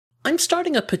I'm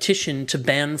starting a petition to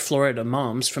ban Florida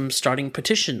moms from starting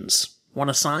petitions. Want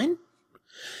to sign?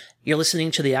 You're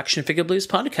listening to the Action Figure Blues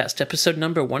podcast, episode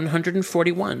number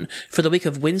 141, for the week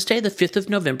of Wednesday, the 5th of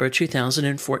November,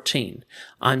 2014.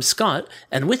 I'm Scott,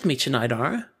 and with me tonight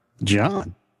are...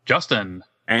 John. Justin.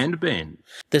 And Ben.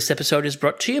 This episode is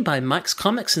brought to you by Mike's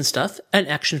Comics and Stuff and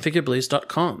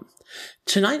ActionFigureBlues.com.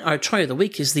 Tonight, our toy of the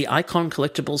week is the Icon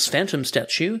Collectibles Phantom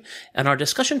statue, and our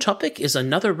discussion topic is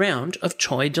another round of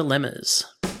toy dilemmas.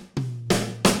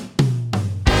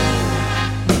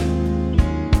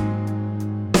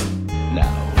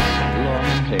 Now, come along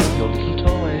and play with your little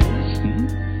toys.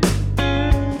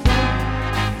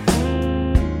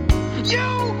 You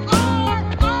are a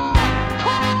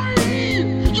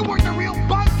toy! You weren't the real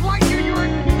Buzz Lightyear, you're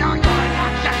an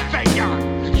action figure!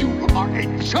 You are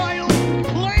a child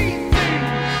plaything!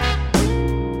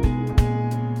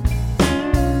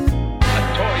 A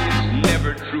toy is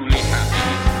never truly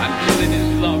happy until it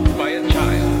is loved by a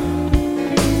child.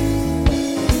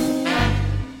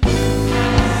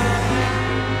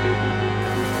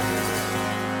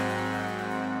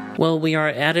 Well, we are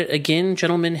at it again.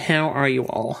 Gentlemen, how are you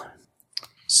all?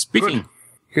 Spiffing.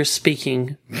 You're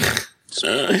speaking.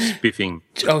 Spiffing.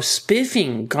 Oh,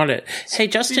 spiffing. Got it. Hey,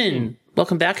 Justin,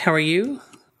 welcome back. How are you?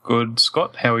 Good,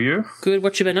 Scott. How are you? Good.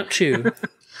 What you been up to? Bit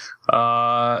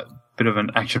of an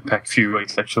action-packed few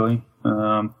weeks, actually.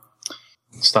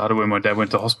 Started when my dad went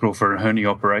to hospital for a hernia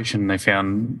operation. They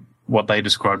found what they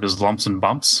described as lumps and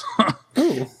bumps.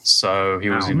 Ooh. So he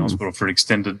was in hospital for an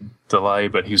extended delay,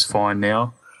 but he's fine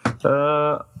now.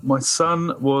 My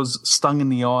son was stung in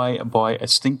the eye by a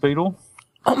stink beetle.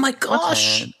 Oh, my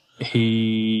gosh. And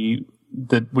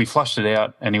we flushed it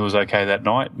out, and he was okay that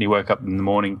night. He woke up in the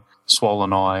morning,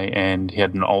 swollen eye, and he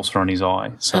had an ulcer on his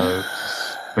eye. So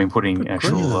we've been putting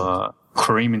actual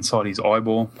cream inside his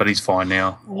eyeball, but he's fine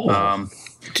now.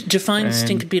 Define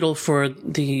stink beetle for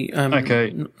the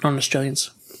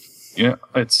non-Australians. Yeah,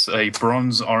 it's a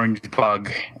bronze orange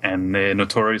bug, and they're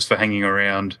notorious for hanging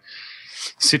around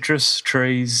citrus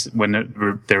trees when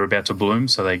they're about to bloom,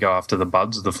 so they go after the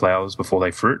buds of the flowers before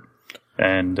they fruit.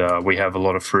 And we have a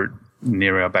lot of fruit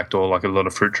near our back door, like a lot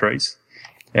of fruit trees.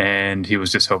 And he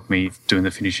was just helping me doing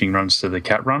the finishing runs to the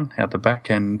cat run out the back,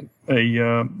 and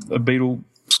a beetle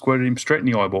squirted him straight in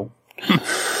the eyeball.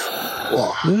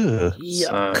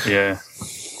 Yeah,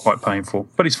 quite painful.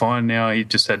 But he's fine now. He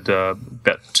just had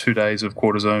about 2 days of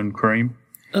cortisone cream.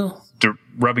 Oh.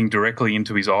 Rubbing directly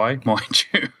into his eye, mind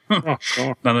you.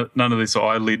 None of this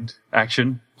eyelid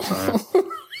action. So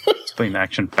it's been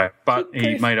action-packed. But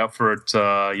he made up for it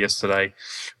yesterday.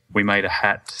 We made a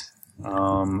hat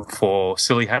for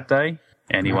Silly Hat Day,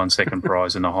 and he won second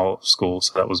prize in the whole school,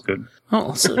 so that was good.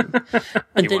 Oh, awesome.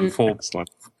 And He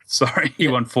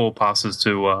won 4 passes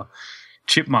to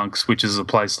Chipmunks, which is a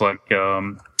place like,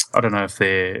 I don't know if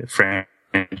they're franchised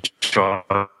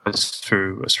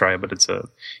through Australia, but it's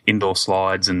indoor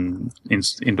slides and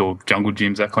indoor jungle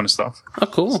gyms, that kind of stuff. Oh,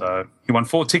 cool. So he won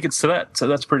 4 tickets to that, so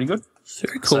that's pretty good.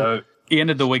 Very cool. So he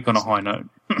ended the week on a high note.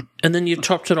 And then you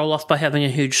topped it all off by having a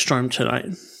huge storm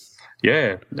tonight.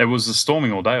 Yeah, it was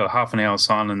storming all day, a half an hour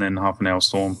sun and then half an hour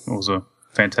storm. It was a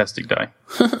fantastic day.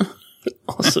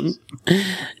 Awesome.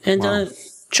 And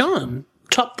John,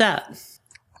 top that.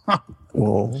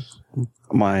 Well,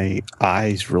 my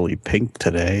eye's really pink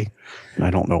today, and I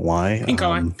don't know why. Pink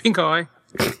eye.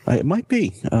 It might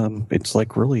be. It's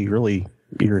like really, really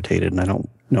irritated, and I don't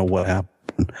know what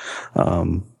happened.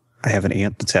 I have an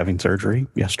aunt that's having surgery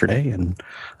yesterday, and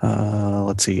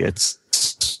let's see, it's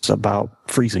about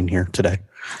freezing here today.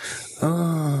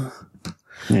 Yeah.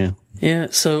 Yeah,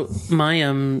 so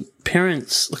my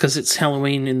parents, because it's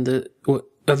Halloween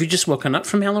have you just woken up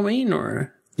from Halloween,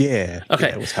 or? Yeah. Okay.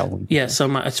 Yeah, it was Halloween. Yeah, so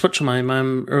I spoke to my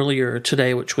mom earlier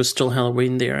today, which was still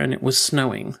Halloween there, and it was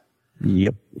snowing.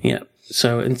 Yep. Yeah,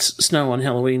 so and snow on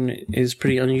Halloween is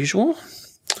pretty unusual.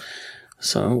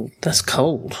 So that's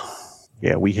cold.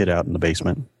 Yeah, we hid out in the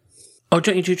basement. Oh,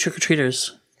 don't you do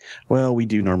trick-or-treaters? Well, we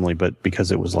do normally, but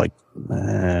because it was like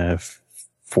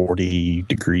 40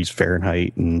 degrees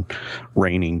Fahrenheit and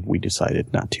raining, we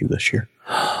decided not to this year.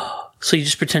 So you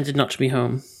just pretended not to be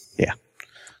home? Yeah.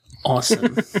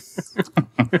 Awesome.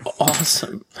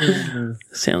 Awesome.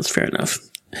 Sounds fair enough.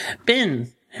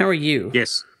 Ben, how are you?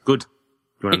 Yes, good.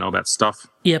 You want to know about stuff?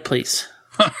 Yeah, please.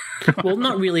 Well,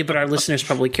 not really, but our listeners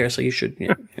probably care, so you should.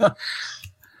 Yeah.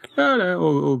 No,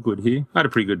 all good here. I had a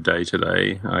pretty good day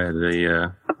today. I had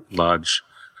a large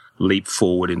leap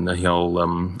forward in the whole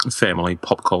family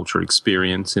pop culture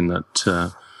experience, in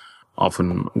that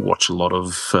often watch a lot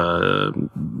of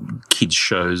kids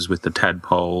shows with the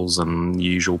Tadpoles and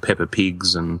usual Peppa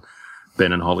Pigs and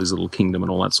Ben and Holly's Little Kingdom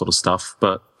and all that sort of stuff.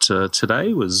 But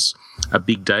today was a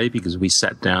big day because we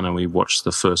sat down and we watched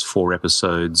the first 4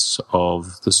 episodes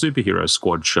of the Superhero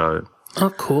Squad show. Oh,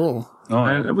 cool. Oh,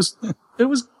 And it was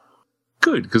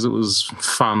good because it was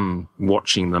fun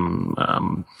watching them,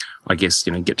 I guess,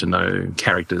 get to know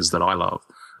characters that I love.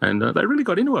 And they really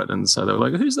got into it. And so they were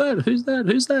like, who's that? Who's that?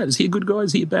 Who's that? Is he a good guy?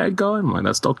 Is he a bad guy? I'm like,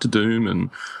 that's Dr. Doom. And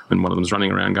one of them's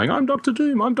running around going, I'm Dr.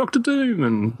 Doom. I'm Dr. Doom.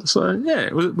 And so, yeah,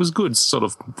 it was good sort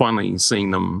of finally seeing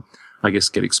them, I guess,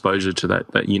 get exposure to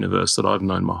that universe that I've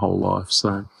known my whole life.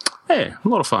 So, yeah, a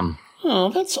lot of fun. Oh,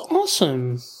 that's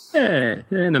awesome. Yeah,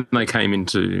 and then they came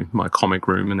into my comic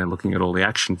room and they're looking at all the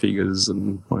action figures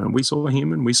and we saw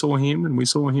him and we saw him and we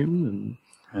saw him.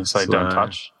 And so don't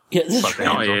touch. Yeah,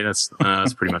 Oh, yeah, that's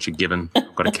pretty much a given.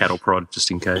 I've got a cattle prod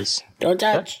just in case. don't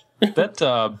touch.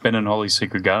 That Ben and Holly's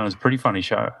Secret Garden is a pretty funny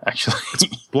show, actually.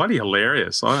 Bloody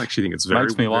hilarious. I actually think it's very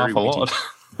Makes me laugh a very witty. lot.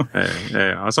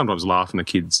 Yeah, I sometimes laugh and the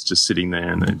kids just sitting there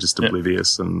and they're just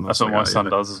oblivious. And That's what my son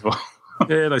does as well.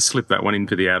 Yeah, they slip that one in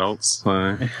for the adults.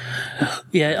 So.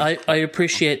 Yeah, I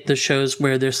appreciate the shows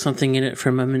where there's something in it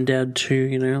for mum and dad too,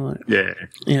 like. Yeah,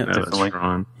 Yeah. no, Definitely. that's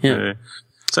right. Yeah.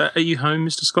 So, are you home,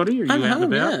 Mr. Scotty? Are you I'm out home,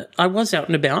 and about? yeah. I was out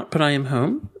and about, but I am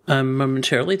home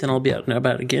momentarily. Then I'll be out and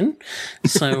about again.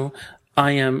 So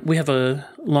we have a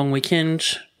long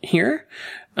weekend here.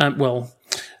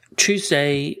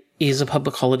 Tuesday is a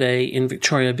public holiday in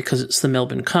Victoria because it's the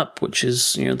Melbourne Cup, which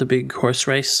is, the big horse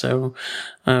race. So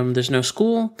there's no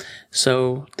school.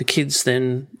 So the kids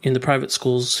then in the private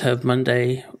schools have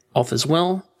Monday off as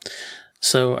well.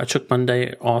 So I took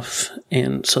Monday off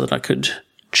and so that I could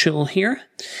chill here.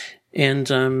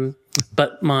 And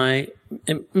but my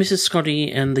Mrs.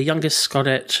 Scotty and the youngest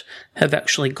Scottette have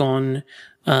actually gone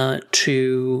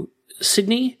to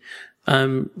Sydney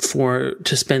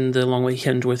to spend the long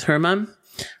weekend with her mum.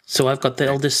 So I've got the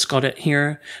eldest Scottette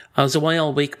here. I was away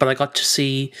all week, but I got to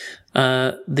see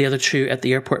the other two at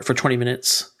the airport for 20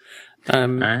 minutes.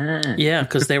 Yeah,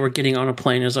 because they were getting on a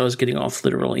plane as I was getting off,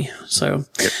 literally. So,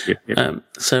 Yep.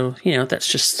 so that's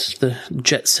just the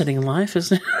jet-setting life,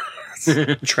 isn't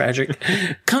it? Tragic.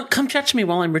 Come chat to me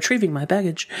while I'm retrieving my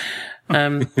baggage.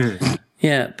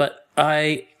 Yeah, but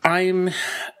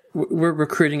we're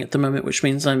recruiting at the moment, which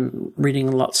means I'm reading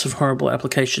lots of horrible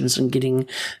applications and getting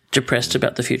depressed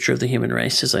about the future of the human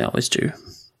race, as I always do.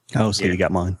 Oh, so you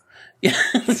got mine. Yeah.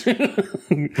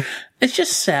 It's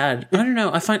just sad. I don't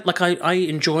know. I find I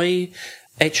enjoy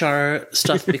HR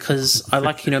stuff because I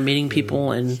like, meeting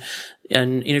people and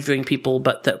interviewing people,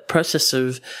 but that process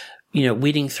of,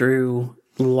 weeding through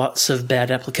lots of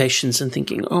bad applications and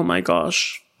thinking, oh my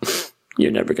gosh, you're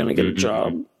never going to get a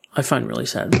job, I find really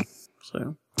sad.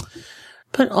 So,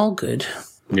 but all good.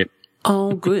 Yep.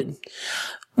 All good.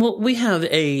 Well, we have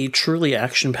a truly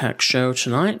action-packed show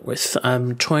tonight with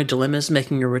Toy Dilemmas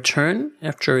making a return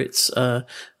after its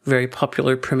very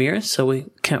popular premiere, so we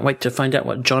can't wait to find out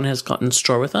what John has got in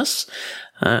store with us.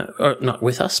 Or not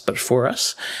with us, but for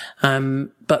us.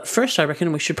 But first, I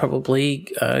reckon we should probably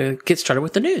get started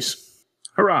with the news.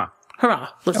 Hurrah! Hurrah!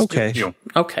 Let's Okay. do it.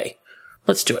 Okay.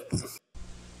 Let's do it.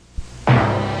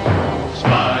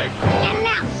 And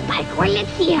now, Spike, let's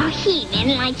see how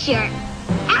He-Man likes your...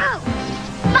 Ow!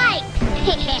 Spikes!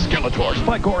 Skeletor,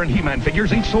 Spikor, and He-Man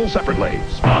figures each sold separately.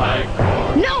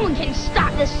 No one can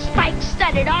stop the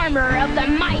spike-studded armor of the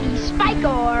mighty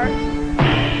Spikor.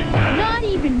 Not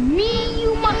even me,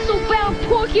 you muscle-bound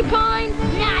porcupine.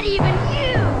 Not even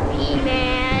you,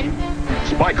 He-Man.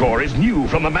 Spikor is new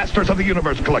from the Masters of the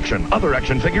Universe collection. Other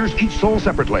action figures each sold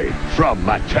separately from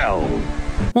Mattel.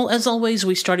 Well, as always,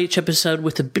 we start each episode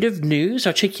with a bit of news.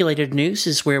 Articulated News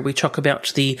is where we talk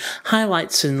about the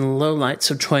highlights and lowlights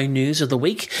of toy news of the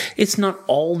week. It's not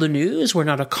all the news. We're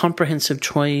not a comprehensive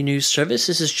toy news service.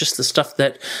 This is just the stuff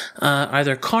that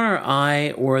either caught our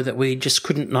eye or that we just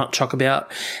couldn't not talk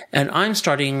about. And I'm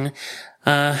starting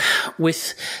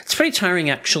with, it's pretty tiring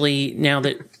actually now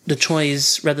that the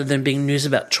toys, rather than being news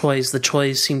about toys, the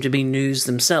toys seem to be news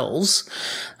themselves.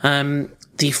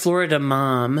 The Florida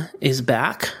mom is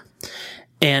back,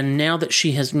 and now that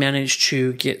she has managed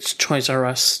to get Toys R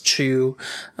Us to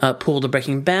pull the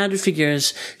Breaking Bad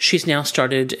figures, she's now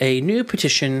started a new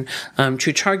petition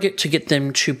to Target to get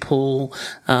them to pull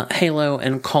Halo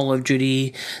and Call of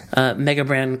Duty Mega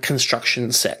Brand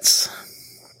construction sets.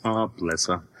 Oh, bless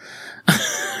her.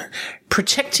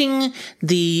 Protecting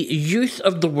the youth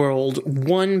of the world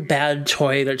one bad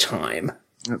toy at a time.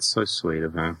 That's so sweet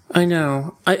of her. I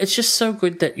know. It's just so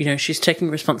good that, she's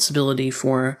taking responsibility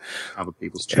for Other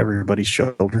people's children. Everybody's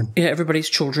children. everybody's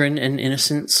children and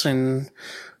innocence and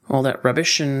all that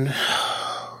rubbish. And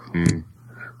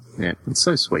Yeah, it's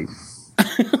so sweet.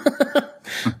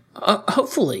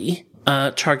 hopefully,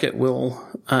 Target will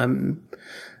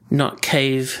not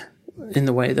cave in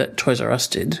the way that Toys R Us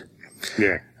did.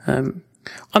 Yeah.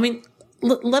 I mean,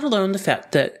 let alone the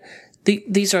fact that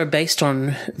these are based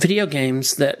on video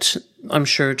games that I'm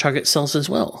sure Target sells as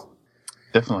well.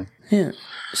 Definitely. Yeah.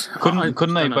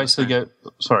 Couldn't they basically go...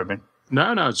 Sorry, Ben. No,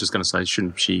 I was just going to say,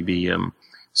 shouldn't she be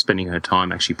spending her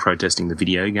time actually protesting the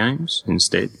video games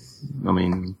instead? I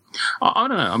mean, I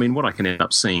don't know. I mean, what I can end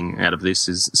up seeing out of this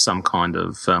is some kind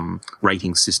of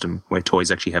rating system where toys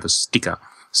actually have a sticker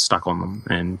stuck on them,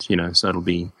 and so it'll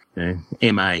be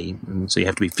MA, and so you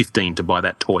have to be 15 to buy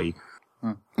that toy.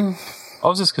 I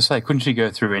was just going to say, couldn't she go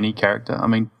through any character? I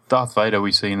mean, Darth Vader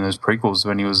we see in those prequels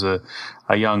when he was a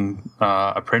young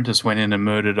apprentice, went in and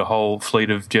murdered a whole fleet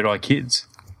of Jedi kids.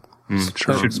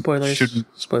 Spoilers.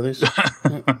 Spoilers.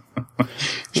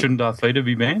 Shouldn't Darth Vader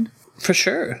be banned? For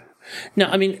sure. No,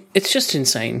 I mean, it's just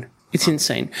insane. It's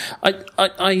insane.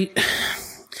 I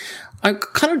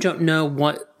kind of don't know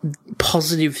what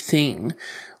positive thing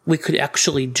we could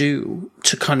actually do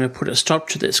to kind of put a stop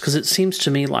to this, because it seems to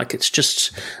me like it's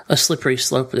just a slippery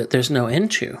slope that there's no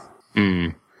end to.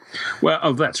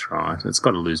 Well, that's right. It's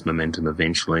got to lose momentum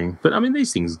eventually. But I mean,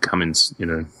 these things come in,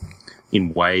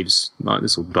 in waves. Like,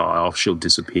 this will die off, she'll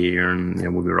disappear, and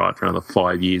we'll be right for another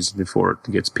 5 years before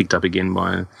it gets picked up again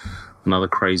by another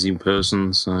crazy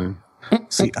person. So,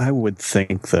 see, I would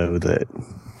think though that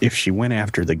if she went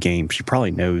after the game, she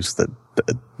probably knows that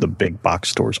the big box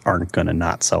stores aren't going to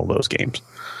not sell those games,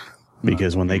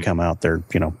 because when they come out, they're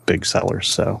big sellers.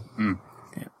 So,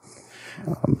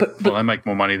 But Well, they make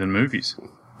more money than movies.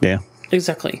 yeah,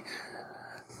 exactly.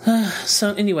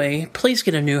 So anyway, please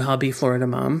get a new hobby, Florida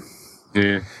Mom.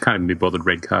 yeah, can't even be bothered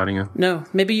red carding her. No,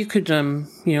 maybe you could,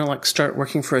 like start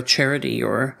working for a charity,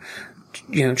 or,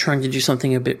 trying to do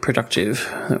something a bit productive.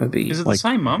 That would be. Is it the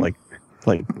same, Mum? like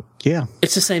yeah,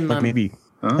 It's the same. like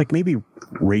maybe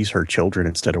raise her children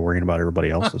instead of worrying about everybody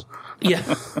else's. Yeah.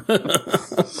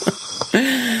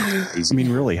 I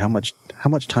mean, really, how much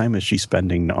time is she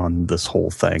spending on this whole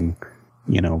thing,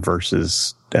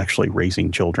 versus actually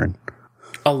raising children?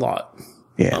 A lot.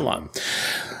 Yeah. A lot.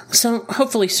 So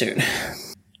hopefully soon.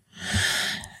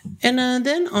 And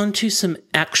then on to some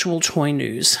actual toy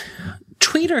news.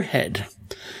 Tweeterhead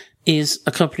is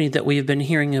a company that we have been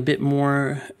hearing a bit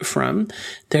more from.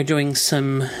 They're doing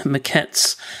some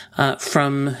maquettes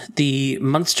from the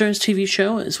Munsters TV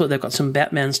show as well. They've got some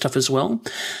Batman stuff as well.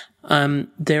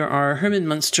 There are Herman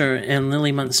Munster and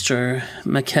Lily Munster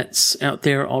maquettes out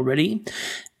there already.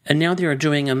 And now they are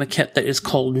doing a maquette that is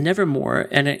called Nevermore,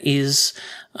 and it is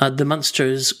the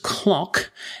Munsters' clock,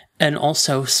 and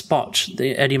also Spot,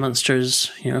 the Eddie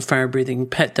Munster's, fire-breathing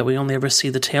pet that we only ever see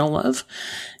the tail of.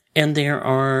 And there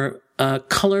are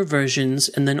color versions,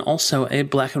 and then also a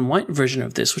black and white version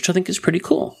of this, which I think is pretty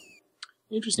cool.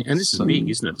 Interesting. And this is big,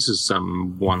 isn't it? This is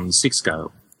 1/6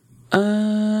 scale.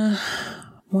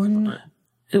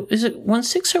 Is it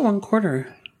 1/6 or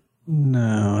 1/4?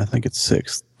 No, I think it's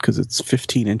 6 because it's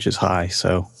 15 inches high.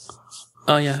 So,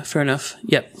 oh yeah, fair enough.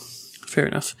 Yep, fair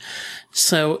enough.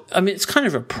 So, I mean, it's kind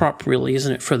of a prop, really,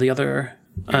 isn't it? For the other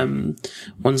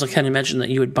ones, I can't imagine that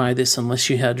you would buy this unless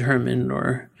you had Herman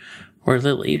or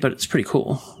Lily, but it's pretty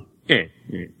cool. Yeah.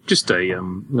 Just a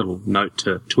little note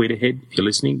to Tweeterhead, if you're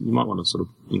listening, you might want to sort of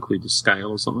include the scale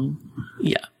or something.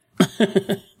 Yeah.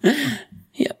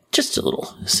 Yeah, just a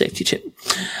little safety tip.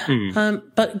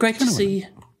 But great to see.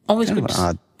 Always good to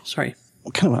see. Sorry.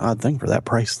 Kind of an odd thing for that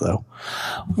price, though.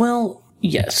 Well,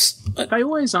 yes. They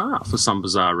always are, for some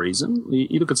bizarre reason.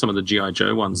 You look at some of the G.I.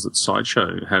 Joe ones that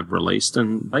Sideshow have released,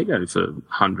 and they go for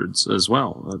hundreds as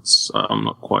well. I'm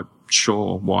not quite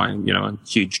sure why, a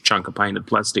huge chunk of painted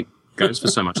plastic goes for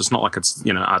so much. It's not like it's,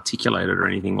 articulated or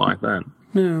anything like that.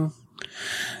 No.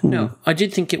 I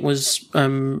did think it was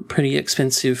pretty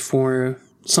expensive for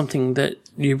something that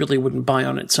you really wouldn't buy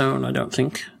on its own, I don't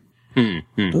think.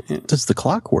 Does the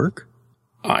clock work?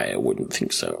 I wouldn't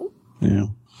think so. Yeah.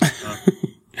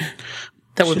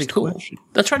 That would be cool.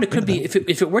 That's right. It could be, if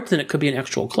it worked, then it could be an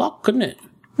actual clock, couldn't it?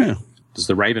 Yeah. Does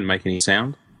the Raven make any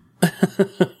sound?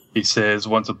 He says,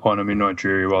 once upon a midnight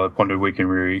dreary, while I pondered weak and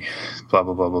weary, blah,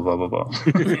 blah, blah, blah, blah, blah, blah.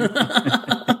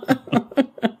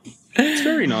 It's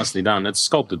very nicely done. It's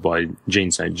sculpted by Jean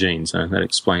St. Jean, so that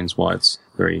explains why it's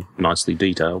very nicely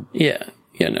detailed. Yeah.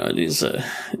 Yeah, no, it is,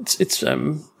 it's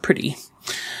pretty.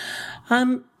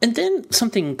 And then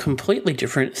something completely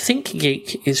different.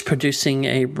 ThinkGeek is producing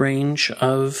a range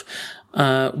of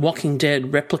Walking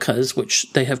Dead replicas,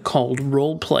 which they have called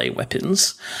roleplay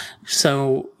weapons.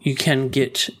 So you can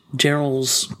get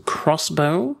Daryl's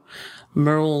crossbow,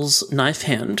 Merle's knife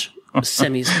hand,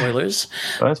 semi-spoilers.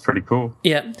 That's pretty cool.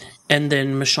 Yeah. and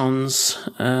then Michonne's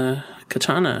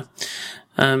katana.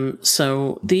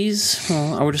 So these,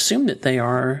 well, I would assume that they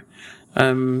are,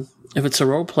 if it's a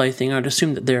role play thing, I'd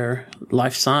assume that they're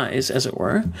life size, as it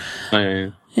were.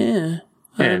 Yeah.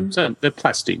 So they're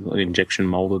plastic, like injection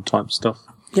molded type stuff.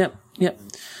 Yep.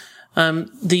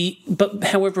 But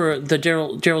however, the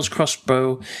Daryl's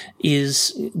crossbow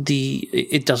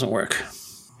it doesn't work.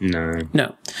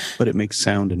 No. But it makes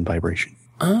sound and vibration.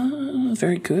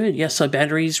 Very good. Yes, so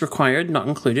batteries required, not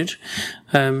included,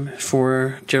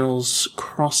 for Daryl's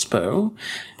crossbow.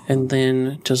 And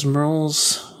then does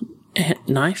Merle's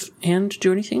knife hand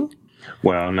do anything?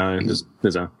 Well, no,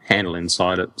 there's a handle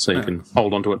inside it, so you can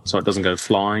hold onto it so it doesn't go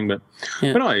flying. But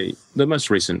the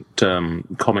most recent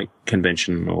comic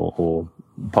convention or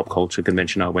pop culture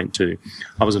convention I went to,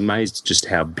 I was amazed just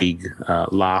how big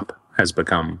LARP has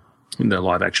become in the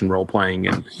live action role playing,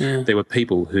 and there were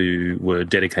people who were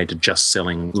dedicated to just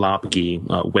selling LARP gear,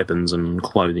 weapons and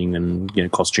clothing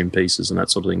and costume pieces and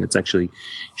that sort of thing. It's actually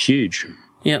huge.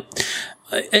 Yeah.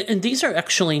 And these are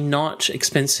actually not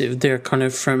expensive. They're kind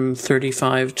of from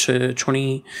 $35 to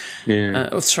 $20.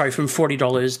 From $40,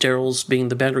 Daryl's being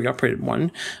the battery operated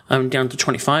one, down to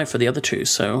 $25 for the other two.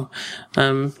 So,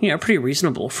 pretty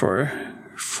reasonable for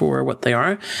what they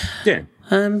are. Yeah.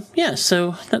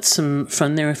 So that's some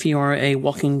fun there if you are a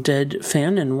Walking Dead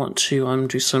fan and want to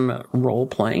do some role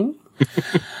playing.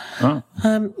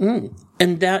 And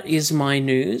that is my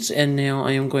news. And now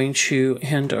I am going to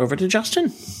hand over to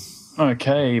Justin.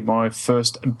 Okay, my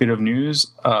first bit of news,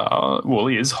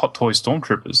 is Hot Toy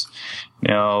Stormtroopers.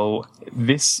 Now,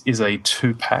 this is a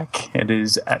 2-pack. It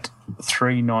is at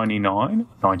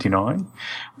 $3.99.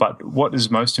 But what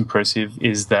is most impressive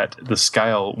is that the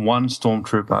scale, one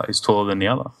Stormtrooper is taller than the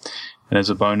other. And as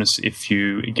a bonus, if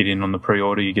you get in on the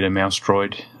pre-order, you get a mouse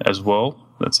droid as well.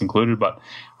 That's included. But,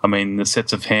 I mean, the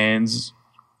sets of hands,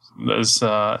 there's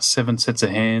 7 sets of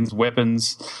hands,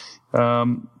 weapons.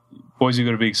 Boys, you've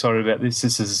got to be excited about this.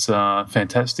 This is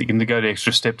fantastic. And to go the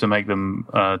extra step to make them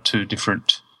two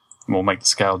different, make the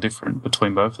scale different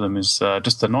between both of them is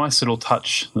just a nice little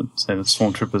touch that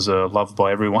Stormtroopers are loved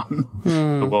by everyone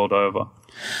the world over.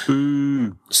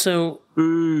 So,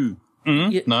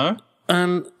 no?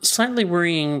 Slightly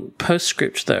worrying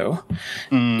postscript, though,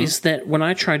 is that when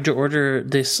I tried to order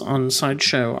this on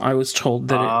Sideshow, I was told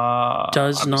that it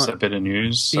does not... That's a bit of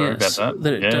news. Sorry about that.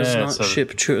 That it does not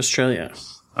ship to Australia.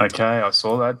 Okay, I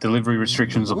saw that. Delivery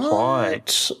restrictions apply.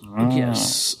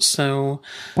 Yes. So...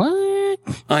 What?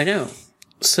 I know.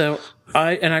 So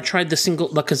I tried the single...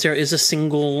 because there is a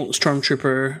single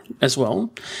Stormtrooper as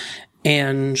well.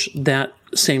 And that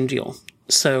same deal.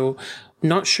 So...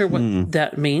 Not sure what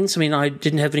that means. I mean, I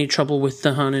didn't have any trouble with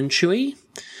the Han and Chewie.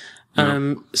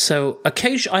 So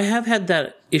occasionally, I have had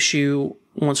that issue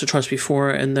once or twice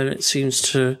before, and then it seems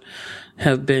to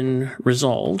have been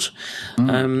resolved.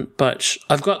 But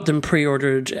I've got them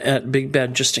pre-ordered at Big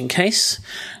Bad just in case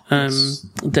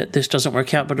that this doesn't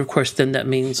work out. But of course, then that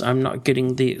means I'm not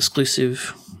getting the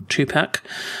exclusive 2-pack,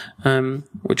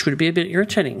 which would be a bit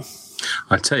irritating.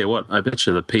 I tell you what, I bet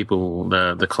you the people,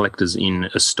 the collectors in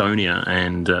Estonia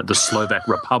and the Slovak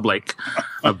Republic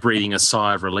are breathing a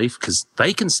sigh of relief because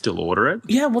they can still order it.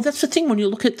 Yeah, well, that's the thing. When you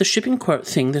look at the shipping quote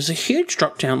thing, there's a huge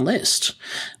drop-down list.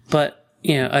 But,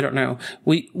 I don't know.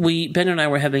 Ben and I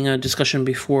were having a discussion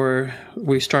before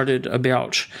we started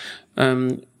about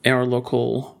our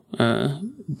local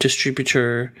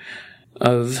distributor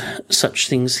of such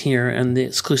things here and the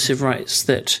exclusive rights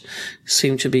that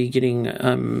seem to be getting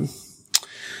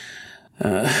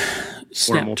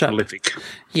snapped up. Prolific.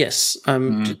 Yes.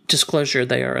 Disclosure,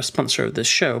 they are a sponsor of this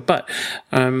show, but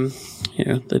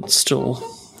that's still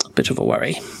a bit of a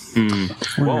worry.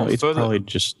 Well, it's probably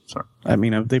just... Sorry. I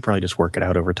mean, they probably just work it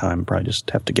out over time. Probably just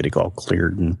have to get it all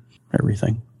cleared and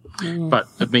everything. But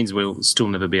it means we'll still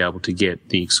never be able to get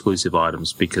the exclusive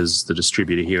items because the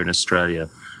distributor here in Australia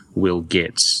will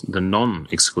get the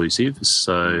non-exclusive.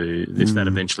 So if that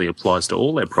eventually applies to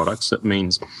all their products, that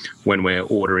means when we're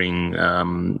ordering,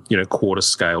 quarter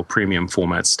scale premium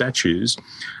format statues,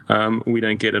 we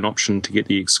don't get an option to get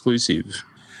the exclusive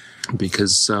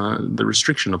because the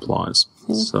restriction applies.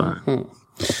 So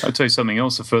I'll tell you something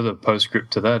else. A further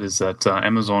postscript to that is that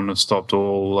Amazon have stopped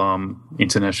all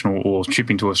international or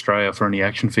shipping to Australia for any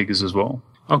action figures as well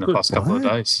in the past couple of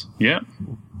days. Yeah.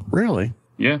 Really?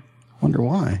 Yeah. Wonder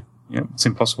why. Yeah, it's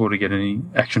impossible to get any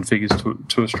action figures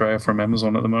to Australia from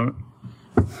Amazon at the moment.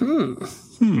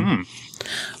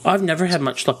 I've never had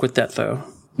much luck with that, though.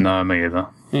 No, me either.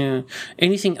 Yeah.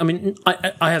 Anything, I mean,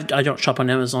 I don't shop on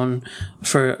Amazon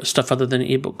for stuff other than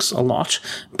ebooks a lot,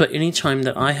 but anytime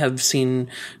that I have seen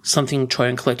something toy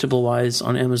and collectible wise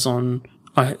on Amazon,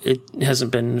 It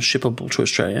hasn't been shippable to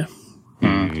Australia.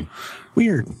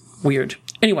 Weird.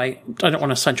 Anyway, I don't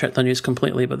want to sidetrack the news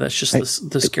completely, but that's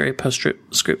just the scary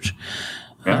postscript.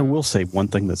 I will say one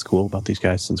thing that's cool about these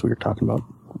guys, since we were talking about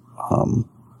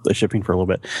the shipping for a little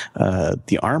bit.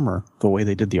 The armor, the way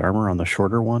they did the armor on the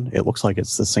shorter one, it looks like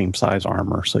it's the same size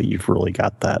armor. So you've really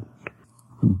got that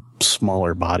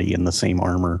smaller body in the same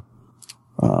armor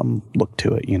look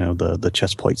to it. You know, the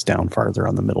chest plate's down farther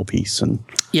on the middle piece, and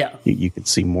you can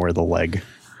see more of the leg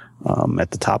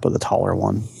at the top of the taller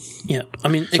one. Yeah, I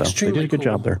mean, so extremely they did a good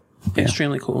job there. Yeah.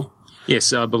 Extremely cool.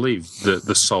 Yes, I believe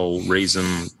the sole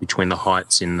reason between the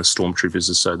heights in the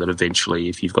Stormtroopers is so that eventually,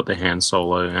 if you've got the Han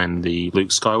Solo and the Luke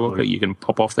Skywalker, you can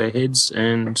pop off their heads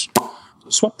and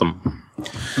swap them.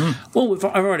 Well,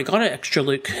 I've already got an extra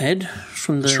Luke head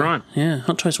from the That's right.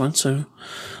 Hot Toys one, so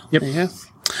Yep. there you go.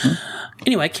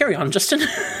 Anyway, carry on, Justin.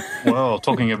 Well,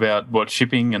 talking about what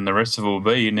shipping and the rest of it will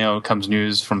be, now comes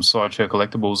news from Sideshow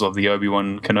Collectibles of the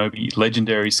Obi-Wan Kenobi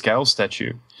legendary scale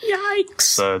statue. Yikes!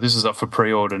 So this is up for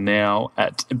pre-order now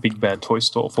at Big Bad Toy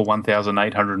Store for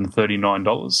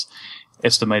 $1,839,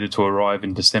 estimated to arrive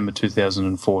in December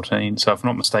 2014. So if I'm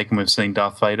not mistaken, we've seen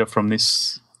Darth Vader from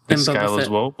this scale as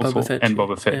well before, and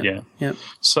Boba Fett, yeah. Yep.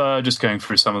 So just going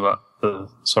through some of the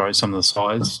size.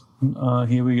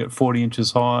 Here we got 40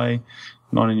 inches high,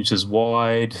 9 inches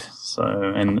wide,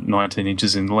 and 19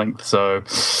 inches in length. So,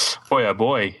 boy, oh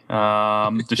boy.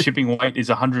 The shipping weight is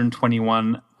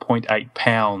 121.8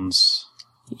 pounds.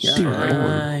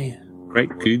 Yay.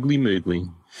 Great googly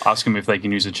moogly. Ask them if they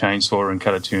can use a chainsaw and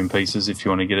cut it 2 in pieces if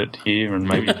you want to get it here, and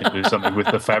maybe you can do something with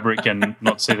the fabric and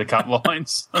not see the cut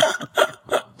lines.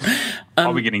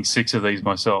 I'll be getting 6 of these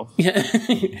myself. Yeah.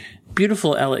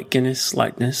 Beautiful Alec Guinness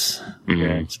likeness.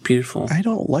 Yeah. It's beautiful. I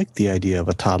don't like the idea of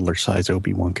a toddler-size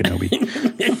Obi-Wan Kenobi.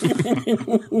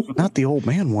 Not the old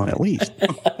man one, at least.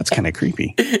 That's kind of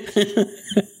creepy.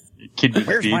 Kid with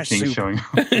Where's my beard thing soup? showing.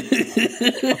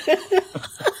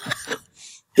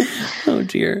 Oh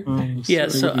dear. Yeah,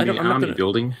 so I'm not army gonna,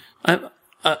 building.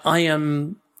 I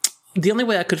am. The only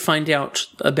way I could find out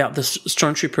about this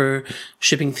Stormtrooper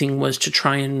shipping thing was to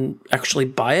try and actually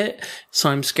buy it. So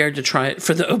I'm scared to try it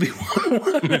for the Obi-Wan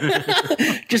one,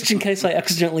 just in case I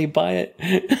accidentally buy it.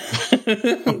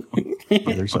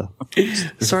 Yeah, there's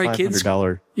Sorry, a $500 kids.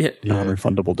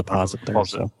 non-refundable deposit there.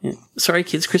 So. Yeah. Sorry,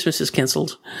 kids. Christmas is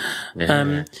cancelled.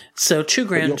 Yeah. So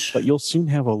 $2,000. But you'll soon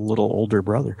have a little older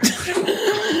brother.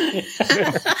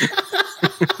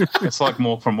 It's like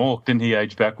Mork from Mork. Didn't he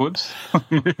age backwards?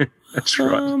 That's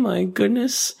right. Oh my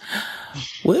goodness!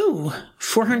 Whoa,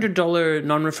 $400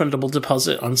 non-refundable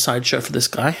deposit on Sideshow for this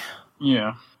guy.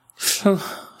 Yeah. So,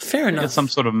 fair enough. Get some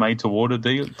sort of made-to-order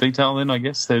detail then, I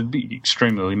guess. They'd be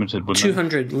extremely limited, wouldn't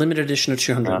 200, limited edition of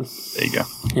 200. There you go.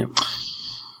 Yep.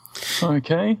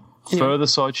 Okay. Further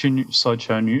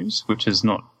sideshow news, which is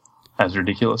not as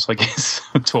ridiculous, I guess.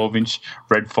 A 12-inch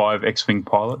Red 5 X-Wing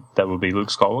pilot. That would be Luke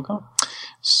Skywalker.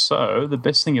 So the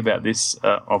best thing about this,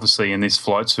 obviously, in this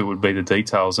flight suit would be the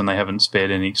details, and they haven't spared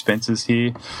any expenses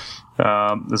here.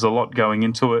 There's a lot going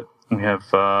into it. We have,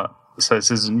 so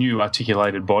this is a new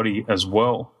articulated body as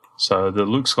well. So the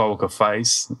Luke Skywalker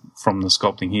face from the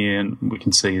sculpting here, and we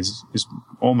can see is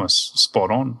almost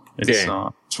spot on.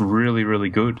 It's really, really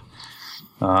good.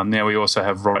 Now we also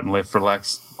have right and left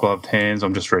relaxed gloved hands.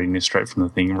 I'm just reading this straight from the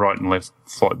thing. Right and left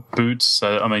flight boots.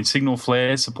 So, I mean, signal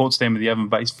flare, support stand with the Avon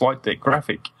base flight deck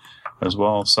graphic as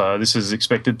well. So this is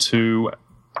expected to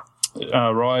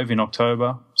arrive in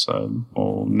October,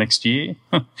 or next year,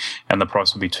 and the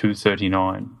price will be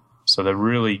 $239. So they're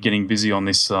really getting busy on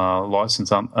this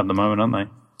license at the moment, aren't they?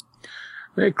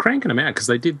 They're cranking them out because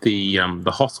they did the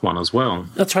Hoth one as well.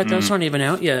 That's right. Those aren't even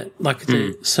out yet.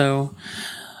 So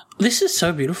this is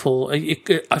so beautiful. I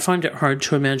find it hard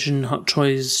to imagine Hot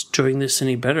Toys doing this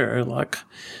any better.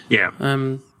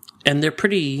 And they're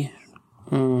pretty.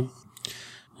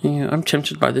 I'm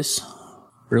tempted by this.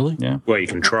 Really? Yeah. Well, you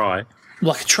can try.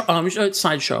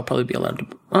 Sideshow. I'll probably be allowed to.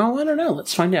 Oh, I don't know.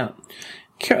 Let's find out.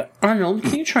 Arnold,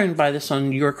 can you try and buy this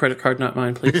on your credit card, not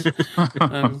mine, please?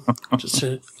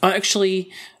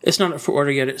 Actually, it's not up for order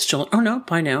yet. It's still. Oh no,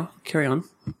 buy now. Carry on.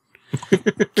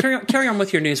 Carry on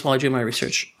with your news while I do my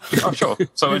research. Oh, sure.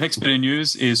 So our next bit of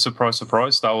news is, surprise,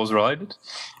 surprise, Star Wars related.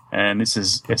 And this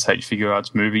is SH Figure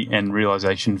Arts movie and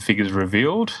realization figures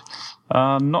revealed.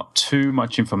 Not too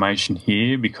much information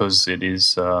here because it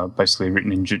is basically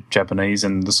written in Japanese,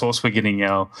 and the source we're getting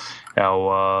our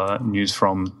news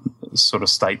from sort of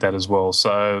state that as well.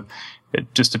 So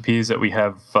it just appears that we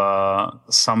have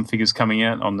some figures coming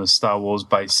out on the Star Wars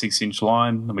base 6-inch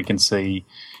line. We can see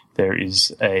there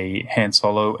is a Han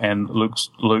Solo and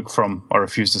Luke from, I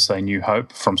refuse to say New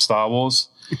Hope, from Star Wars.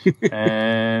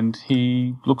 And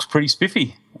he looks pretty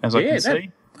spiffy, as I can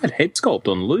see. That head sculpt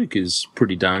on Luke is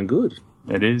pretty darn good.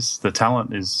 It is. The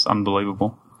talent is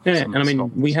unbelievable. Yeah, and I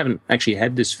mean, we haven't actually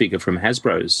had this figure from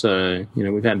Hasbro, so,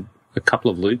 we've had a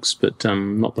couple of Lukes, but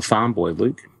not the farm boy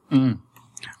Luke.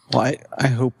 Well, I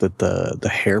hope that the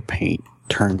hair paint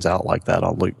turns out like that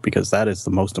on Luke, because that is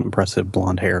the most impressive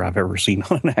blonde hair I've ever seen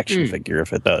on an action figure,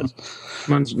 if it does.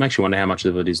 It makes you wonder how much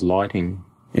of it is lighting.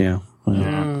 Yeah.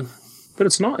 But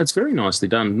it's not. It's very nicely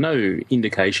done. No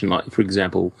indication, like, for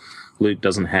example, Luke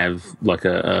doesn't have like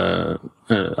a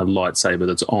lightsaber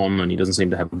that's on, and he doesn't seem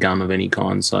to have a gun of any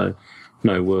kind, so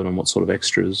no word on what sort of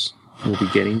extras we'll be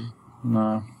getting.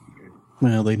 No.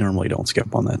 Well, they normally don't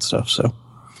skip on that stuff, so.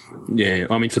 Yeah,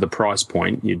 I mean, for the price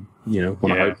point, you want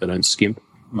to hope they don't skimp.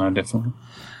 No, definitely.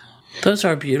 Those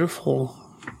are beautiful.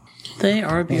 They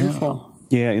are beautiful.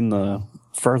 Yeah, in the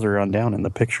further on down in the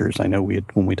pictures, I know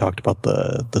when we talked about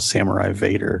the Samurai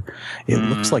Vader, it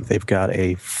looks like they've got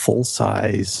a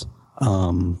full-size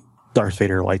Darth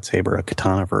Vader lightsaber, a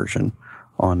katana version,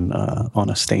 on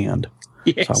a stand.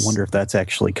 Yes. So I wonder if that's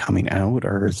actually coming out,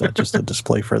 or is that just a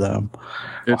display for them?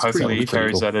 Well, hopefully he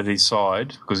carries that at his side,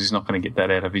 because he's not going to get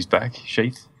that out of his back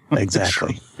sheath.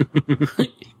 Exactly.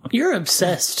 You're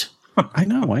obsessed. I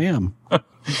know, I am.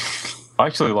 I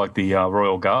actually like the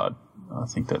Royal Guard. I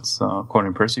think that's quite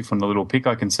impressive from the little pic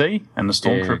I can see, and the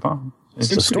Stormtrooper. The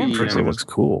Stormtrooper looks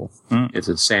cool. It's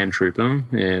a sand trooper.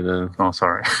 Yeah. Oh,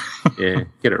 sorry. Yeah,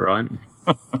 get it right.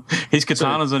 His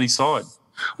katana's on his side.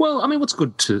 Well, I mean, what's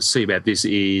good to see about this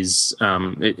is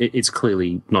it's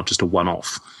clearly not just a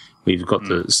one-off. We've got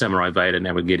the Samurai Vader,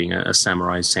 now we're getting a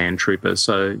Samurai Sand Trooper.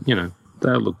 So,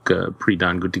 they look pretty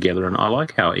darn good together. And I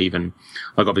like how even,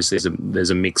 like, obviously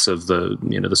there's a mix of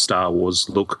the Star Wars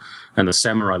look and the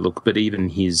Samurai look, but even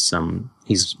his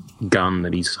gun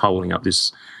that he's holding up,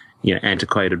 this,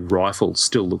 antiquated rifle,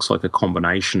 still looks like a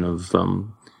combination of,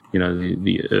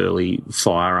 the early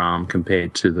firearm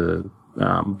compared to the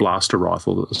blaster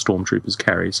rifle that the Stormtroopers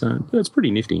carry. So it's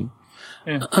pretty nifty.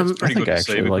 Yeah, it's pretty good to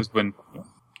see because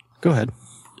Go ahead.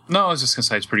 No, I was just going to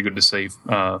say it's pretty good to see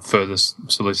further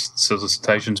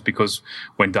solicitations, because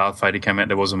when Darth Vader came out,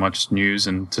 there wasn't much news,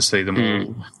 and to see them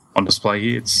all on display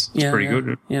here, it's pretty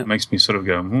good. It makes me sort of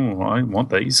go, I want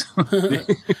these.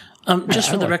 Just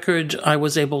for the record, I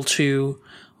was able to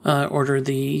order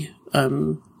the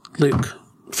Luke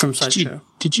from Sideshow.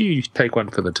 Did you take one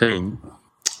for the team?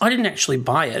 I didn't actually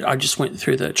buy it. I just went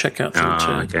through the checkout thing.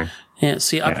 Okay. Yeah,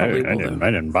 see, I probably will. I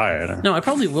didn't buy it. No, I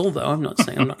probably will, though. I'm not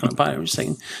saying I'm not going to buy it. I'm just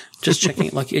saying, just checking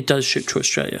it. Like, it does ship to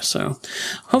Australia. So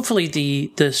hopefully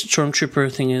the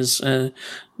Stormtrooper thing is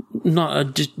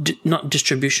not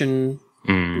distribution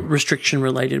restriction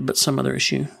related, but some other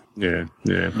issue. Yeah.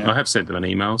 I have sent them an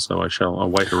email, so I'll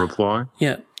wait a reply.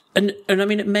 Yeah. And I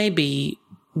mean, it may be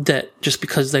that just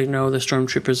because they know the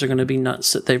Stormtroopers are going to be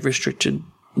nuts that they've restricted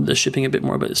the shipping a bit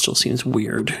more, but it still seems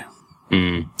weird.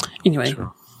 Anyway.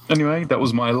 Sure. Anyway, that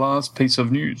was my last piece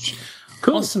of news.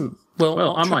 Cool. Awesome.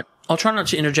 Well, I'll try not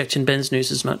to interject in Ben's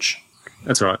news as much.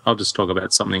 That's all right. I'll just talk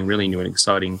about something really new and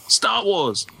exciting. Star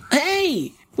Wars!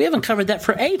 Hey! We haven't covered that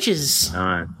for ages.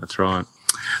 No, that's right.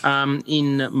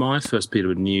 In my first bit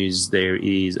of news, there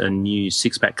is a new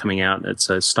six-pack coming out. It's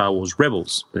a Star Wars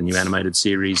Rebels, the new animated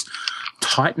series,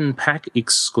 Titan Pack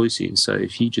exclusive. So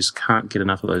if you just can't get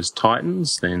enough of those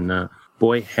Titans, then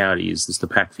boy, howdy, is this the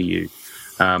pack for you.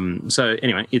 So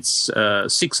anyway, it's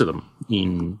 6 of them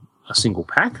in a single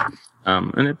pack,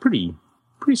 and they're pretty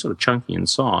sort of chunky in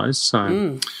size.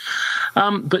 So,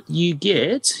 but you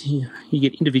get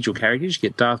individual characters. You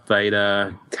get Darth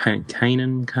Vader,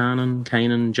 Kanan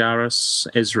Jarrus,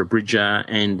 Ezra Bridger,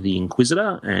 and the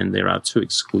Inquisitor. And there are 2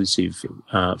 exclusive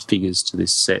figures to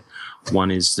this set.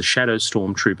 One is the Shadow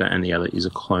Stormtrooper, and the other is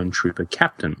a Clone Trooper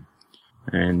Captain.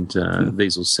 And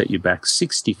these will set you back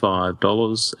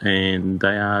 $65, and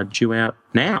they are due out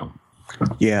now.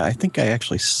 Yeah, I think I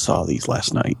actually saw these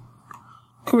last night.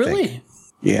 Really?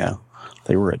 Yeah,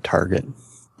 they were at Target.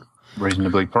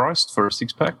 Reasonably priced for a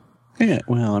 6-pack? Yeah,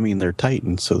 well, I mean, they're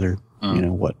Titans, so they're,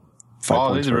 what? 5 Oh,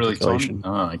 points these are really tiny. articulation.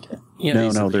 Oh, okay. Yeah,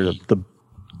 No, they're the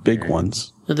big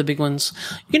ones. They're the big ones.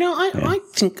 I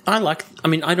think I like. I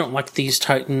mean, I don't like this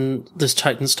Titan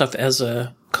stuff as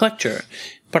a collector,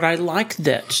 but I like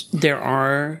that there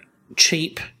are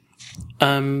cheap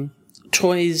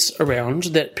toys around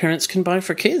that parents can buy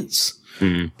for kids.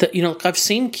 That I've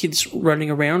seen kids running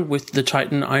around with the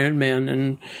Titan Iron Man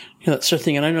and that sort of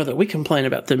thing, and I know that we complain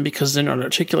about them because they're not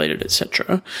articulated,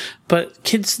 etc. But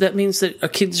kids, that means that a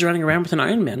kid's running around with an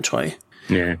Iron Man toy.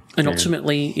 Yeah. And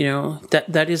ultimately,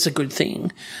 that is a good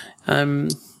thing.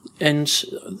 And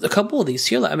a couple of these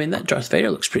here, I mean, that Darth Vader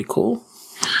looks pretty cool.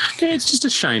 Yeah, it's just a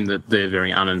shame that they're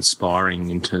very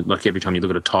uninspiring. Every time you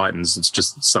look at a Titans, it's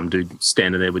just some dude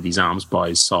standing there with his arms by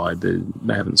his side.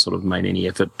 They haven't sort of made any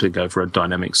effort to go for a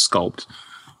dynamic sculpt.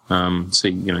 So,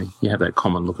 you have that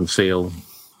common look and feel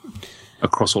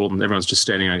across all of them. Everyone's just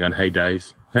standing there going, "Hey,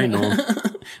 Dave. Hey, Norm."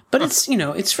 But it's,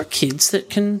 it's for kids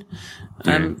that can,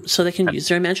 so they can use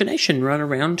their imagination, run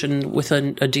around and with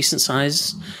a decent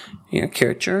size,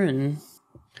 character. And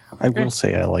I will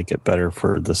say I like it better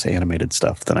for this animated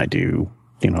stuff than I do,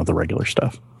 the regular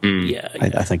stuff. Yeah.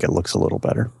 I think it looks a little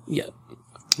better. Yeah.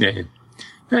 Yeah.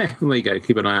 Yeah, well, there you go.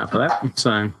 Keep an eye out for that.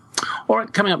 So, all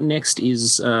right, coming up next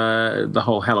is the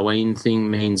whole Halloween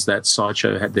thing means that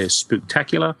Sideshow had their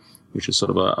Spooktacular, which is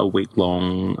sort of a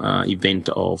week-long event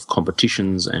of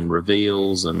competitions and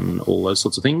reveals and all those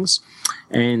sorts of things.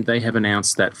 And they have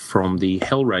announced that from the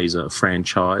Hellraiser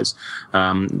franchise,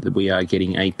 that we are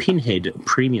getting a Pinhead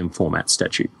premium format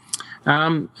statue.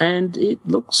 And it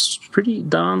looks pretty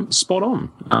darn spot on.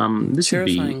 This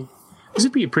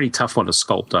would be a pretty tough one to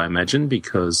sculpt, I imagine,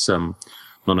 because not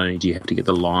only do you have to get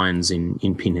the lines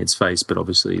in Pinhead's face, but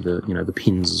obviously the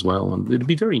pins as well. And it'd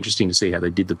be very interesting to see how they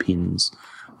did the pins,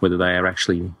 whether they are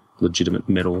actually legitimate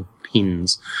metal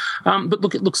pins. But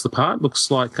look, it looks the part.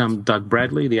 Looks like Doug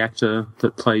Bradley, the actor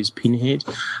that plays Pinhead.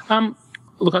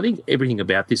 Look, I think everything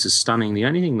about this is stunning. The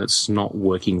only thing that's not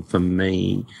working for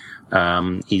me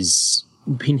is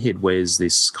Pinhead wears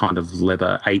this kind of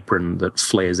leather apron that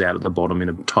flares out at the bottom in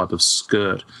a type of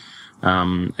skirt.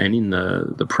 And in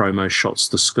the promo shots,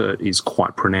 the skirt is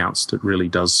quite pronounced. It really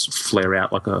does flare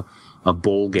out like a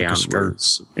ball gown.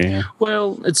 Yeah.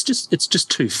 Well, it's just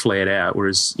too flared out.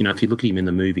 Whereas, if you look at him in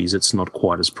the movies, it's not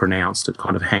quite as pronounced. It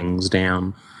kind of hangs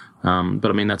down. But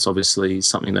I mean, that's obviously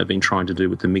something they've been trying to do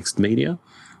with the mixed media.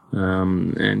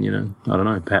 And, I don't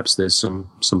know, perhaps there's some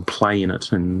play in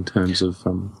it in terms of...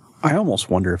 I almost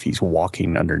wonder if he's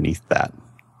walking underneath that.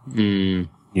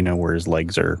 Where his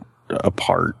legs are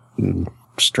apart and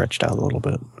stretched out a little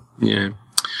bit. Yeah.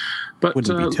 But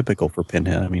wouldn't be typical for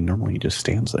Pinhead. I mean, normally he just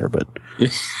stands there, but...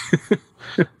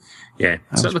 Yeah.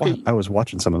 I was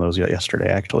watching some of those yesterday,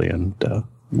 actually, and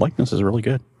likeness is really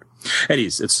good. It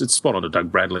is. It's spot on to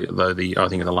Doug Bradley, though I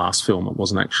think in the last film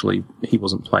he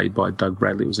wasn't played by Doug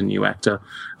Bradley. It was a new actor,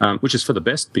 which is for the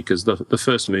best because the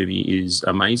first movie is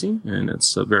amazing and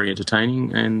it's very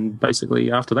entertaining, and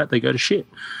basically after that they go to shit.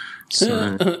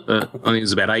 So I think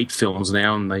there's about 8 films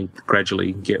now, and they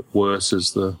gradually get worse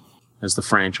as the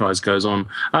franchise goes on.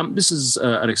 This is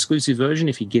an exclusive version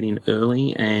if you get in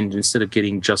early, and instead of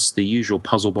getting just the usual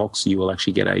puzzle box, you will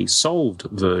actually get a solved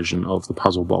version of the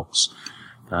puzzle box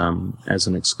as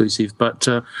an exclusive. But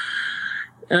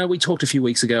we talked a few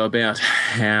weeks ago about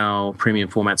how premium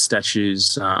format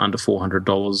statues under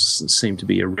 $400 seem to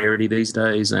be a rarity these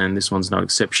days, and this one's no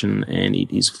exception, and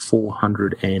it is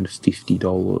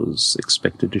 $450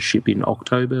 expected to ship in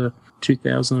October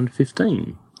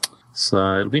 2015.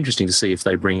 So it'll be interesting to see if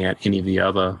they bring out any of the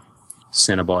other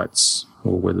Cenobites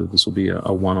or whether this will be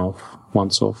a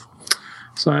once off.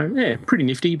 So, yeah, pretty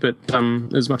nifty, but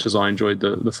as much as I enjoyed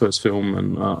the first film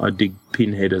and I dig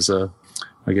Pinhead as a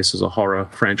horror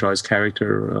franchise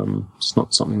character, it's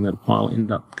not something that I'll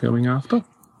end up going after.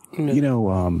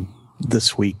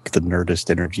 This week the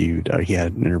Nerdist he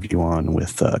had an interview on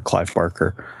with Clive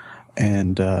Barker,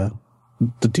 and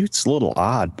the dude's a little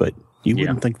odd, but you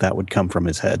wouldn't think that would come from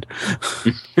his head.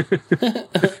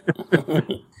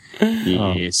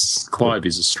 Yes, Clive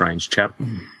is a strange chap.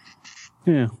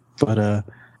 Yeah, but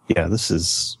this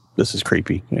is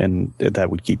creepy, and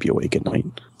that would keep you awake at night.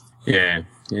 Yeah.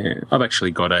 I've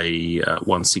actually got a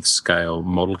 1/6 scale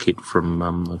model kit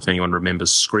from, if anyone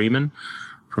remembers Screamin'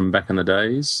 from back in the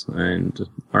days, and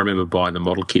I remember buying the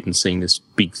model kit and seeing this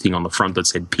big thing on the front that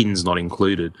said pins not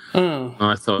included. And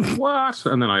I thought, what?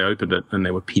 And then I opened it and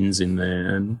there were pins in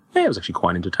there, and it was actually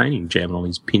quite entertaining, jamming all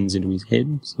these pins into his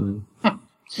head. So.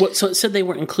 What? So it said they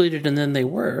weren't included, and then they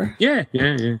were? Yeah.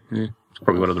 It's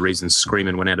probably one of the reasons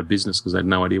Screamin' went out of business, because they had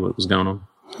no idea what was going on.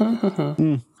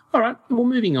 All right, well,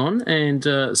 moving on and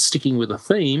sticking with a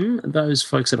theme, those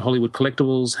folks at Hollywood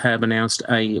Collectibles have announced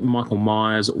a Michael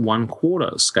Myers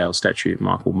 1/4 scale statue.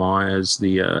 Michael Myers,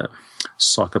 the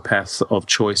psychopath of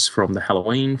choice from the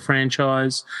Halloween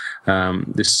franchise.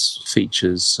 This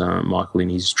features Michael in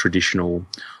his traditional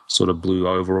sort of blue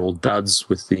overall duds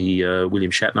with the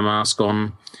William Shatner mask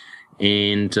on.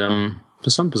 And for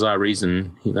some bizarre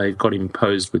reason, they've got him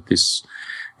posed with this...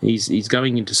 He's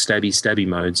going into stabby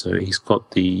mode, so he's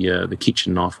got the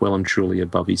kitchen knife well and truly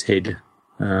above his head,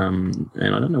 And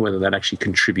I don't know whether that actually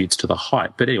contributes to the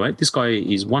height. But anyway, this guy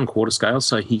is 1/4 scale,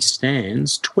 so he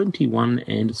stands 21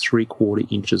 3/4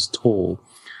 inches tall.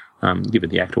 Given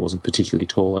the actor wasn't particularly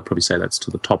tall, I'd probably say that's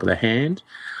to the top of the hand.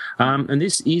 And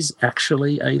this is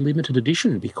actually a limited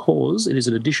edition because it is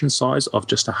an edition size of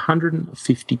just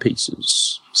 150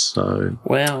 pieces. So,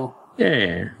 Wow.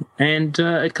 yeah. And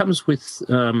it comes with,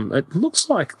 it looks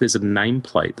like there's a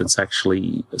nameplate that's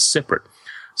actually separate.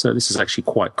 So this is actually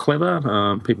quite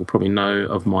clever. People probably know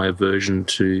of my aversion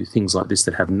to things like this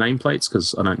that have nameplates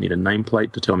because I don't need a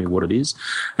nameplate to tell me what it is.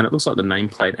 And it looks like the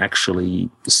nameplate actually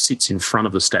sits in front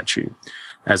of the statue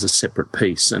as a separate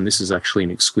piece. And this is actually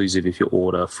an exclusive if you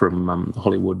order from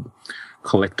Hollywood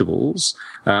Collectibles.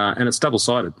 And it's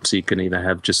double-sided, so you can either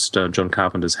have just John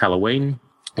Carpenter's Halloween,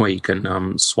 or you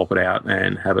can swap it out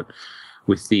and have it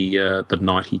with the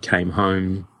night he came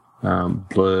home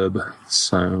blurb,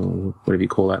 so whatever you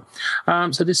call that.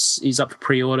 So this is up for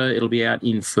pre-order. It'll be out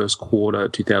in first quarter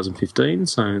 2015.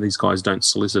 So these guys don't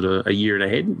solicit a year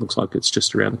ahead. It looks like it's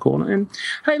just around the corner. And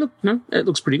hey, look, it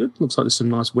looks pretty good. Looks like there's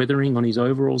some nice weathering on his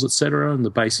overalls, etc. And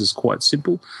the base is quite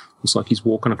simple. Looks like he's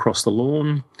walking across the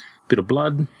lawn. Bit of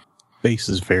blood. Base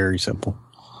is very simple.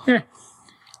 Yeah,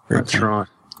 Very that's plain. right.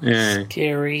 Yeah.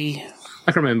 Scary.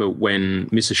 I can remember when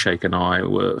Mrs. Shake and I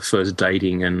were first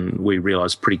dating, and we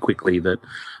realised pretty quickly that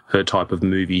her type of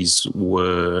movies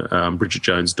were Bridget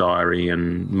Jones' Diary,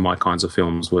 and my kinds of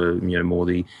films were, more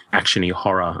the actiony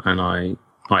horror. And I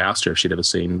asked her if she'd ever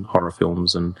seen horror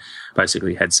films, and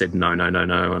basically had said no.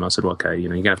 And I said, well, okay, you're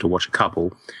going to have to watch a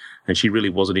couple. And she really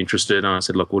wasn't interested. And I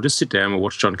said, look, we'll just sit down, we'll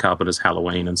watch John Carpenter's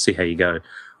Halloween and see how you go.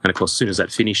 And, of course, as soon as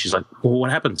that finished, she's like, well, what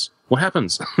happens? What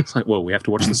happens? It's like, well, we have to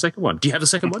watch the second one. Do you have the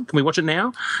second one? Can we watch it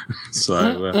now?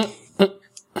 So,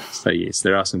 yes,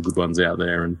 there are some good ones out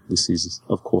there, and this is,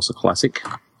 of course, a classic.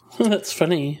 That's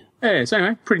funny. Yeah, so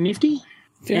anyway, pretty nifty.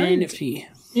 Very And- nifty.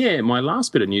 Yeah, my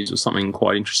last bit of news was something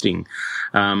quite interesting.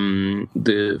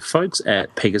 The folks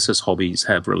at Pegasus Hobbies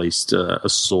have released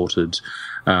assorted,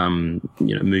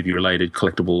 movie-related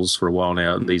collectibles for a while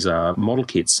now. These are model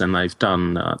kits, and they've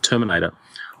done Terminator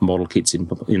model kits in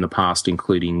the past,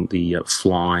 including the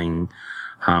flying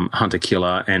Hunter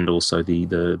Killer and also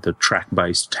the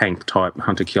track-based tank-type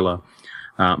Hunter Killer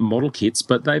model kits,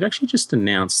 but they've actually just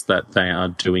announced that they are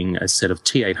doing a set of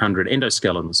T-800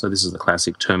 endoskeletons. So this is the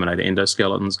classic Terminator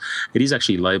endoskeletons. It is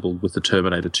actually labelled with the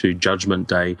Terminator 2 Judgment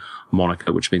Day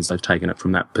moniker, which means they've taken it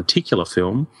from that particular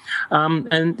film.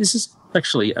 And this is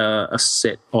actually a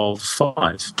set of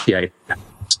 5 T-800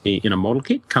 in a model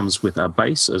kit. Comes with a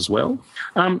base as well.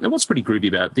 And what's pretty groovy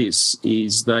about this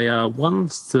is they are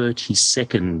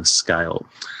 1/32nd scale.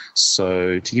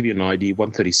 So to give you an idea,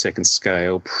 1/32nd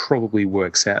scale probably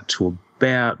works out to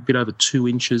about a bit over 2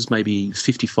 inches, maybe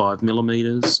 55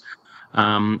 millimeters.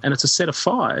 And it's a set of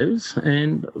 5,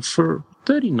 and for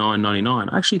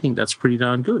 $39.99, I actually think that's pretty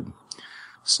darn good.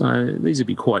 So these would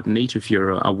be quite neat if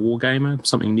you're a war gamer,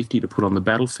 something nifty to put on the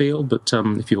battlefield. But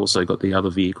if you've also got the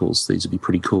other vehicles, these would be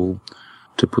pretty cool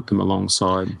to put them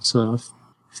alongside. So I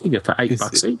figure for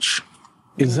 $8 each.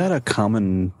 Is that a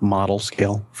common model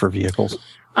scale for vehicles?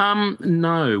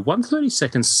 No.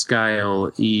 1/32nd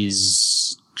scale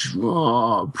is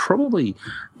probably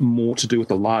more to do with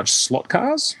the large slot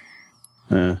cars.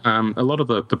 A lot of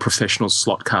the professional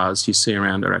slot cars you see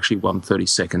around are actually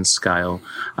 1/32nd scale.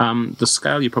 The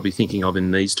scale you're probably thinking of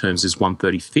in these terms is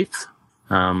 1/35th.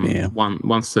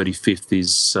 1/35th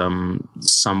is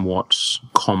somewhat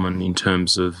common in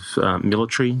terms of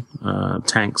military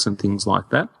tanks and things like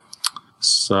that.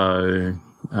 So,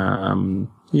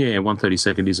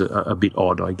 1/32nd is a bit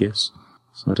odd, I guess.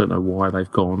 So I don't know why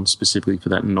they've gone specifically for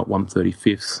that and not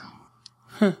 1/35th.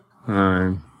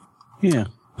 Yeah.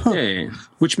 Yeah,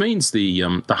 which means the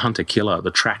Hunter Killer,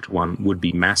 the tracked one, would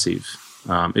be massive.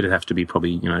 It'd have to be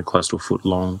probably close to a foot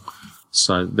long.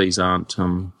 So these aren't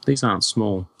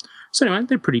small. So anyway,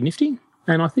 they're pretty nifty,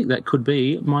 and I think that could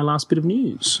be my last bit of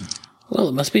news. Well,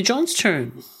 it must be John's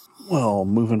turn. Well,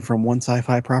 moving from one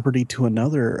sci-fi property to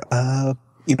another, I'm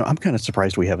kind of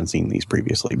surprised we haven't seen these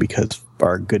previously because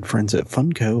our good friends at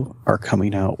Funko are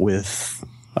coming out with,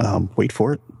 wait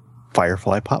for it,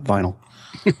 Firefly pop vinyl.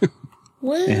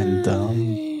 What? And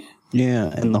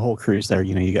and the whole crew's there.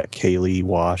 You got Kaylee,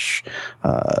 Wash,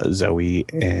 Zoe,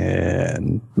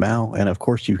 and Mal, and of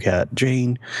course you got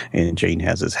Jane. And Jane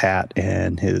has his hat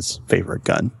and his favorite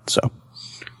gun. So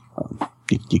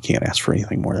you can't ask for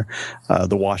anything more there.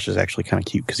 The Wash is actually kind of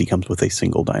cute because he comes with a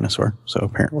single dinosaur. So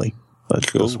apparently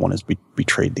this one has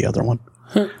betrayed the other one.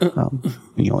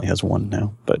 He only has one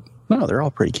now, but no, they're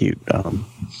all pretty cute.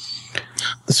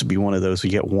 This would be one of those. You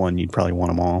get one, you'd probably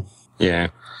want them all. Yeah.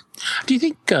 Do you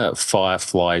think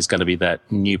Firefly is going to be that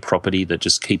new property that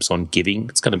just keeps on giving?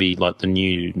 It's going to be like the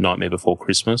new Nightmare Before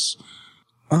Christmas.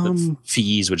 For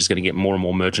years, we're just going to get more and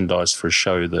more merchandise for a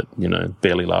show that, you know,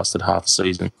 barely lasted half a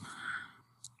season.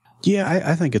 Yeah,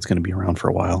 I think it's going to be around for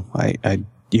a while.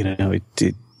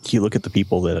 You look at the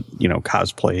people that, you know,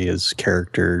 cosplay as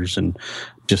characters and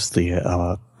just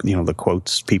the, the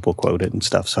quotes, people quote it and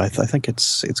stuff. So I think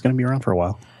it's going to be around for a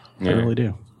while. Yeah. I really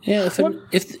do. Yeah,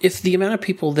 if the amount of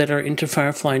people that are into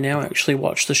Firefly now actually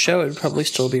watch the show, it'd probably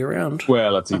still be around.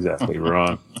 Well, that's exactly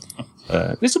right.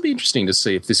 This will be interesting to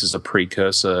see if this is a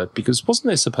precursor, because wasn't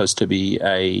there supposed to be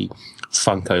a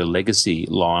Funko Legacy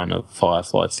line of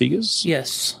Firefly figures?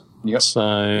 Yes. Yep. So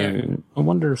I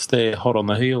wonder if they're hot on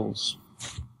the heels.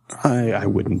 I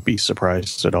wouldn't be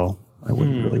surprised at all. I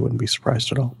really wouldn't be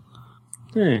surprised at all.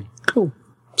 Yeah, cool.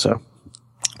 So,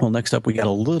 well, next up, we got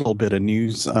a little bit of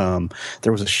news.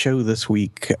 There was a show this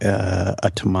week,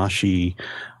 a Tamashii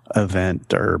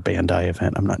event or Bandai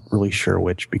event. I'm not really sure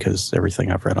which, because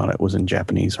everything I've read on it was in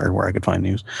Japanese or where I could find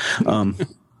news.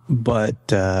 But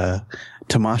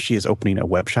Tamashii is opening a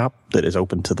web shop that is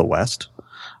open to the West.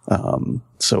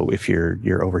 So if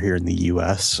you're over here in the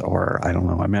US, or I don't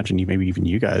know, I imagine maybe even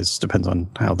you guys, depends on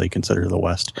how they consider the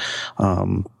West.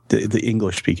 The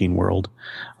English speaking world,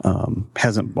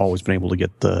 hasn't always been able to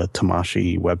get the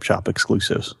Tamashii web shop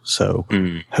exclusives. So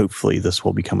hopefully this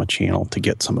will become a channel to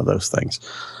get some of those things.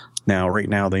 Now, right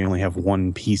now they only have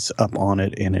one piece up on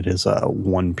it, and it is a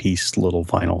one piece little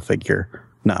vinyl figure,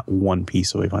 not one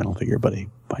piece of a vinyl figure, but a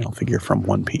vinyl figure from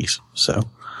One Piece. So,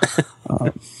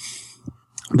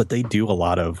 but they do a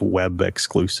lot of web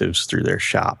exclusives through their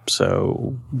shop.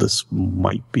 So this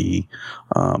might be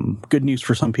good news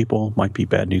for some people, might be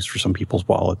bad news for some people's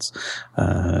wallets.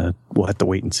 We'll have to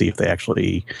wait and see if they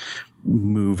actually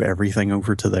move everything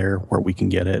over to there where we can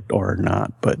get it or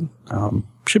not. But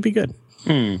should be good.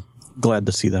 Glad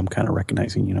to see them kind of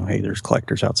recognizing, you know, hey, there's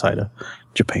collectors outside of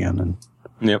Japan, and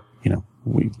you know,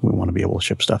 we want to be able to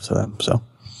ship stuff to them. So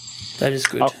that is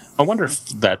good. I wonder if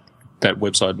that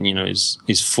website, you know,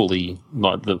 is fully,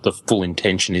 like, the full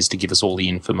intention is to give us all the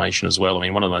information as well. I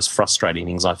mean, one of the most frustrating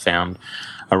things I found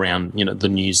around, you know, the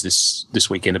news this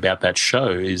weekend about that show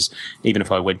is, even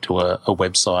if I went to a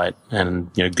website and,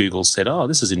 you know, Google said, oh,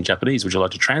 this is in Japanese, would you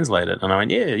like to translate it? And I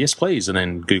went, yeah, yes, please. And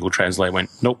then Google Translate went,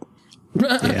 nope.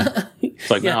 yeah.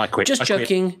 It's like, no, I quit. Just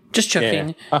joking.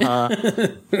 Yeah.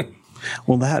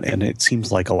 Well, that, and it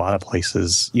seems like a lot of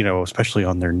places, you know, especially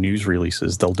on their news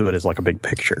releases, they'll do it as like a big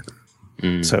picture.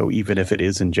 So even if it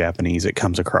is in Japanese, it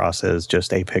comes across as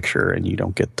just a picture, and you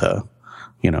don't get to,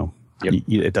 you know,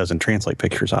 it doesn't translate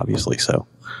pictures, obviously. So,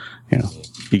 you know,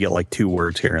 you get like 2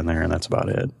 words here and there, and that's about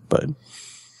it. But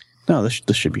no, this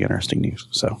should be interesting news.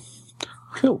 So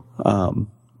cool.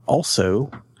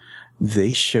 Also,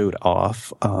 they showed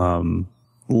off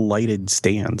lighted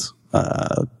stands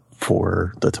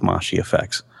for the Tamashii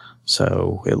effects.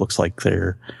 So it looks like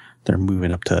they're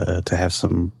moving up to have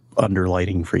some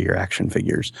underlighting for your action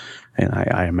figures. And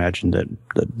I imagine that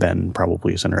Ben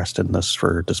probably is interested in this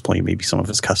for displaying maybe some of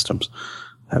his customs.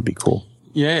 That'd be cool.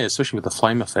 Yeah, especially with the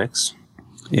flame effects.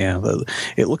 Yeah,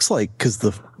 it looks like, because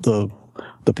the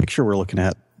picture we're looking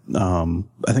at,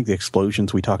 I think the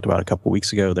explosions we talked about a couple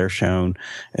weeks ago, they're shown,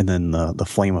 and then the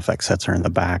flame effect sets are in the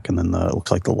back, and then it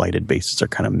looks like the lighted bases are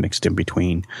kind of mixed in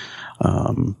between.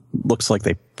 Looks like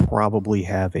they probably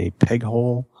have a peg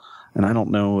hole, and I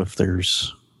don't know if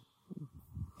there's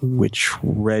which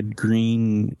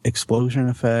red-green explosion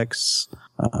effects.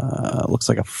 Looks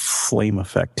like a flame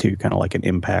effect too, kind of like an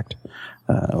impact.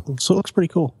 So it looks pretty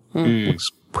cool.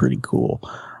 Looks pretty cool.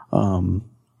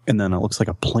 And then it looks like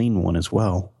a plain one as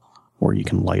well, where you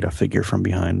can light a figure from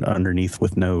underneath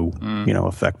with no, you know,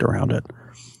 effect around it.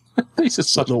 This is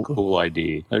such a cool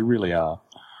idea. They really are.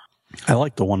 I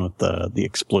like the one with the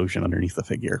explosion underneath the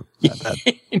figure.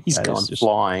 He's gone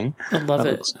flying. I love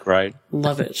it. Looks great.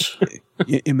 Love it.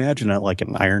 Imagine that, like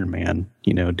an Iron Man,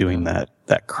 you know, doing that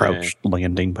crouched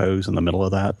landing pose in the middle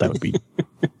of that. That would be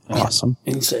awesome.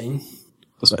 Insane.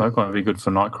 The smoke one would be good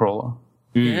for Nightcrawler.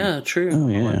 Yeah, true. Oh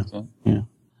yeah,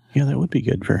 yeah. That would be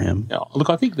good for him. Yeah, look,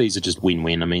 I think these are just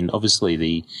win-win. I mean, obviously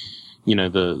the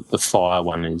fire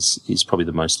one is probably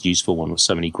the most useful one, with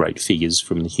so many great figures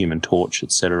from the Human Torch,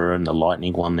 etc., and the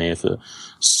lightning one there for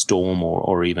Storm,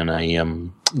 or even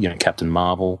a Captain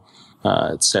Marvel,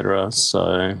 etc.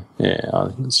 So yeah, I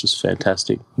think it's just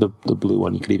fantastic. The blue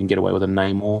one, you could even get away with a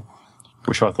Namor.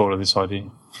 Wish I thought of this idea.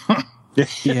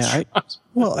 Yeah,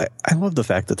 I love the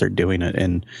fact that they're doing it,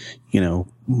 and, you know,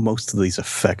 most of these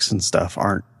effects and stuff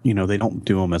aren't, you know, they don't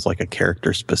do them as like a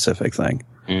character specific thing.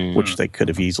 which they could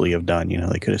have easily have done.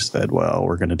 They could have said, well,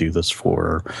 we're going to do this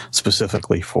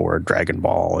specifically for Dragon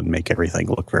Ball and make everything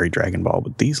look very Dragon Ball.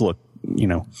 But these look,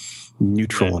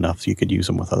 neutral enough so you could use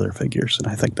them with other figures. And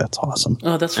I think that's awesome.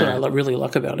 Oh, that's what I really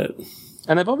like about it.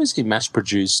 And they've obviously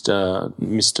mass-produced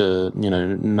Mr.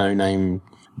 No-name,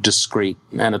 discreet,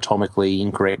 anatomically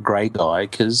incorrect grey guy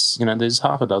because, there's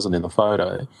half a dozen in the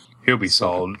photo. He'll be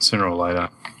sold sooner or later.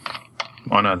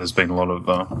 I know there's been a lot of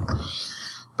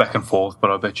back and forth,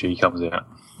 but I bet you he comes out.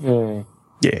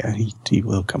 Yeah, he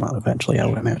will come out eventually, I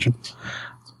would imagine.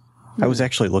 I was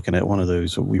actually looking at one of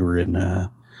those. We were in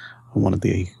one of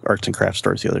the arts and crafts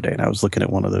stores the other day, and I was looking at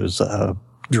one of those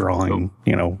drawing,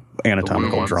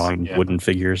 anatomical drawing wooden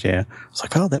figures. Yeah. It's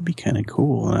like, oh, that'd be kind of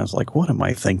cool. And I was like, what am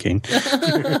I thinking?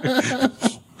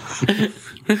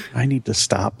 I need to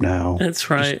stop now. That's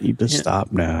right. Just need to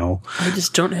stop now. I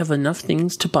just don't have enough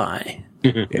things to buy.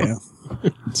 Yeah.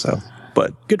 So,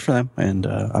 but good for them. And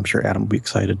I'm sure Adam will be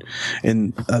excited.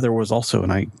 And there was also,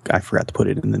 and I forgot to put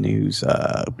it in the news,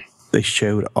 they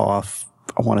showed off,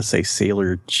 I want to say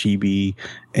Sailor Chibi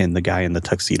and the guy in the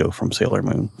tuxedo from Sailor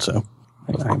Moon. So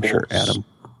I'm sure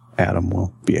Adam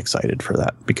will be excited for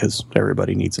that because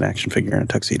everybody needs an action figure in a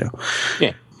tuxedo.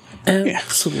 Yeah.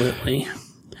 Absolutely.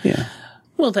 Yeah.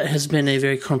 Well, that has been a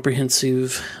very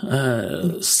comprehensive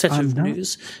set of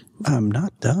news. I'm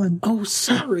not done. Oh,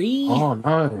 sorry. Oh,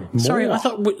 no. Sorry, I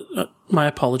thought... my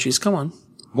apologies. Go on.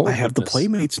 I have the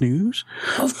Playmates news.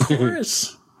 Of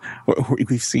course.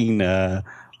 We've seen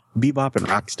Bebop and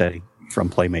Rocksteady from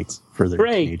Playmates for their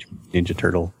Teenage Ninja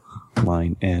Turtle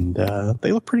line, and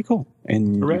they look pretty cool.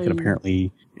 And you can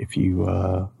apparently, if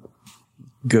you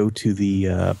go to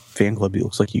the fan club, it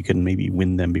looks like you can maybe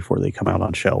win them before they come out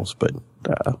on shelves, but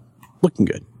looking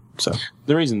good. So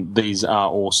the reason these are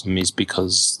awesome is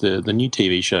because the new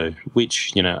TV show,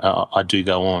 which I do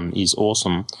go on, is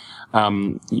awesome.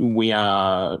 We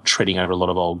are treading over a lot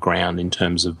of old ground in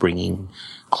terms of bringing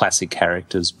classic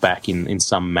characters back in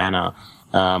some manner.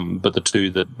 But the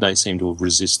two that they seem to have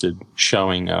resisted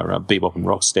showing are Bebop and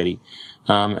Rocksteady.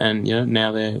 And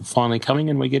now they're finally coming,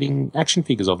 and we're getting action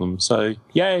figures of them. So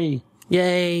yay!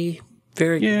 Yay!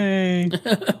 Very yay!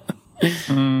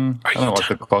 I don't like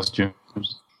the costumes.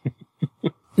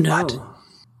 No.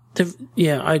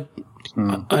 I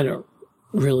don't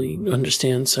really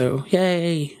understand. So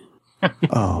yay!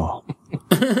 Oh.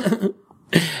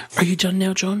 Are you done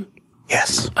now, John?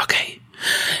 Yes. Okay.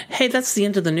 Hey, that's the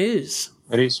end of the news.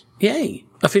 It is. Yay.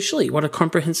 Officially. What a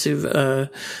comprehensive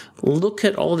look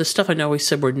at all this stuff. I know we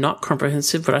said we're not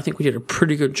comprehensive, but I think we did a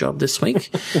pretty good job this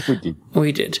week.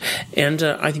 We did. And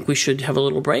I think we should have a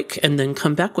little break and then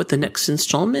come back with the next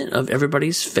installment of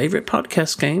everybody's favorite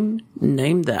podcast game,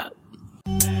 Name That.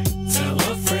 Tell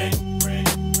a friend.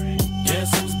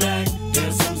 Guess who's back?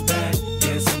 Guess who's back?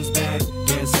 Guess who's back?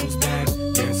 Guess who's back?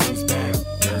 Guess who's back?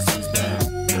 Guess who's back?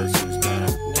 Guess who's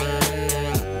back?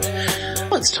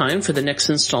 Well, it's time for the next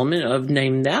installment of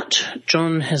Name That.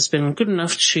 John has been good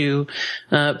enough to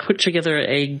put together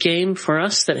a game for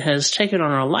us that has taken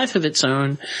on a life of its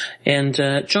own. And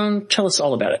John, tell us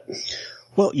all about it.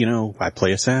 Well, I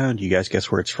play a sound, you guys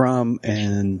guess where it's from,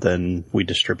 and then we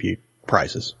distribute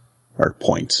prizes. Or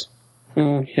points.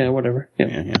 Yeah, whatever.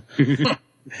 Yeah.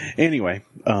 Anyway,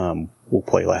 we'll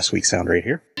play last week's sound right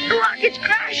here. The rocket's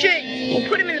crashing! We'll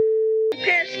put him in the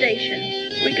repair station.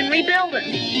 We can rebuild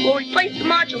him. We'll replace the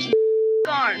modules in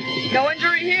the arm. No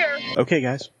injury here. Okay,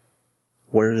 guys.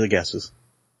 What are the guesses?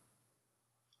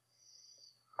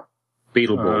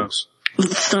 Beetleborgs.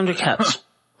 Thundercats.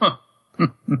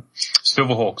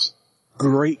 Silverhawks.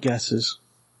 Great guesses,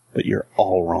 but you're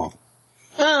all wrong.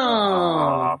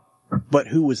 Oh. But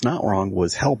who was not wrong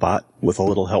was Hellbot, with a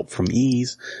little help from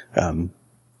Ease.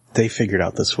 They figured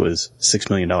out this was $6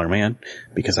 Million Man,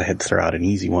 because I had to throw out an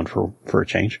easy one for a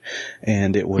change.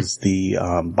 And it was the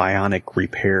bionic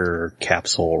repair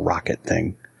capsule rocket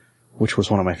thing, which was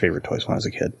one of my favorite toys when I was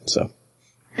a kid. So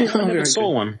I never saw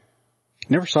one.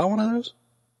 Never saw one of those?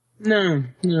 No.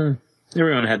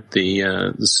 Everyone had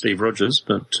the Steve Rogers,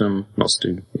 but not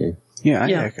Steve.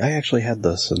 Yeah. I actually had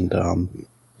this, and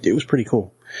it was pretty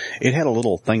cool. It had a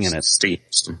little thing in it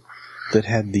that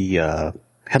had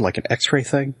had like an X-ray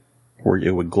thing where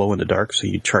it would glow in the dark, so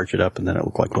you'd charge it up, and then it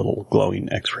looked like little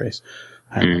glowing X-rays.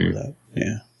 I remember that.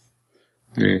 Yeah.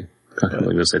 I can't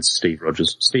believe I said Steve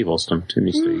Rogers. Steve Austin. Too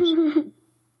many Steves.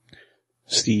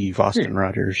 Steve Austin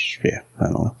Rogers. Yeah, I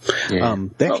don't know. Yeah.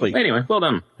 They actually, anyway, well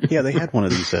done. Yeah, they had one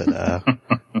of these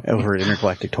over at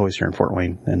Intergalactic Toys here in Fort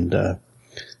Wayne, and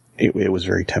it was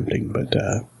very tempting, but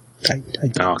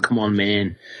oh, come on,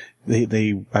 man.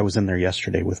 I was in there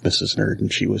yesterday with Mrs. Nerd,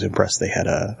 and she was impressed they had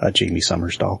a Jamie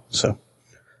Summers doll, so.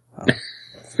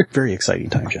 Very exciting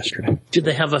times yesterday. Did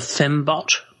they have a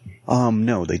fembot?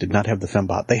 No, they did not have the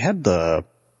fembot. They had I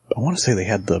want to say they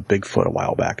had the Bigfoot a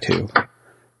while back too.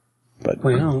 But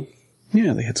Wow.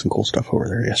 yeah, they had some cool stuff over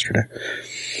there yesterday.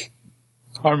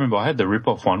 I remember I had the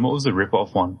rip-off one. What was the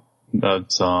rip-off one?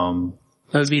 That's, That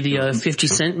would be the 50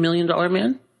 Cent $1 Million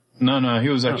Man? no, he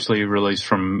was actually released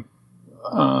from,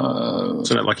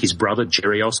 Isn't that like his brother,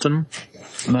 Jerry Austin?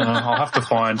 no, I'll have to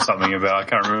find something about, I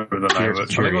can't remember the name of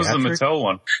it. I think it was the Mattel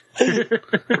one.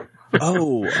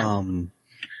 Oh,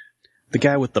 the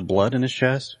guy with the blood in his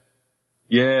chest?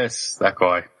 Yes, that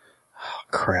guy. Oh,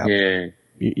 crap. Yeah.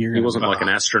 You're He wasn't like an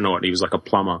astronaut, he was like a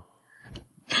plumber.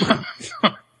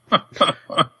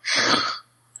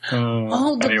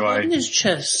 Oh, the Anyway. blood in his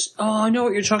chest. Oh, I know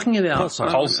what you're talking about.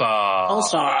 Pulsar.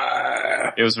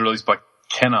 It was released by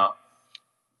Kenner.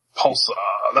 Pulsar.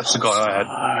 That's the guy I had.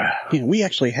 Yeah, we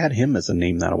actually had him as a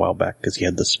name that a while back because he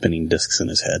had the spinning discs in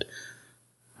his head.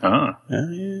 Ah.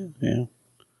 Yeah.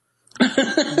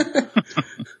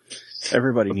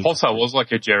 Everybody needs. Pulsar was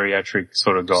like a geriatric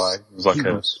sort of guy. It was like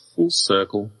Full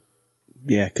circle.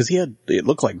 Yeah, because it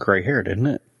looked like gray hair, didn't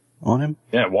it, on him?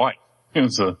 white. It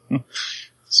was a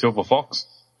silver fox.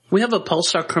 We have a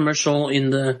Pulsar commercial in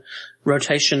the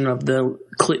rotation of the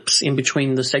clips in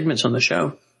between the segments on the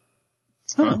show.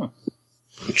 Oh.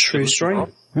 True story.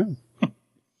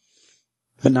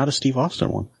 But not a Steve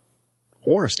Austin one.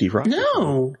 Or a Steve Rogers.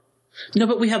 No,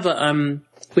 but we have a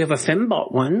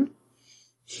fembot one.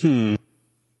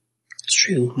 It's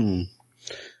true.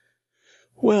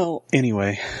 Well,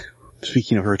 anyway,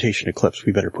 speaking of rotation of clips,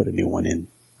 we better put a new one in.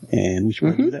 And we should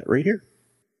probably do that right here.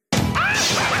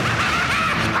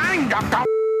 I'm Dr.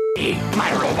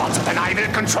 My robots and I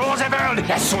will control the world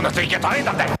as soon as we get rid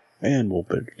of them. And we'll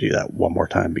better do that one more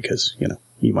time because,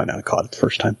 you might not have caught it the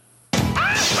first time.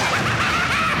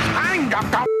 I'm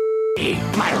Dr.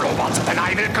 My robots and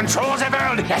I will control the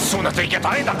world as soon as we get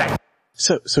rid of them.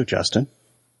 So Justin,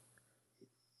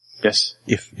 Yes.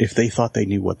 if they thought they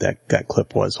knew what that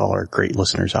clip was, all our great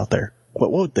listeners out there,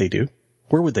 what would they do?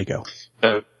 Where would they go?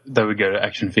 They would go to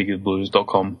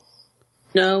actionfigureblues.com.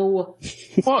 No.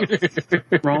 What?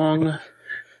 Wrong.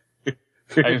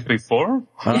 AFB forum?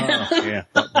 Yeah,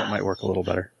 that might work a little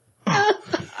better.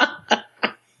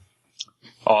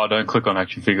 Oh, don't click on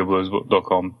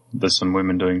actionfigureblues.com. There's some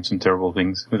women doing some terrible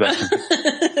things with action.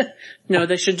 No,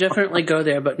 they should definitely go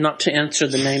there, but not to answer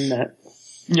the name that.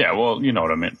 Yeah, well, you know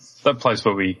what I meant. That place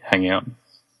where we hang out.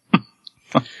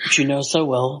 Which you know so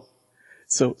well.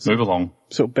 So Move along.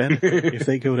 So Ben, if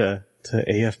they go to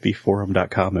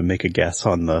afbforum.com and make a guess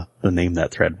on the name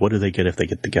that thread, what do they get if they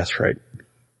get the guess right?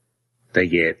 They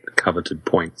get coveted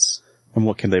points. And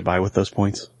what can they buy with those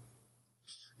points?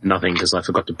 Nothing, because I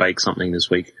forgot to bake something this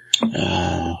week.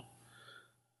 But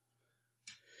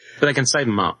they can save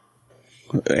them up.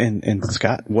 And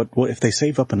Scott, what if they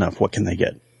save up enough, what can they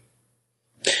get?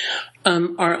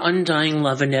 Our undying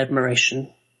love and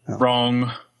admiration.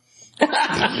 Wrong.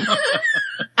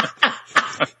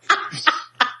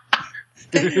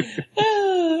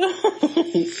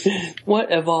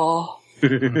 Whatever.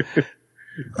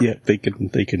 Yeah, they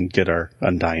can get our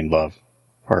undying love,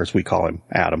 or as we call him,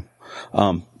 Adam.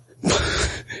 And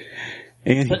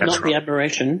But not the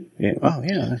admiration. yeah, oh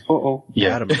yeah,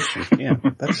 Yeah. Adam. Yeah,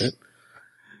 that's it.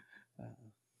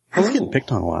 He's getting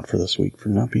picked on a lot for this week for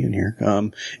not being here.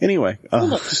 Anyway,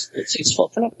 Look, it's his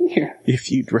fault for not being here.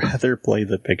 if you'd rather play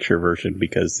the picture version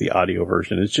because the audio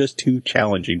version is just too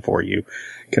challenging for you,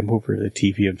 come over to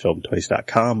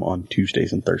tvandfilmtoys.com on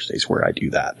Tuesdays and Thursdays where I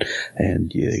do that.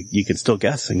 And you can still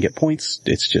guess and get points.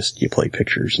 It's just you play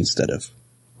pictures instead of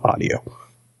audio.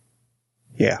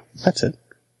 Yeah, that's it.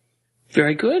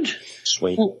 Very good.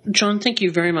 Sweet. Well, John, thank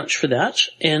you very much for that.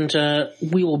 And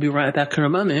we will be right back in a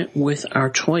moment with our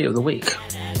toy of the week.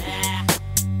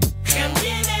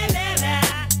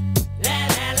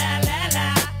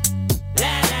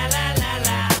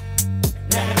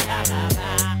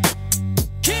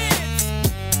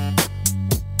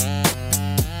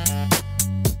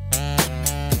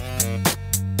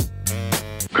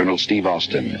 Colonel Steve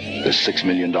Austin, the $6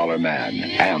 Million Man,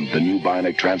 and the new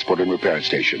Bionic Transport and Repair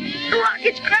Station. The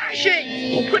rocket's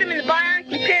crashing! We'll put him in the bionic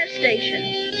repair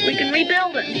station. We can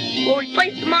rebuild him. We'll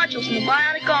replace the modules in the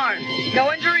bionic arm.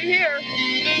 No injury here.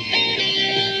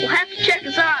 We'll have to check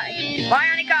his eye.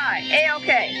 Bionic eye,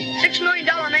 A-OK. $6 Million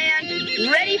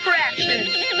Man, ready for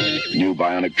action. New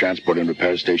Bionic Transport and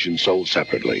Repair Station sold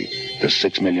separately. The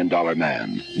 $6 Million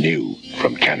Man, new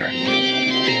from Kenner.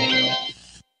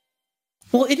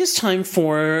 Well, it is time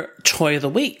for Toy of the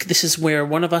Week. This is where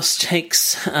one of us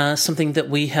takes something that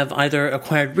we have either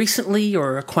acquired recently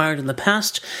or acquired in the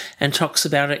past and talks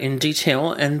about it in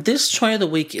detail. And this Toy of the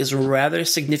Week is rather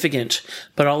significant,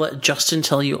 but I'll let Justin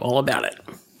tell you all about it.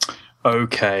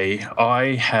 Okay,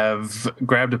 I have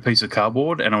grabbed a piece of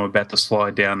cardboard and I'm about to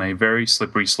slide down a very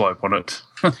slippery slope on it.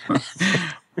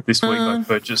 This week I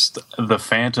purchased the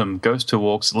Phantom Ghost Who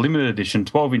Walks limited edition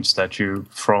 12-inch statue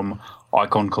from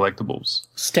Icon Collectibles.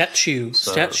 Statue,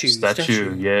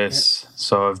 yes. Yeah.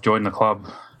 So I've joined the club.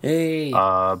 Hey.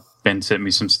 Ben sent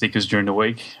me some stickers during the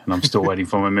week, and I'm still waiting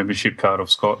for my membership card off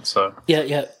Scott. So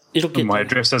yeah, it'll get my there.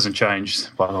 address hasn't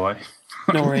changed, by the way.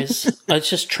 No worries. I was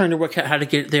just trying to work out how to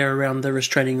get there around the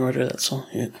restraining order. That's all.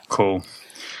 Yeah. Cool.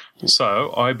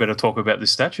 So I better talk about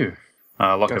this statue.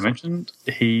 Like I mentioned,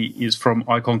 he is from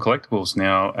Icon Collectibles.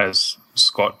 Now, as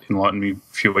Scott enlightened me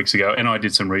a few weeks ago, and I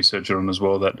did some research on him as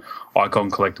well, that Icon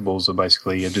Collectibles are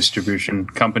basically a distribution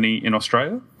company in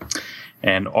Australia.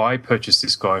 And I purchased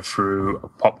this guy through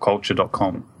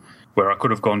popculture.com, where I could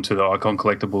have gone to the Icon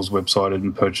Collectibles website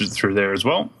and purchased it through there as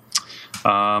well.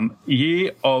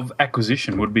 Year of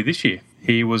acquisition would be this year.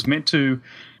 He was meant to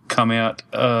come out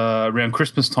around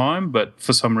Christmas time, but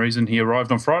for some reason he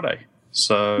arrived on Friday.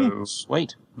 So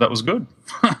sweet. That was good.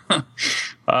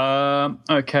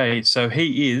 Okay, so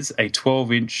he is a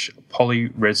 12-inch poly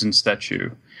resin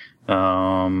statue.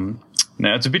 Now,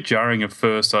 it's a bit jarring at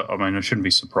first. I mean, I shouldn't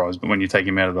be surprised, but when you take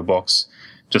him out of the box,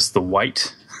 just the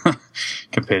weight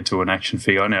compared to an action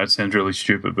figure. I know it sounds really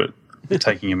stupid, but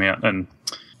taking him out and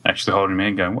actually holding him out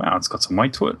and going, wow, it's got some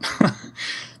weight to it.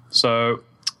 So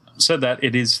that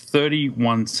it is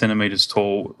 31 centimetres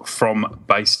tall from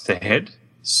base to head.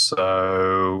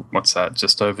 So what's that?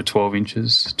 Just over 12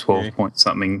 inches, 12 point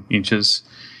something inches.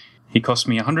 He cost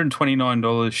me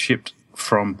 $129 shipped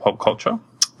from Pop Culture,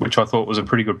 which I thought was a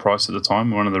pretty good price at the time.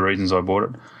 One of the reasons I bought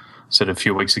it. I said a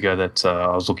few weeks ago that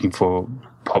I was looking for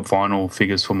pop vinyl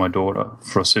figures for my daughter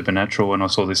for a Supernatural, and I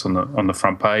saw this on the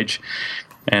front page.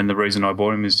 And the reason I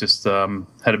bought him is just had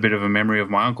a bit of a memory of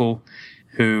my uncle,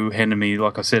 who handed me,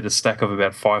 like I said, a stack of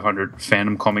about 500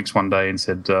 Phantom comics one day and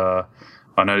said,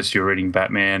 I noticed you're reading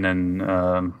Batman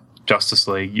and Justice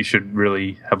League. You should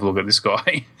really have a look at this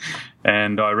guy.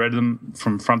 And I read them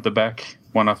from front to back,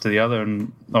 one after the other,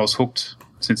 and I was hooked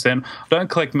since then. I don't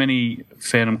collect many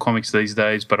Phantom comics these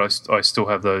days, but I still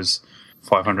have those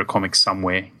 500 comics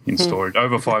somewhere in storage.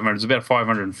 Over 500. It's about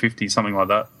 550, something like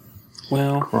that.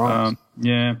 Wow.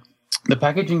 Yeah. The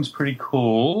packaging's pretty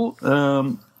cool.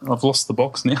 I've lost the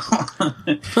box now.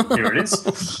 Here it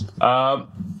is.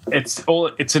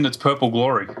 It's in its purple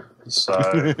glory.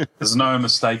 So there's no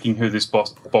mistaking who this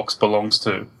box belongs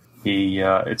to.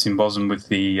 It's embossed with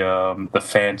the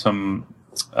Phantom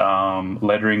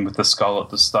lettering with the skull at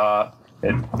the start.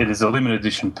 It is a limited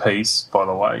edition piece, by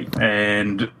the way,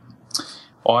 and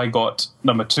I got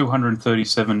number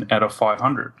 237 out of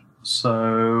 500.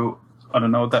 So I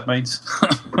don't know what that means.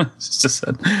 It's just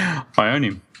that I own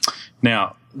him.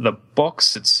 Now, the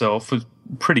box itself was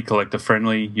pretty collector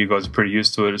friendly. You guys are pretty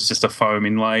used to it. It's just a foam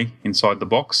inlay inside the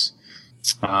box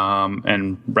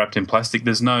and wrapped in plastic.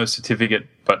 There's no certificate,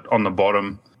 but on the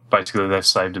bottom, basically they've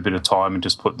saved a bit of time and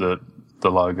just put the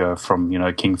logo from,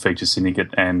 King Feature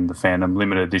Syndicate and the Phantom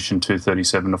limited edition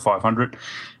 237 to 500.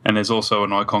 And there's also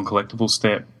an Icon Collectible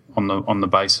stamp on the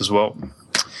base as well.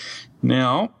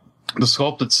 Now, the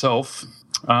sculpt itself,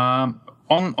 on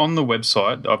the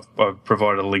website, I've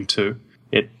provided a link to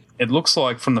it. It looks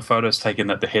like from the photos taken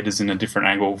that the head is in a different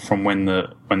angle from when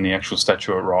the actual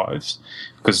statue arrives,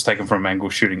 because it's taken from an angle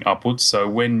shooting upwards. So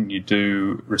when you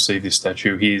do receive this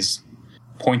statue, he's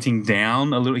pointing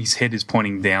down a little. His head is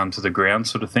pointing down to the ground,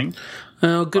 sort of thing.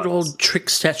 Oh, good old trick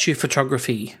statue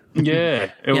photography.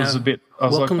 Yeah, it was a bit. I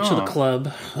was welcome like, to the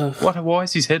club. Why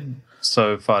is his head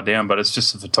so far down? But it's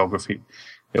just the photography.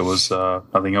 It was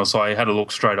nothing else. I had a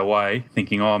look straight away,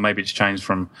 thinking, maybe it's changed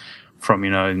from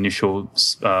initial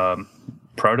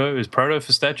proto. Is proto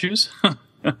for statues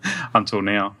until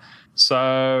now.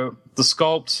 So the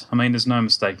sculpt, there's no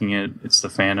mistaking it. It's the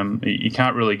Phantom. You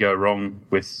can't really go wrong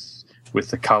with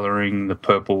the colouring. The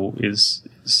purple is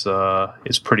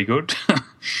pretty good.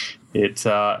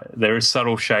 There is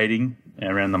subtle shading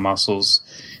around the muscles.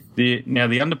 The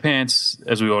underpants,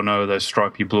 as we all know, those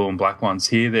stripy blue and black ones.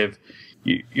 Here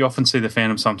you often see the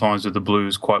Phantom sometimes with the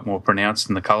blues quite more pronounced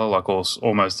in the colour, like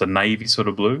almost a navy sort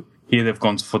of blue. Here they've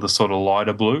gone for the sort of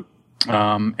lighter blue.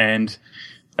 And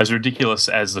as ridiculous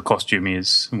as the costume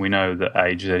is, we know the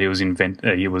age that he was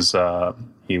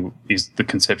he is the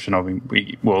conception of him.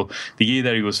 The year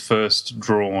that he was first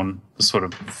drawn sort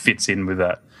of fits in with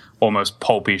that almost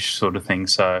pulpish sort of thing.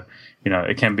 So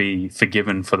it can be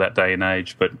forgiven for that day and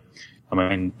age. But I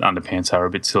mean, underpants are a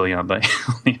bit silly, aren't they?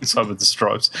 On the inside with the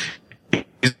stripes.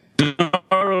 He's not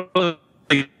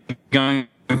really going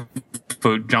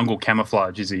for jungle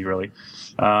camouflage, is he really?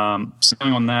 So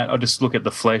going on that, I just look at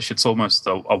the flesh. It's almost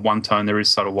a one tone. There is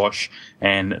subtle wash,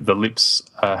 and the lips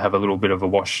have a little bit of a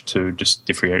wash to just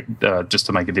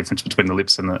to make a difference between the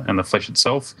lips and the flesh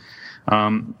itself.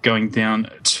 Going down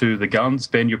to the guns,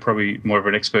 Ben, you're probably more of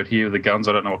an expert here with the guns.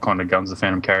 I don't know what kind of guns the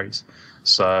Phantom carries,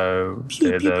 so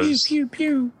they're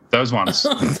those ones,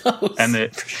 and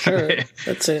they're,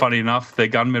 That's it. funny enough, they're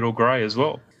gunmetal grey as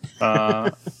well.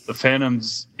 The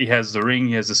Phantoms, he has the ring,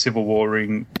 he has the Civil War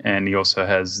ring, and he also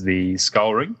has the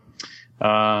skull ring.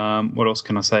 What else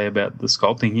can I say about the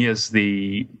sculpting? He has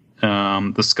the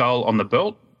skull on the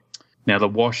belt. Now the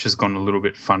wash has gone a little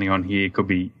bit funny on here.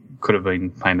 Could have been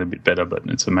painted a bit better, but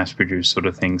it's a mass-produced sort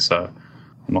of thing, so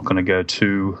I'm not going to go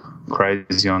too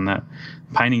crazy on that.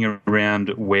 Painting around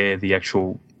where the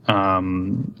actual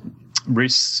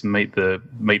wrists meet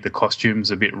the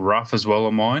costumes a bit rough as well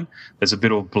on mine. There's a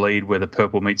bit of bleed where the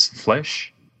purple meets the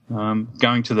flesh.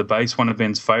 Going to the base, one of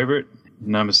Ben's favourite.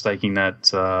 No mistaking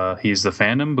that he is the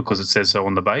Phantom because it says so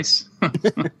on the base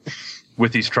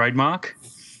with his trademark.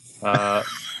 The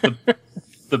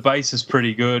base is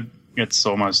pretty good. It's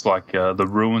almost like the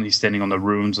ruin. He's standing on the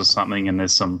ruins or something, and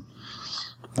there's some,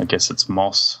 I guess it's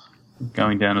moss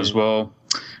going down as well.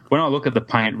 When I look at the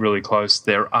paint really close,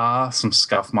 there are some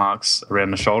scuff marks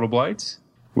around the shoulder blades,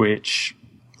 which,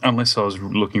 unless I was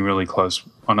looking really close,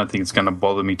 I don't think it's going to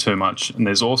bother me too much. And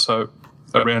there's also,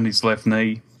 around his left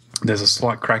knee, there's a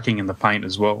slight cracking in the paint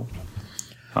as well.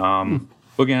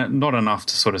 Looking at not enough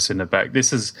to sort of send it back.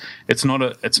 It's not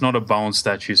a bone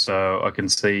statue, so I can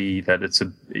see that it's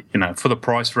for the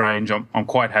price range, I'm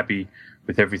quite happy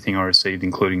with everything I received,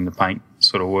 including the paint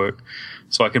sort of work.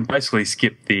 So I can basically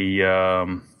skip the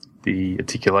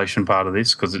articulation part of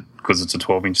this because it's a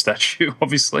 12-inch statue,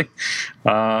 obviously.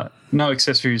 No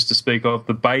accessories to speak of.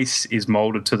 The base is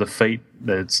molded to the feet.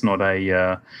 It's not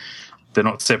they're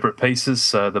not separate pieces,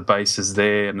 so the base is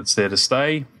there and it's there to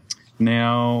stay.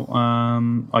 Now,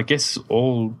 I guess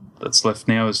all that's left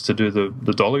now is to do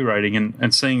the dolly rating,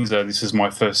 and seeing as though this is my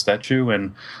first statue,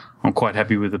 and I'm quite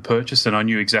happy with the purchase, and I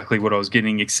knew exactly what I was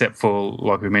getting, except for,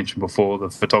 like we mentioned before, the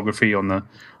photography on the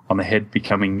head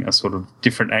becoming a sort of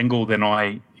different angle than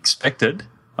I expected.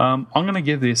 I'm going to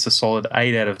give this a solid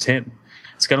 8 out of 10.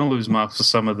 It's going to lose marks for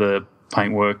some of the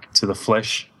paintwork to the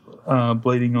flesh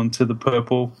bleeding onto the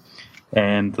purple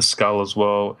and the skull as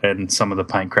well, and some of the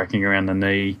paint cracking around the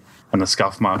knee and the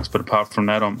scuff marks. But apart from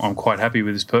that, I'm quite happy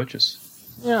with this purchase.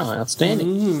 Yeah,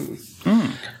 outstanding.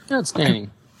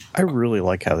 Outstanding. I really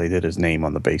like how they did his name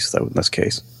on the base, though, in this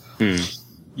case.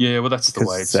 Yeah, well, that's the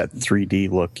way it's that 3D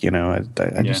look,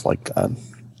 I just like that.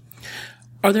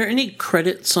 Are there any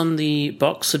credits on the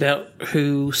box about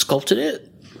who sculpted it?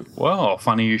 Well,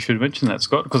 funny you should mention that,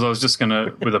 Scott, because I was just going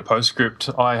to, with a postscript,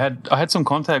 I had some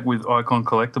contact with Icon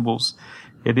Collectibles.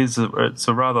 It's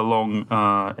a rather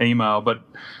long email, but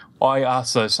I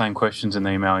asked those same questions in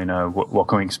the email, what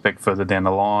can we expect further down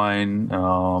the line,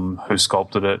 who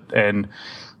sculpted it, and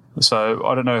so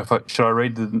I don't know should I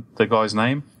read the guy's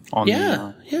name?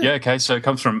 Yeah, okay, so it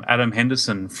comes from Adam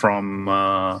Henderson from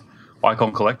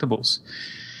Icon Collectibles.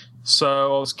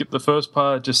 So I'll skip the first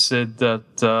part. It just said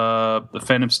that the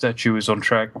Phantom statue is on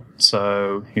track.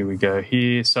 So here we go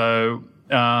here. So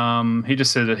he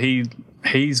just said that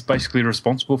he's basically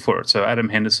responsible for it. So Adam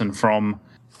Henderson from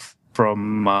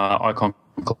Icon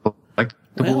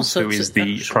Collectibles, who is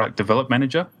the product development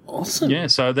manager. Awesome. Yeah.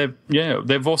 So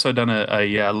they've also done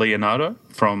a Leonardo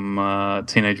from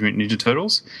Teenage Mutant Ninja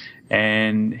Turtles.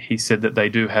 And he said that they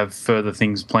do have further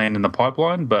things planned in the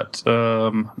pipeline, but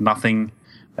nothing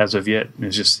as of yet.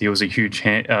 It's just he was a huge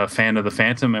fan of the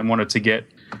Phantom and wanted to get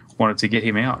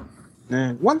him out.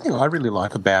 Yeah. One thing I really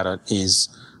like about it is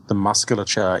the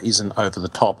musculature isn't over the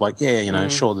top. Like,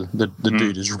 sure, the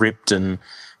dude is ripped and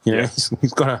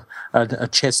he's got a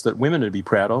chest that women would be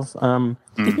proud of. But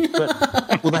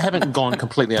they haven't gone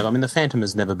completely out. I mean, the Phantom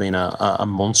has never been a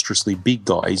monstrously big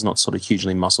guy. He's not sort of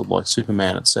hugely muscled like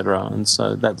Superman, etc. And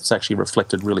so that's actually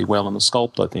reflected really well in the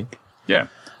sculpt, I think. Yeah,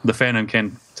 the Phantom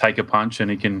can take a punch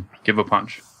and he can give a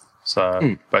punch.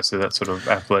 So basically, that sort of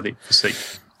athletic physique.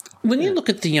 When you look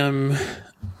at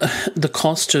the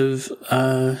cost of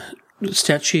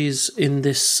statues in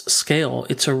this scale,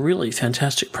 it's a really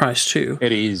fantastic price too.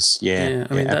 It is, yeah.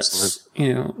 I mean, that's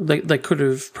they could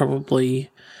have probably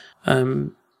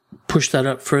pushed that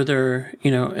up further,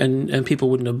 and people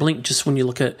wouldn't have blinked. Just when you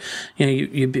look at,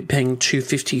 you'd be paying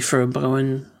 $250 for a bow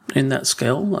in that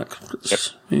scale, like,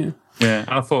 Yeah,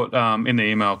 I thought in the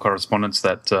email correspondence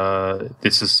that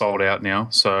this is sold out now.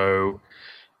 So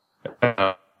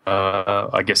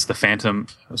I guess the Phantom,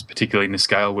 particularly in this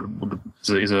scale,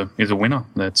 is a winner.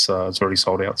 That's it's already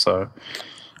sold out. So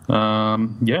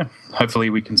yeah, hopefully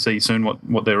we can see soon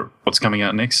what's coming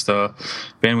out next.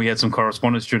 Ben, we had some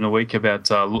correspondence during the week about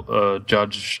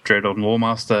Judge Dredd on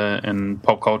Lawmaster, and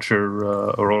Pop Culture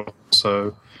are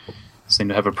also seem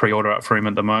to have a pre-order up for him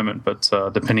at the moment. But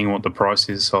depending on what the price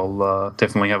is, I'll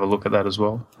definitely have a look at that as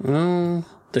well. Well,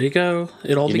 there you go.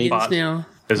 It all begins now.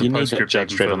 There's You a need postscript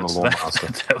Judge Dredd on the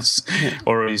Lawmaster.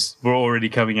 We're already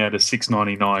coming out at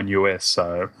 $6.99 US,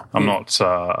 so I'm not,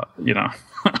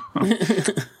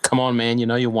 Come on, man. You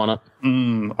know you want it.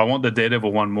 I want the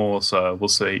Daredevil one more, so we'll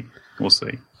see.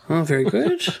 Oh, very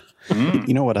good.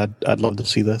 You know what? I'd love to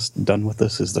see this done with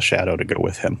this is the Shadow to go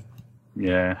with him.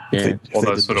 Yeah. Yeah. All If they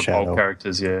those did sort the of bold Shadow.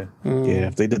 characters, yeah. Yeah,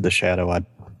 if they did the Shadow, I'd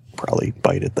probably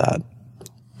bite at that.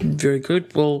 Very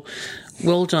good.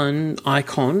 Well done,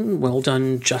 Icon. Well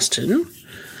done, Justin.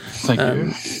 Thank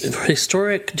you.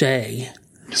 Historic day.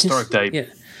 Historic day. Yeah.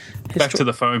 Back to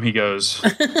the foam he goes.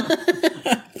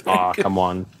 Oh, come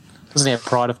on. Doesn't he have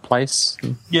pride of place?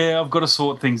 Yeah, I've got to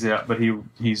sort things out, but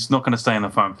he's not going to stay in the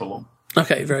foam for long.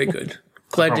 Okay, very good.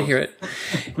 Glad to hear it.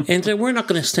 And we're not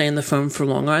going to stay in the phone for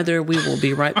long either. We will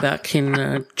be right back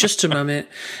in just a moment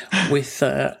with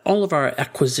all of our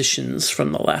acquisitions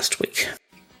from the last week.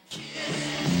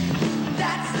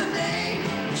 That's the name,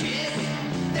 Kiss.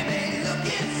 They may look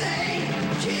insane,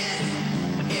 Kiss.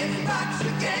 It rocks the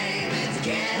game, it's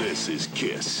Kiss. This is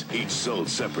Kiss, each sold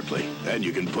separately, and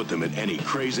you can put them in any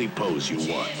crazy pose you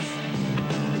want.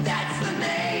 That's the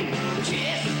name,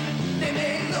 Kiss. They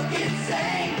may look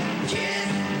insane, Kiss.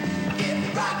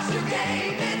 It rocks the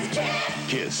game, it's Kiss.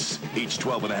 Kiss, each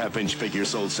 12.5-inch figure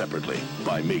sold separately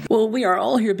by Mego. Well, we are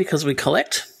all here because we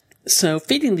collect. So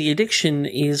Feeding the Addiction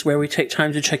is where we take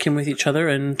time to check in with each other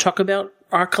and talk about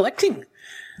our collecting.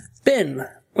 Ben,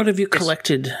 what have you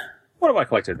collected? What have I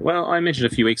collected? Well, I mentioned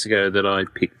a few weeks ago that I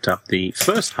picked up the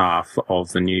first half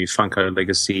of the new Funko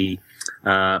Legacy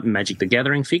Magic the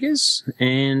Gathering figures,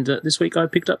 and this week I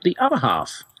picked up the other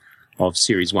half of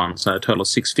Series 1, so a total of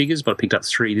 6 figures, but I picked up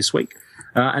 3 this week.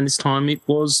 And this time it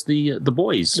was the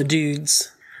boys. The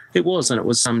dudes. It was, and it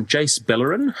was Jace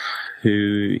Bellerin,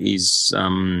 who is,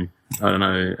 I don't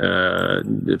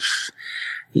know,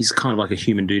 he's kind of like a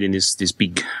human dude in this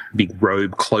big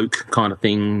robe cloak kind of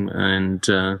thing, and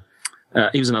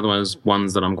he was another one of those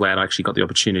ones that I'm glad I actually got the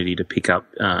opportunity to pick up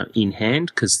in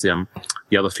hand, because the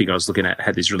other figure I was looking at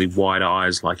had these really wide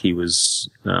eyes, like he was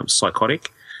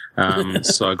psychotic.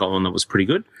 So I got one that was pretty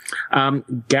good.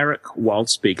 Garrick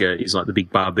Wildspeaker is like the big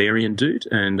barbarian dude,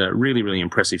 and a really, really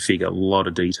impressive figure. A lot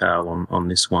of detail on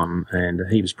this one, and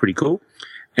he was pretty cool.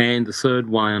 And the third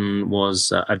one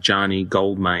was Ajani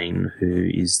Goldmane, who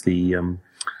is the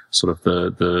sort of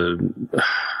the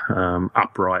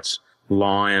upright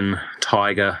lion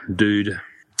tiger dude.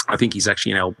 I think he's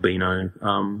actually an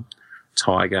albino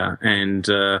tiger, and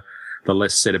the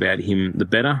less said about him, the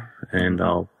better. And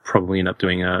I'll probably end up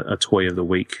doing a Toy of the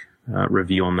Week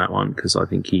review on that one, because I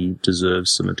think he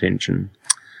deserves some attention.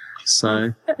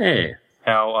 So, yeah.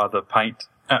 How are the paint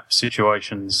app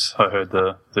situations? I heard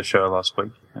the show last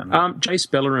week. And Jace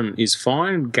Bellerin is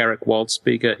fine, Garrick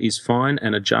Wildspeaker is fine,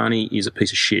 and Ajani is a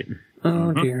piece of shit.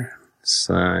 Oh, dear.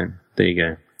 So, there you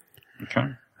go.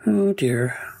 Okay. Oh,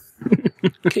 dear.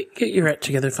 Get your act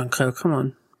together, Funko. Come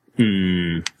on.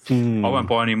 I won't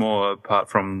buy any more apart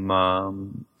from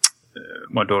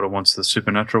my daughter wants the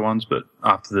Supernatural ones, but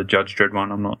after the Judge Dredd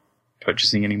one, I'm not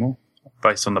purchasing any more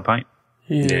based on the paint.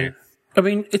 Yeah. I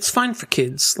mean, it's fine for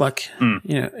kids. Like,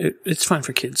 it's fine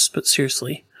for kids, but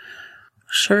seriously.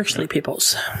 Seriously,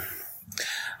 peoples.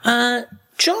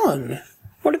 John,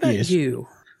 what about you?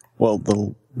 Well,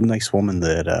 the nice woman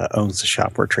that owns the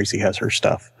shop where Tracy has her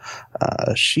stuff,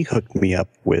 she hooked me up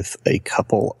with a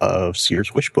couple of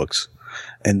Sears Wish books,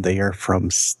 and they are from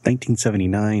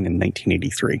 1979 and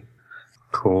 1983.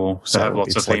 Cool. So they have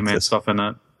lots of He-Man stuff in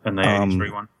it, and the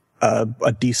 83 one.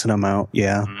 A decent amount,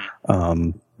 yeah.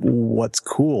 What's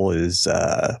cool is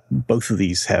both of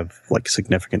these have like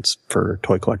significance for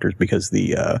toy collectors, because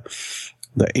the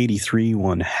 83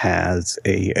 one has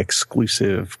a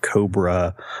exclusive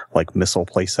Cobra like missile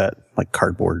playset, like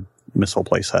cardboard missile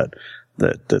playset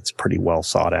that's pretty well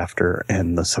sought after,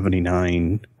 and the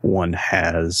 79 one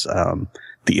has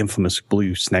the infamous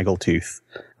blue Snaggletooth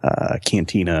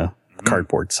Cantina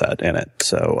cardboard set in it.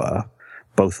 So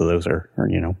both of those are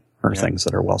things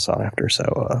that are well sought after.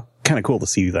 So kind of cool to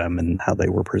see them and how they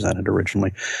were presented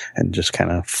originally, and just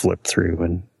kind of flip through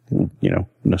and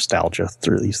nostalgia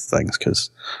through these things, because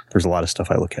there's a lot of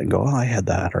stuff I look at and go, oh, I had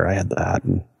that, or I had that,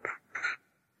 and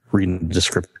reading the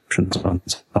descriptions on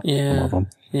some of them.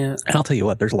 Yeah. And I'll tell you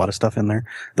what, there's a lot of stuff in there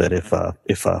that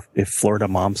if Florida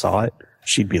Mom saw it,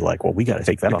 she'd be like, well, we got to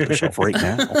take that off the shelf right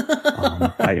now.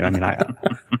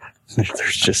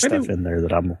 There's just stuff in there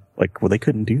that I'm like, well, they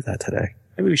couldn't do that today.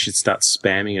 Maybe we should start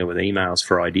spamming her with emails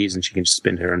for ideas, and she can just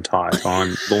spend her entire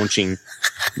time launching,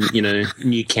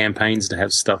 new campaigns to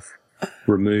have stuff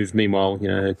removed. Meanwhile,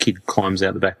 her kid climbs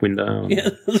out the back window.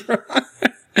 Yeah, that's right.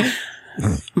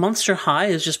 Monster High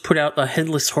has just put out a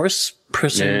headless horse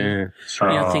person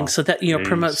thing, so that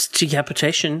promotes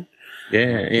decapitation.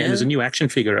 Yeah. There's a new action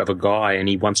figure of a guy, and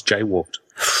he once jaywalked.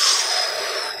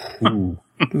 Ooh.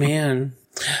 Man.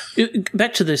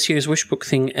 Back to this year's Wish Book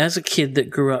thing. As a kid that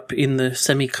grew up in the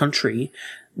semi-country,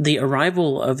 the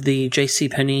arrival of the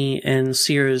JCPenney and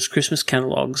Sears Christmas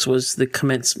catalogs was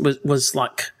was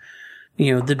like,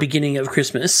 the beginning of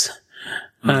Christmas.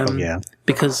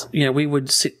 Because, we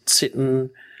would sit and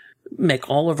make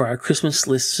all of our Christmas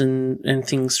lists and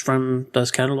things from those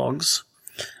catalogs.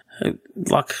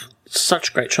 Like,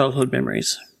 such great childhood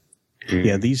memories.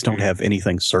 Yeah, these don't have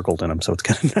anything circled in them, so it's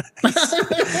kind of nice.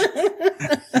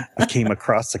 I came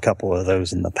across a couple of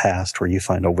those in the past where you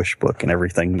find a wish book and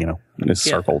everything, is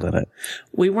circled in it.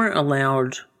 We weren't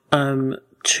allowed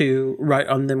to write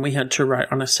on them. We had to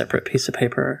write on a separate piece of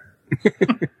paper.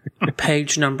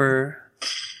 Page number,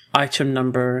 item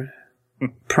number,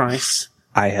 price.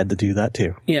 I had to do that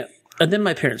too. Yeah. And then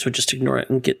my parents would just ignore it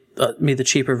and get me the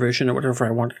cheaper version or whatever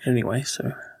I wanted anyway,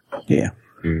 so. Yeah.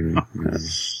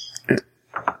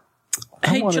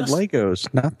 Hey, I wanted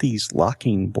Legos, not these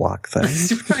locking block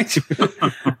things. Right.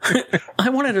 I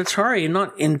wanted Atari,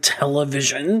 not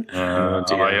Intellivision.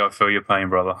 I feel your pain,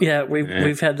 brother. Yeah,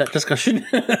 we've had that discussion.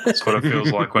 That's what it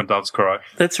feels like when doves cry.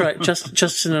 That's right.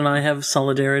 Justin and I have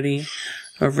solidarity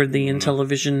over the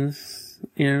Intellivision.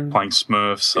 Playing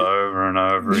Smurfs over and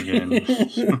over again.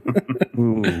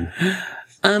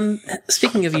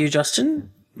 Speaking of you,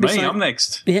 Justin. Me, I'm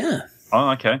next. Yeah.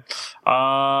 Oh, okay.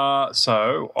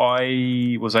 So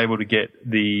I was able to get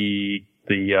the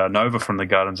Nova from the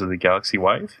Guardians of the Galaxy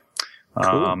Wave,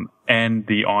 and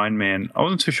the Iron Man. I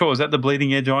wasn't too sure. Is that the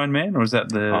Bleeding Edge Iron Man, or is that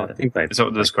the? I think is that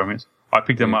what the scrum is? I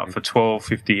picked them up for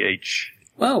 $12.50 each.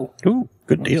 Whoa! Ooh,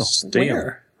 good deal.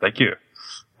 Where? Thank you.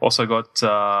 Also got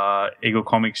Eagle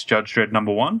Comics Judge Dredd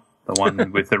 #1, the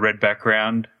one with the red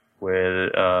background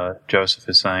where Joseph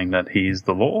is saying that he is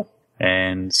the law.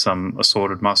 And some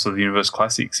assorted Master of the Universe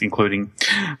classics, including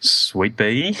Sweet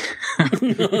Bee,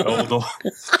 Eldor,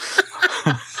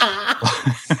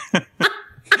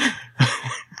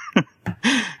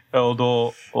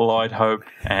 Eldor, Light Hope,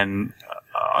 and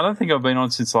I don't think I've been on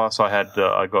since last I had.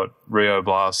 I got Rio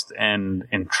Blast and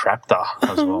Entraptor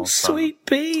as well. Sweet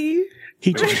Bee.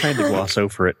 He just tried to gloss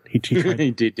over it. He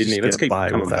did, didn't he? Let's keep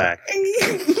coming back.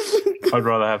 I'd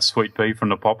rather have Sweet Bee from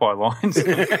the Popeye lines.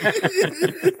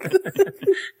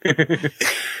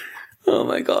 Oh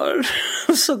my god!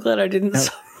 I'm so glad I didn't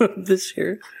suffer this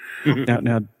year.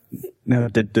 Now,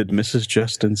 did Mrs.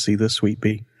 Justin see the Sweet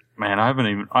Bee? Man, I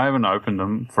haven't opened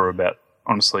them for about,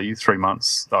 honestly, 3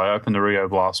 months. I opened the Rio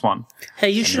Blast one. Hey,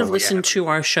 you should have listened to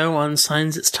our show on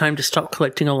Signs It's Time to Stop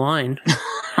Collecting a Line.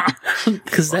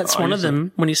 Because that's one of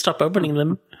them when you stop opening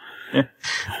them. Yeah.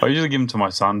 I usually give them to my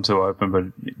son to open, but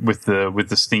with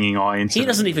the stinging eye incident, he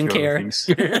doesn't even care.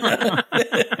 He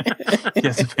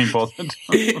hasn't been bothered.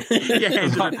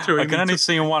 I can only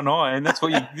see in one eye, and that's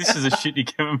what this is the shit you're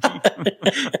giving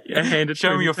me.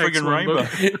 Show me your friggin' rainbow.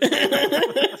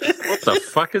 What the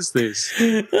fuck is this?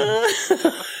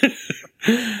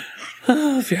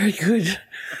 Oh, very good.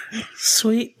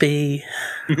 Sweet Bee.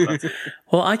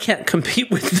 Well, I can't compete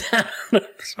with that.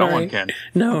 No one can.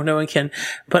 No one can.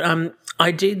 But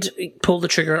I did pull the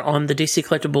trigger on the DC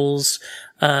Collectibles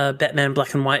Batman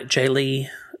Black and White Jay Lee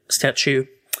statue.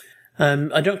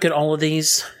 I don't get all of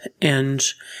these, and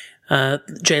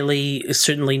Jay Lee is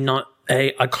certainly not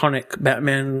a iconic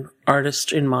Batman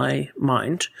artist in my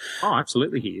mind. Oh,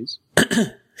 absolutely he is.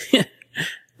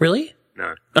 Really?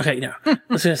 No. Okay, no. I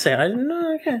was going to say, I didn't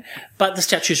know. Okay. But the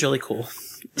statue's really cool.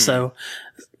 So,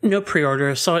 no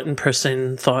pre-order. Saw it in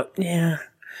person. Thought, yeah,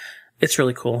 it's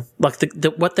really cool. Like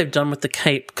what they've done with the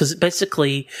cape, because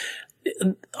basically,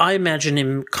 I imagine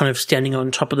him kind of standing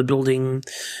on top of the building,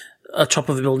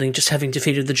 just having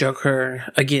defeated the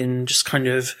Joker again, just kind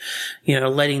of,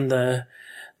 letting the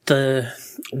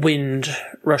wind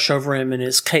rush over him, and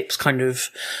his cape's kind of,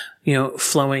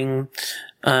 flowing.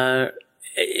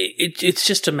 It's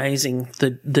just amazing,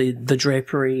 the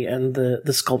drapery and the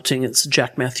sculpting. It's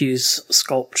Jack Matthews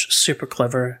sculpt, super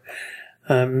clever.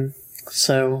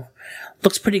 So,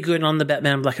 looks pretty good on the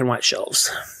Batman black and white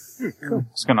shelves. I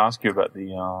was going to ask you about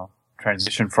the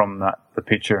transition from the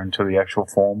picture into the actual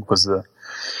form, because the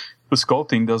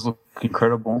sculpting does look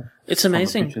incredible. It's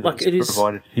amazing. Like it is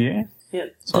provided here. Yeah.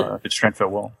 So it's transferred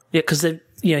well. Yeah, because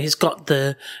he's got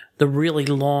the really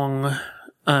long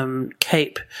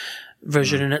cape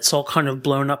version, and it's all kind of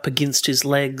blown up against his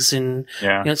legs, and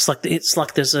it's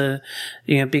like there's a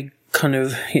big kind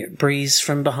of breeze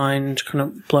from behind, kind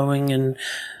of blowing, and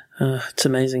it's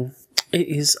amazing. It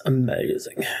is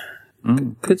amazing.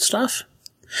 Good stuff.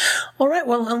 All right.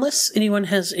 Well, unless anyone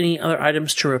has any other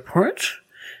items to report,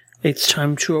 it's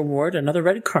time to award another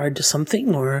red card to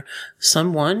something or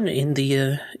someone in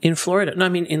Florida. No, I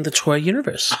mean in the toy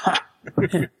universe.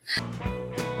 Yeah.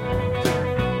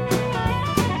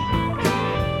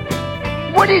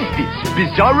 What is this,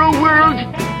 Bizarro World?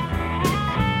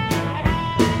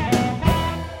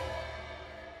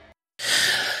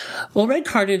 Well, red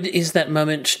carded is that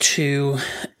moment to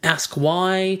ask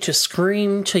why, to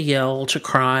scream, to yell, to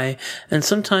cry, and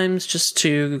sometimes just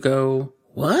to go,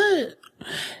 what?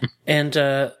 And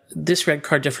this red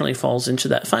card definitely falls into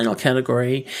that final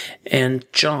category, and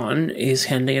John is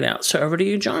handing it out. So over to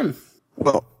you, John.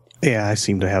 Well, yeah, I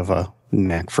seem to have a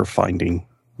knack for finding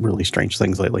really strange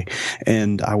things lately.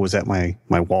 And I was at my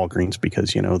Walgreens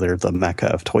because, they're the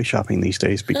mecca of toy shopping these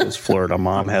days because Florida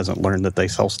Mom hasn't learned that they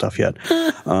sell stuff yet.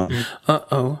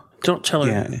 Uh-oh. Don't tell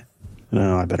her. Yeah.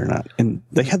 No, I better not. And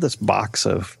they had this box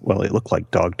of, it looked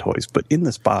like dog toys, but in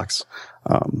this box,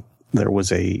 there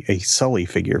was a Sully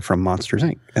figure from Monsters,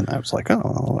 Inc. And I was like,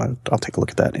 I'll take a look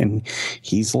at that. And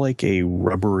he's like a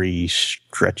rubbery,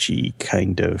 stretchy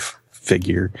kind of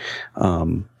figure.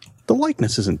 The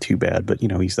likeness isn't too bad, but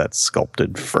he's that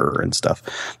sculpted fur and stuff.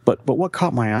 But what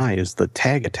caught my eye is the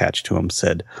tag attached to him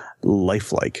said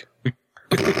lifelike.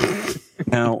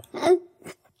 Now,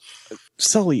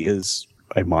 Sully is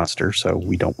a monster, so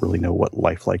we don't really know what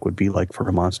lifelike would be like for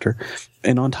a monster.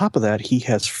 And on top of that, he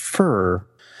has fur.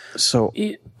 So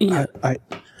yeah.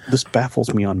 This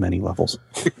baffles me on many levels.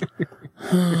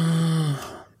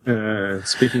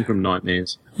 Speaking from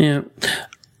nightmares. Yeah.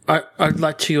 I'd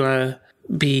like to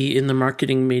be in the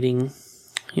marketing meeting,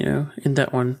 in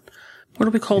that one. What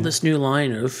do we call this new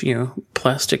line of,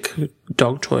 plastic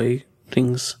dog toy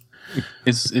things?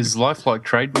 Is lifelike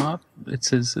trademark? It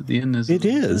says at the end. It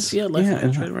is. Yeah,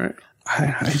 lifelike trademark.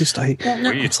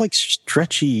 It's like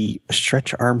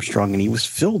Stretch Armstrong, and he was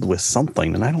filled with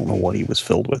something, and I don't know what he was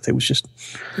filled with. It was just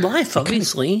life,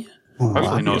 obviously.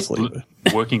 Hopefully not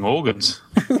working organs.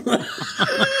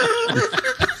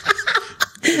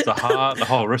 The heart, the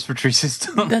whole respiratory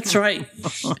system. That's right.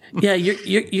 Yeah,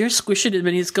 you're squishing him,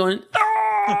 and he's going.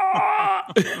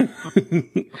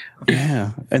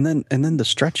 Yeah, and then to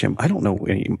stretch him, I don't know.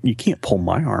 You can't pull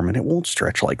my arm, and it won't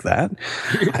stretch like that.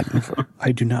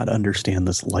 I do not understand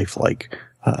this lifelike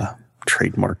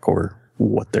trademark or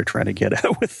what they're trying to get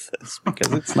at with this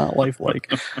because it's not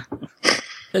lifelike.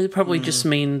 It probably just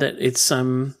mean that it's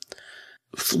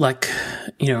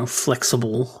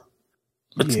flexible.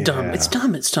 It's dumb. It's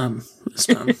dumb.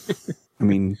 I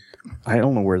mean, I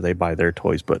don't know where they buy their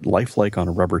toys, but lifelike on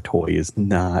a rubber toy is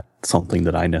not something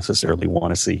that I necessarily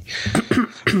want to see.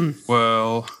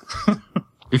 Well,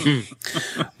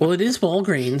 it is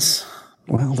Walgreens.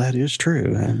 Well, that is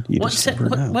true. And you just never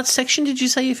know. What section did you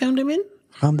say you found him in?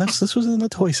 This was in the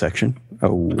toy section.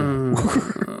 Oh.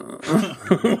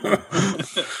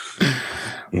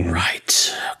 Yeah.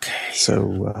 Right. Okay.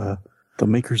 So, the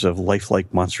makers of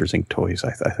lifelike Monsters, Inc. toys,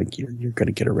 I think you're going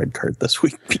to get a red card this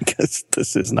week because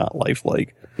this is not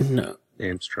lifelike. No.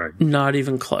 Damn straight. Not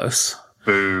even close.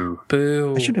 Boo.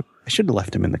 Boo. I should have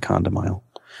left him in the condom aisle.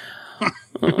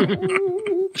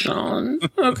 Oh, John.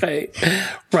 Okay.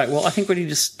 Right. Well, I think we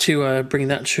need to bring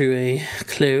that to a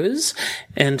close.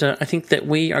 And I think that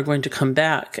we are going to come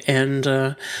back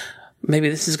and maybe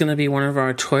this is going to be one of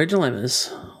our toy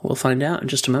dilemmas. We'll find out in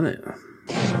just a moment.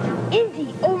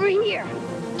 Indy, over here.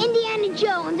 Indiana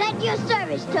Jones, at your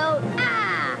service, Toad.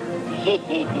 Ah!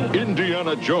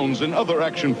 Indiana Jones and other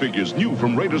action figures new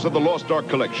from Raiders of the Lost Ark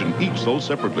collection, each sold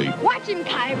separately. Watch him,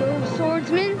 Cairo,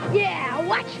 swordsman. Yeah,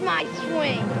 watch my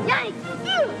swing. Yikes!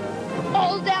 Ugh.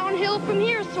 All downhill from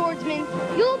here, swordsman.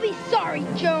 You'll be sorry,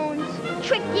 Jones.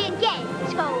 Tricked you again,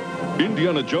 Toad.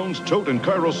 Indiana Jones, Toad, and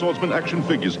Cairo Swordsman action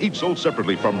figures, each sold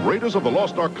separately from Raiders of the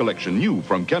Lost Ark collection, new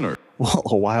from Kenner. Well,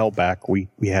 a while back, we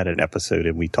had an episode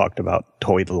and we talked about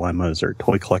toy dilemmas or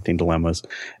toy collecting dilemmas.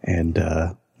 And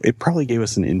it probably gave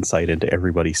us an insight into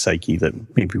everybody's psyche that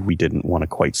maybe we didn't want to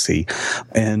quite see.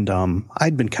 And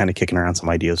I'd been kind of kicking around some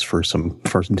ideas for some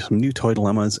new toy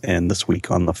dilemmas. And this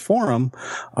week on the forum,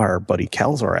 our buddy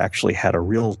Calzar actually had a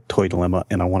real toy dilemma.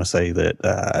 And I want to say that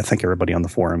I think everybody on the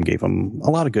forum gave him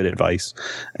a lot of good advice.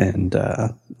 And,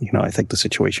 I think the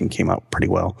situation came out pretty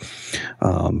well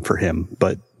for him.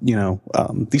 But,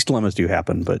 these dilemmas do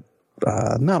happen, but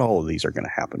not all of these are going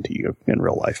to happen to you in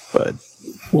real life. But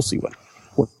we'll see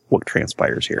what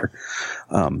transpires here.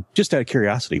 Just out of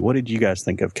curiosity, what did you guys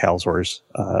think of Calzar's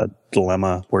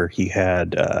dilemma where he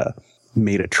had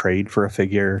made a trade for a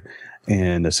figure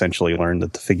and essentially learned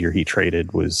that the figure he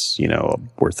traded was,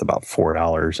 worth about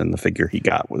 $4 and the figure he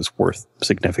got was worth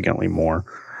significantly more?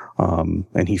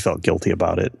 And he felt guilty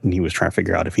about it and he was trying to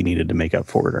figure out if he needed to make up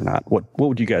for it or not. What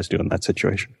would you guys do in that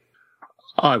situation?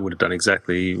 I would have done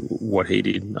exactly what he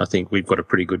did. I think we've got a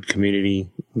pretty good community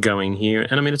going here.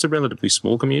 And I mean, it's a relatively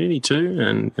small community too.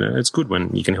 And, it's good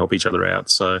when you can help each other out.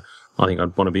 So I think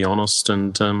I'd want to be honest.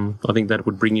 And I think that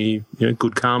would bring you,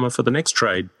 good karma for the next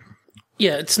trade.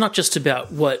 Yeah, it's not just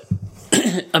about what,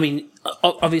 I mean,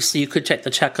 obviously you could take the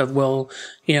tack of, well,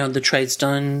 the trade's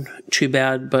done, too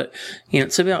bad. But,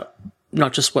 it's about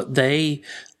not just what they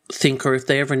think or if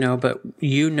they ever know, but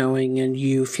you knowing and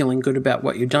you feeling good about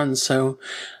what you've done. So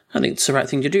I think it's the right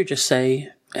thing to do. Just say,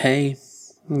 hey,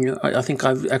 I think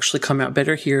I've actually come out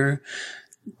better here.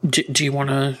 Do you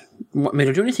want me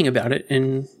to do anything about it?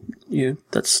 And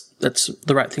that's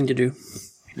the right thing to do.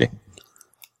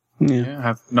 Yeah, I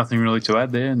have nothing really to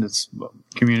add there, and it's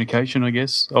communication, I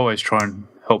guess. Always try and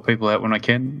help people out when I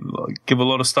can. Give a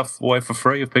lot of stuff away for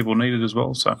free if people need it as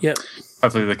well. So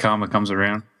hopefully the karma comes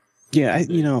around. Yeah,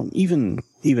 even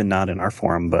not in our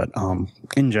forum, but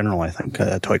in general, I think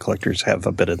toy collectors have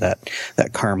a bit of that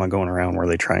karma going around where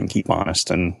they try and keep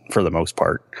honest. And for the most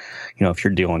part, if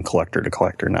you're dealing collector to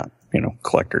collector, not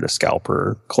collector to scalper,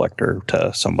 or collector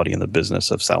to somebody in the business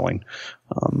of selling,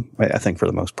 I think for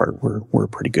the most part we're a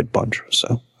pretty good bunch.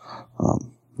 So,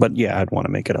 but yeah, I'd want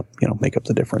to make it up, make up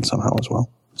the difference somehow as well.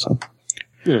 So,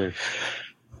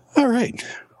 All right.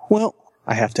 Well,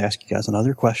 I have to ask you guys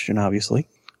another question. Obviously.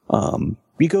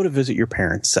 You go to visit your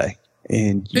parents, say,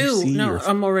 and you see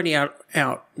I'm already out.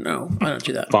 No, I don't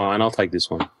do that. Fine, I'll take this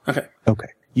one. Okay.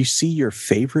 You see your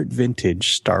favorite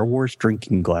vintage Star Wars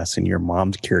drinking glass in your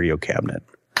mom's curio cabinet.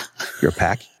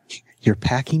 You're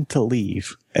packing to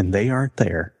leave, and they aren't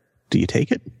there. Do you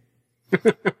take it?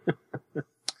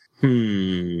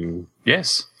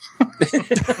 Yes.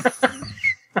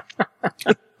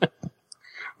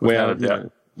 Well,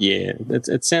 yeah,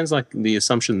 it sounds like the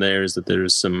assumption there is that there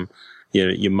is some,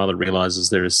 your mother realizes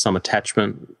there is some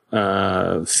attachment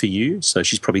for you, so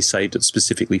she's probably saved it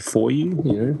specifically for you,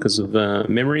 because of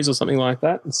memories or something like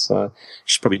that. So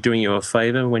she's probably doing you a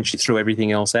favor when she threw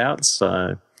everything else out.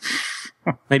 So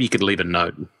maybe you could leave a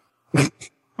note.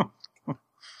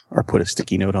 Or put a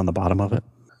sticky note on the bottom of it.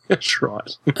 That's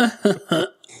right.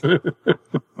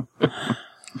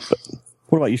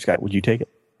 What about you, Scott? Would you take it?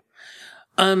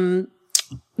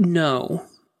 No,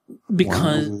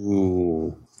 because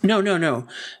no,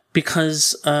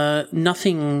 because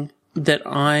nothing that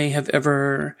I have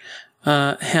ever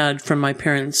had from my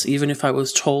parents, even if I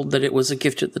was told that it was a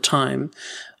gift at the time,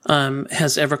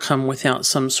 has ever come without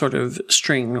some sort of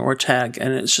string or tag,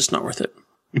 and it's just not worth it.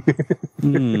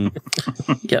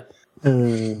 Yep.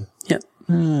 Yep.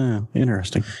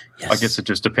 Interesting. Yes. I guess it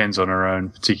just depends on her own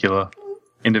particular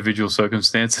individual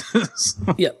circumstances.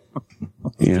 Yep.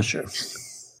 Yeah. For sure.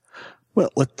 Well,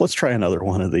 let's try another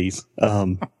one of these.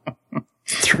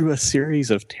 Through a series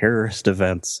of terrorist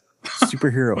events,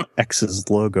 Superhero X's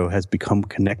logo has become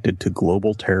connected to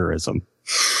global terrorism.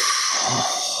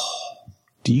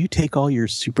 Do you take all your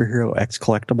Superhero X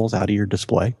collectibles out of your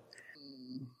display?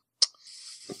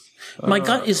 My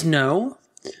gut is no,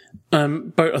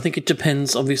 but I think it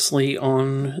depends, obviously,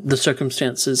 on the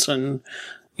circumstances and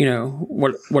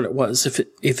what it was.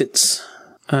 If it's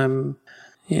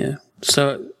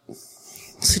so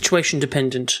situation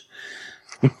dependent.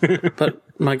 But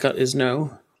my gut is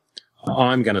no.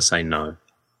 I'm going to say no.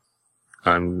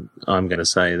 I'm going to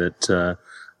say that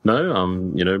no.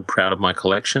 I'm proud of my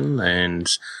collection, and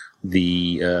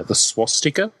the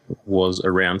swastika was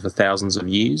around for thousands of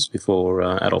years before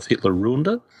Adolf Hitler ruined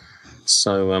it.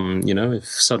 So if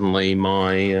suddenly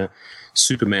my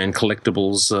Superman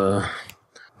collectibles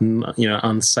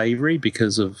unsavory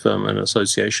because of an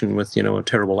association with a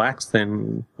terrible act,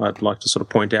 then I'd like to sort of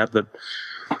point out that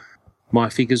my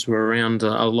figures were around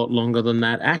a lot longer than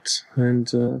that act, and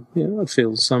I'd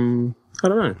feel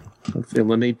I'd feel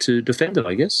the need to defend it,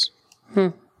 I guess.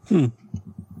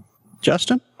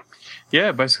 Justin?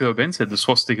 Yeah, basically what Ben said. The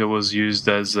swastika was used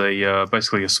as a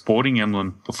basically a sporting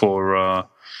emblem before.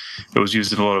 It was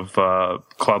used in a lot of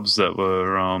clubs that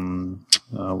were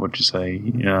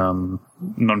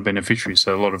non-beneficiary.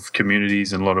 So a lot of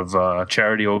communities and a lot of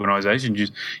charity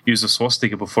organisations used the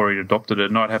swastika before he adopted it,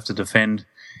 and I'd have to defend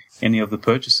any of the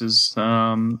purchases.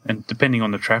 And depending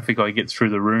on the traffic I get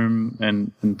through the room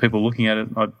and people looking at it,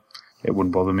 it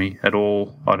wouldn't bother me at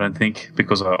all, I don't think,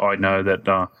 because I know that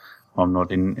I'm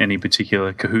not in any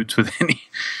particular cahoots with any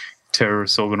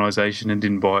terrorist organisation and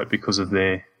didn't buy it because of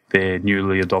their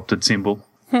newly adopted symbol.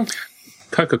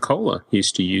 Coca-Cola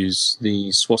used to use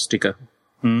the swastika.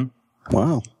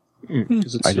 Wow.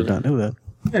 I did not know that.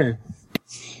 Yeah.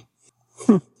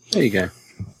 There you go.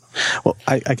 Well,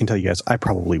 I can tell you guys, I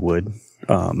probably would,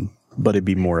 but it'd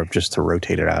be more of just to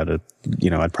rotate it out of,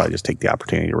 I'd probably just take the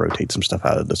opportunity to rotate some stuff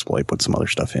out of the display, put some other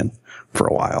stuff in for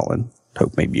a while, and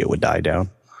hope maybe it would die down.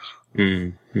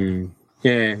 Yeah.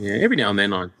 Every now and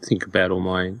then I think about all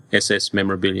my SS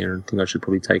memorabilia and think I should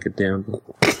probably take it down.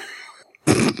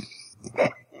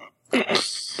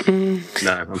 No,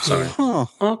 I'm sorry.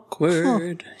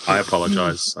 Awkward. I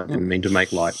apologise. I didn't mean to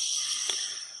make light.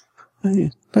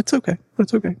 That's okay.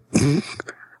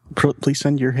 Please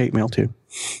send your hate mail too.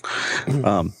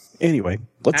 Anyway,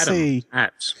 let's say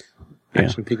at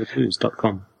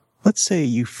actionpickablues.com. Let's say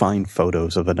you find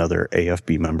photos of another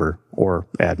AFB member or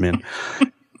admin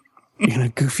in a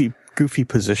goofy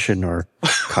position or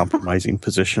compromising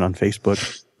position on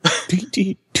Facebook.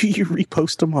 Do you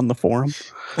repost them on the forum?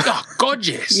 Oh, God,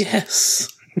 yes. Yes.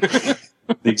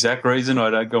 The exact reason I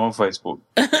don't go on Facebook.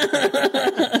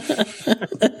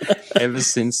 Ever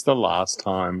since the last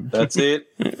time. That's it.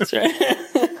 That's right.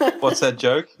 What's that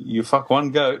joke? You fuck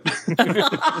one goat.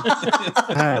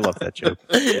 I love that joke.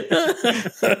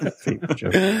 Favorite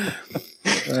joke.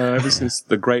 Ever since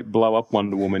the great blow-up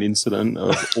Wonder Woman incident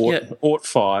of Ort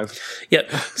 5. Yeah.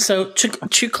 So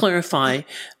to clarify,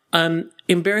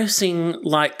 embarrassing,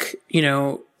 like,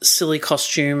 silly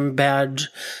costume, bad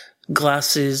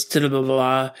glasses, blah, blah,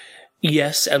 blah.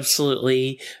 Yes,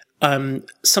 absolutely.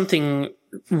 Something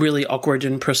really awkward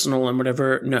and personal and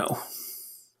whatever, no.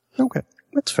 Okay,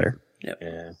 that's fair. Yep.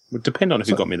 Yeah. Would depend on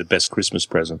who got me the best Christmas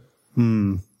present.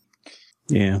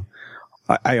 Yeah.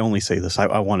 I only say this.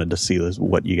 I wanted to see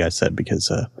what you guys said because,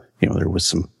 there was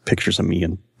some pictures of me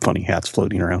in funny hats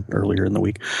floating around earlier in the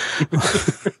week.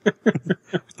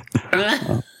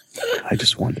 I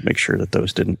just wanted to make sure that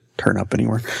those didn't turn up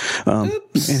anywhere.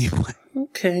 Anyway.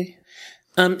 Okay.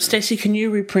 Stacey, can you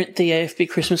reprint the AFB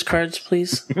Christmas cards,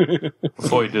 please?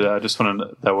 Before you do that, I just want to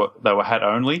know they were hat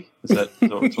only. Is that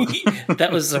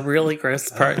that was the really gross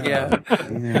part? Yeah.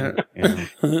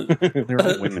 They're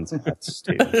all women's hats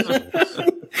too.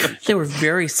 They were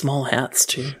very small hats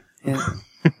too. Yeah.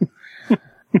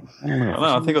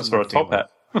 I think it was for a top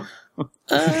hat.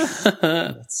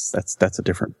 That's a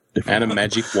different and a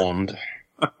magic wand.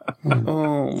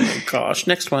 Oh my gosh!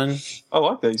 Next one. I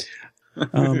like these.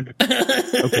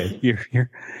 Okay, you're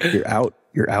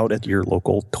out at your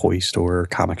local toy store,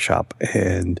 comic shop,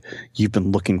 and you've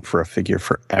been looking for a figure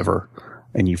forever,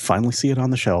 and you finally see it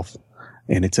on the shelf,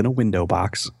 and it's in a window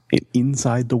box. And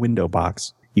inside the window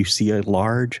box, you see a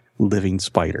large living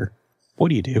spider. What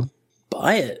do you do?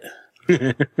 Buy it.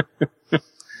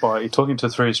 You're talking to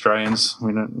three Australians.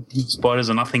 Spiders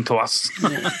are nothing to us.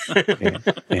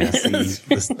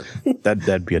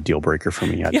 That'd be a deal breaker for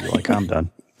me. I'd be like, I'm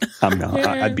done. I'm not.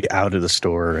 I'd be out of the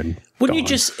store and. Wouldn't gone. you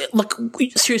just look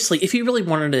seriously? If you really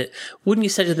wanted it, wouldn't you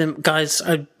say to them, "Guys,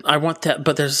 I want that,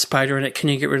 but there's a spider in it. Can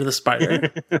you get rid of the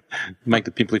spider?" Make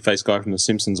the pimply faced guy from The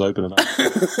Simpsons open it up.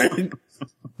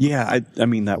 Yeah, I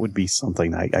mean that would be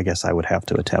something I guess I would have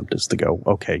to attempt is to go.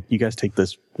 Okay, you guys take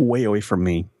this way away from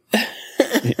me.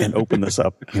 And open this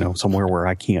up, somewhere where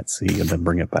I can't see, and then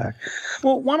bring it back.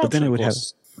 Well, one but then it would have.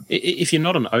 If you're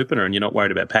not an opener and you're not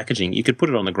worried about packaging, you could put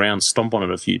it on the ground, stomp on it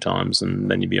a few times,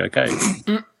 and then you'd be okay.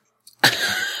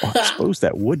 Well, I suppose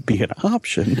that would be an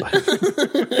option.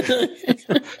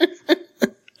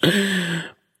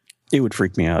 It would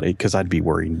freak me out because I'd be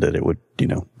worried that it would,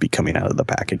 be coming out of the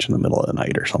package in the middle of the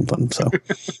night or something. So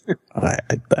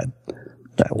that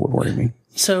would worry me.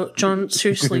 So, John,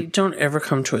 seriously, don't ever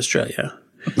come to Australia.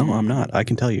 No, I'm not. I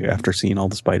can tell you after seeing all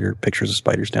the pictures of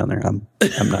spiders down there, I'm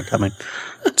not coming.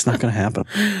 It's not going to happen.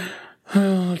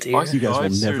 Oh dear! You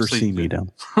guys will never see me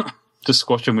down. Just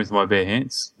squash them with my bare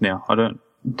hands. Now it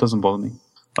doesn't bother me.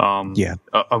 Yeah,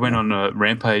 I went on a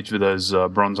rampage with those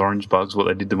bronze orange bugs. What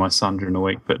they did to my son during the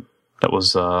week, but that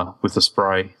was with the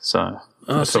spray. So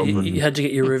so you had to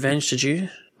get your revenge, did you?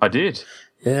 I did.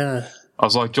 Yeah. I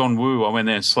was like John Woo. I went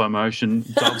there in slow motion.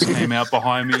 Doves came out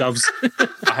behind me. Doves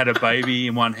I had a baby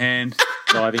in one hand.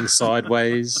 diving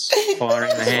sideways,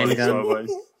 firing the handgun.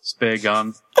 Sideways. Spare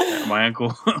gun at my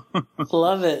ankle.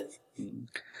 Love it.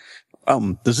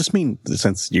 Does this mean,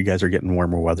 since you guys are getting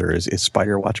warmer weather, is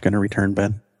Spider Watch going to return,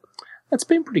 Ben? It's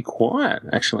been pretty quiet,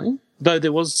 actually. Though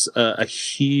there was a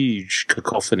huge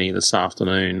cacophony this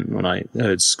afternoon when I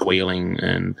heard squealing,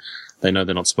 and they know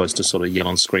they're not supposed to sort of yell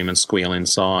and scream and squeal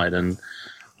inside. And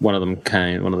one of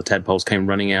the tadpoles came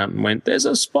running out and went, "There's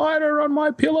a spider on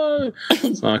my pillow."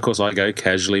 So, of course, I go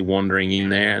casually wandering in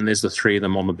there, and there's the three of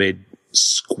them on the bed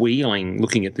squealing,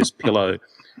 looking at this pillow.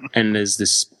 And there's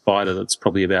this spider that's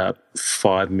probably about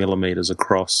 5 millimeters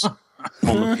across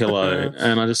on the pillow.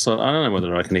 And I just thought, I don't know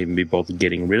whether I can even be bothered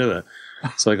getting rid of it.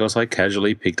 So I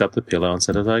casually picked up the pillow and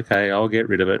said, "Okay, I'll get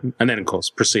rid of it." And then, of course,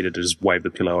 proceeded to just wave the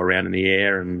pillow around in the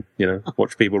air and,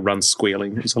 watch people run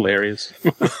squealing. It was hilarious.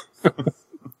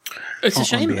 It's a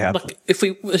shame.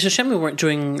 It's a shame we weren't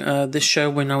doing this show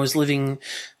when I was living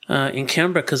in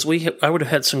Canberra, because I would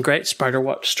have had some great Spider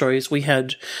Watch stories. We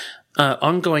had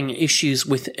ongoing issues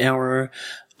with our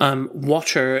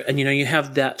water, and you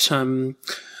have that.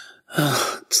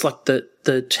 It's like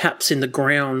the taps in the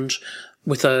ground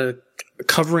with a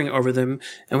covering over them,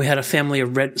 and we had a family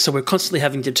of red. So we're constantly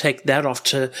having to take that off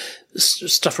to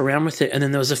stuff around with it. And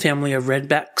then there was a family of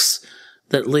redbacks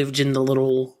that lived in the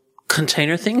little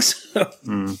container things.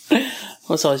 It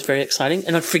was always very exciting.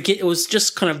 And I'd forget, it was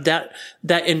just kind of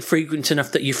that infrequent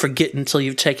enough that you forget until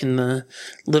you've taken the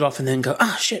lid off and then go,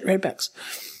 shit, redbacks.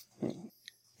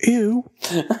 Ew.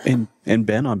 and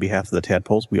Ben, on behalf of the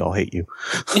tadpoles, we all hate you.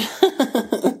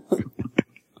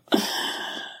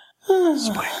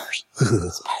 Spiders.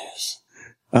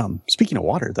 Speaking of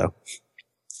water, though,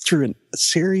 through a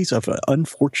series of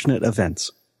unfortunate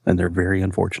events, and they're very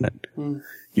unfortunate,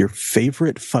 your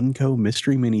favorite Funko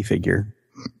mystery minifigure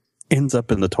ends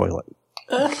up in the toilet.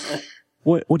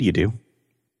 What do you do?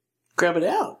 Grab it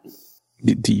out.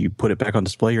 Do you put it back on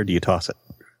display, or do you toss it?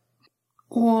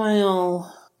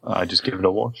 Well, I just give it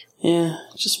a wash. Yeah,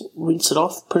 just rinse it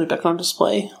off, put it back on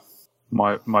display.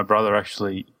 My brother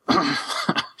actually,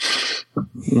 when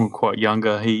we were quite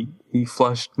younger, he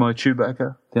flushed my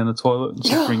Chewbacca down the toilet and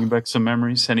just bringing back some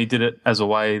memories. And he did it as a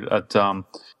way that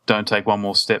don't take one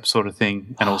more step sort of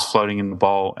thing. And it was floating in the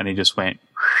bowl, and he just went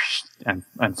and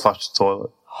flushed the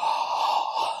toilet.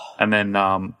 And then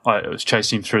I was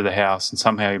chasing him through the house, and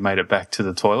somehow he made it back to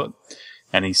the toilet.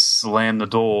 And he slammed the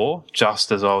door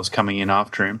just as I was coming in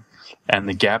after him. And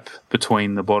the gap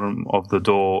between the bottom of the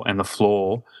door and the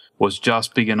floor was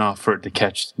just big enough for it to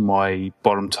catch my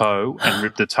bottom toe and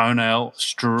rip the toenail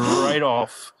straight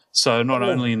off. So not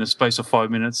only in the space of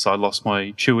 5 minutes, I lost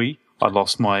my Chewy, I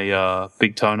lost my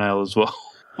big toenail as well.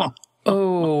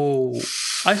 Oh,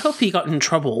 I hope he got in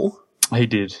trouble. He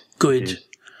did. Good. He did.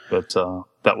 But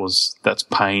that's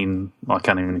pain. I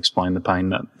can't even explain the pain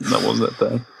that was that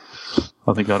day.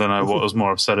 I don't know what I was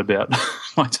more upset about,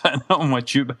 my toenail or my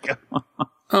Chewbacca.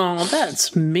 Oh,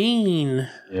 that's mean.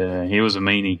 Yeah, he was a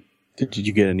meanie. Did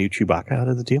you get a new Chewbacca out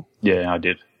of the deal? Yeah, I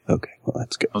did. Okay, well,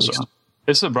 that's good.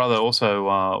 It's a brother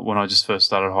also, when I just first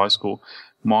started high school,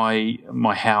 my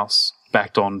house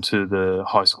backed onto the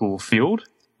high school field,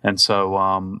 and so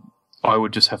I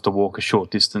would just have to walk a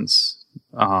short distance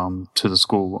to the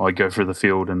school. I'd go through the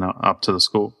field and up to the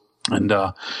school. And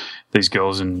these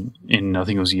girls in I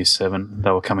think it was year 7,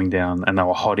 they were coming down, and they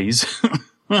were hotties.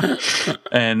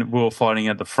 And we were fighting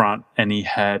at the front, and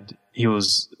he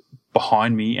was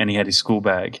behind me, and he had his school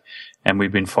bag, and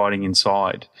we'd been fighting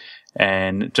inside.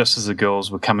 And just as the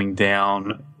girls were coming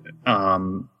down,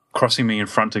 crossing me in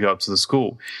front to go up to the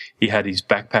school, he had his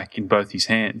backpack in both his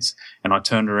hands, and I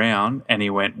turned around, and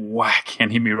he went whack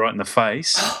and hit me right in the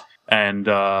face and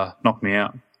knocked me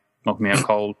out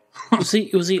cold. Was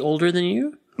he older than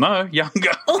you? No,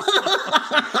 younger.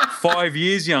 5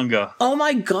 years younger. Oh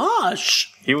my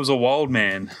gosh. He was a wild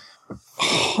man.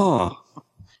 Huh.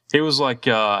 He was like,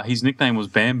 his nickname was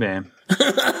Bam Bam.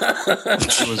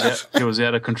 He was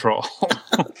out of control.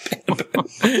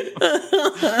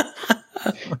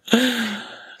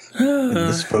 And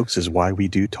this, folks, is why we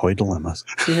do Toy Dilemmas.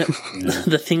 Yeah.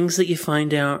 The things that you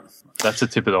find out. That's the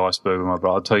tip of the iceberg, my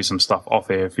brother. I'll tell you some stuff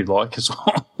off air if you'd like as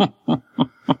well.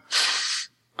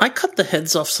 I cut the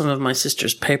heads off some of my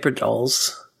sister's paper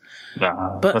dolls.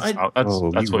 But that's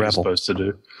what you're supposed to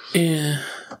do. Yeah.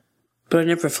 But I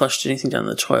never flushed anything down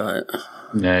the toilet.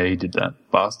 Yeah, he did that,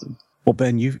 bastard. Well,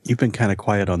 Ben, you've been kind of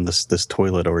quiet on this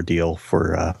toilet ordeal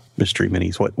for Mystery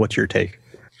Minis. What's your take?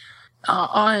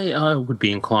 I would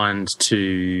be inclined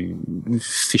to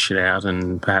fish it out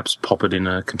and perhaps pop it in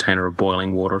a container of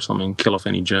boiling water or something, kill off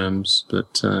any germs.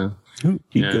 But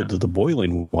You go to the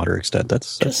boiling water extent.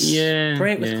 That's yeah,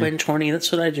 Great with yeah. Gwen Torney.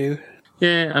 That's what I do.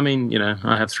 Yeah, I mean,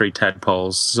 I have 3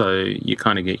 tadpoles, so you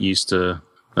kind of get used to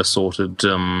assorted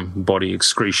body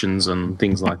excretions and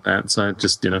things like that. So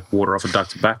just, water off a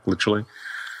duck's back, literally.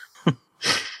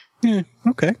 yeah.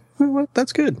 Okay, well,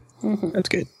 that's good. That's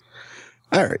good.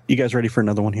 All right, you guys ready for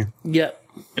another one here? Yeah.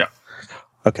 Yeah.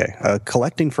 Okay, a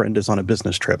collecting friend is on a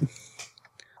business trip.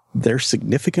 Their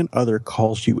significant other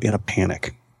calls you in a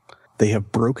panic. They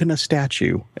have broken a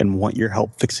statue and want your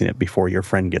help fixing it before your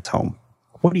friend gets home.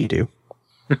 What do you do?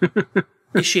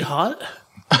 Is she hot?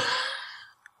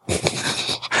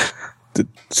 The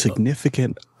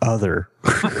significant other.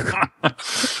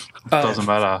 Doesn't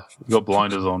matter. You got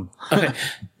blinders on. Okay.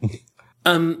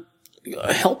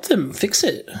 Help them fix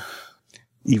it.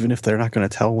 Even if they're not going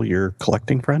to tell your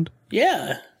collecting friend?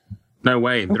 Yeah. No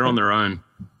way, they're on their own.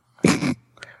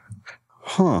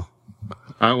 Huh.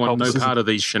 I want no part of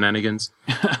these shenanigans.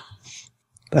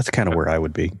 That's kind of where I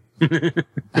would be.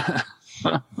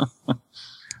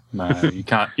 No, you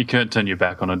can't. You can't turn your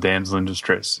back on a damsel in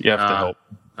distress. You have to help.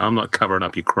 I'm not covering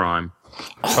up your crime.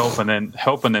 Help and then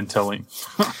tell him.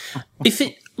 If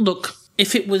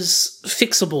it was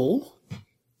fixable,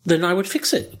 then I would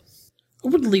fix it. I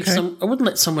wouldn't leave I wouldn't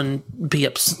let someone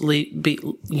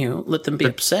let them be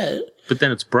upset. But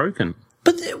then it's broken.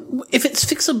 But if it's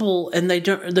fixable and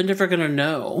they're never going to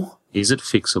know. Is it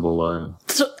fixable though?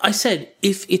 So I said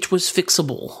if it was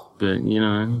fixable. But I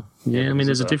mean,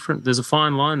 there's a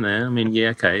fine line there. I mean, yeah,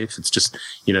 okay, if it's just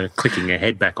clicking a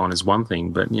head back on is one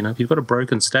thing, but if you've got a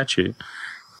broken statue.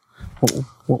 What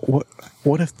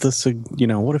if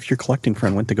what if your collecting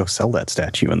friend went to go sell that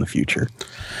statue in the future?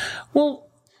 Well,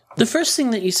 the first thing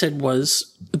that you said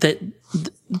was that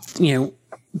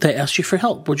they asked you for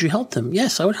help. Would you help them?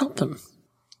 Yes, I would help them.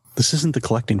 This isn't the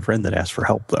collecting friend that asked for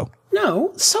help, though.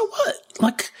 No, so what?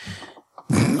 Like,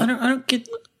 I don't get.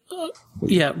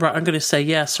 Yeah, right. I'm going to say,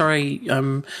 yeah. Sorry,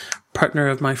 partner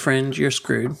of my friend, you're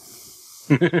screwed.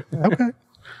 Okay,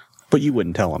 but you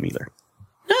wouldn't tell him either.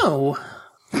 No.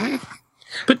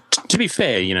 But to be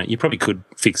fair, you probably could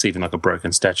fix even like a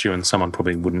broken statue, and someone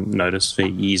probably wouldn't notice for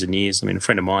years and years. I mean, a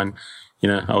friend of mine,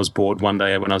 I was bored one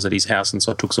day when I was at his house, and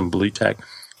so I took some blue tack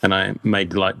and I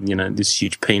made this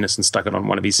huge penis and stuck it on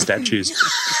one of his statues.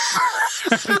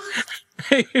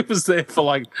 It was there for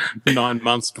like 9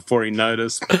 months before he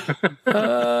noticed.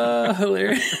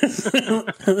 Hilarious.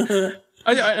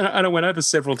 I went over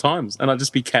several times, and I'd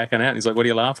just be cacking out. And he's like, "What are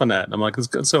you laughing at?" And I'm like,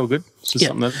 "It's all good. It's just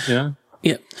something that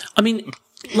Yeah, I mean,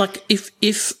 like if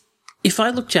I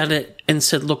looked at it and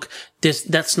said, "Look,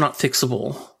 that's not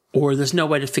fixable," or "There's no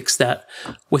way to fix that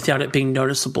without it being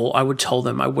noticeable," I would tell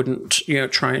them. I wouldn't,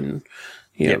 try and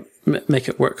make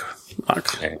it work.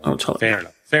 Like, I would tell them.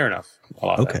 Fair enough. I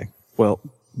like okay. Well,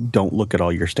 don't look at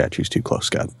all your statues too close,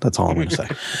 Scott. That's all I'm going to say.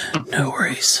 No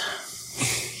worries.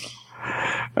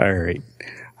 All right.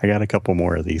 I got a couple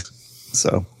more of these.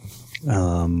 So,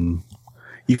 you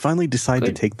finally decide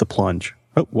to take the plunge.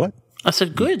 Oh, what? I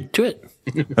said, good, do it.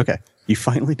 Okay. You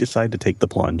finally decide to take the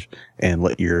plunge and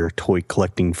let your toy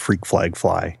collecting freak flag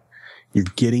fly. You're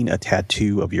getting a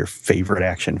tattoo of your favorite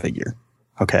action figure.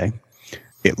 Okay.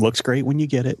 It looks great when you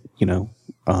get it,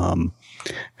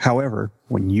 however,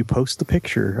 when you post the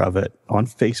picture of it on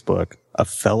Facebook, a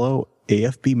fellow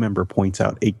AFB member points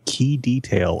out a key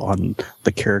detail on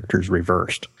the characters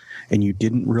reversed, and you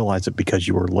didn't realize it because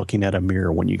you were looking at a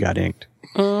mirror when you got inked.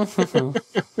 What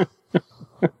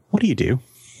do you do?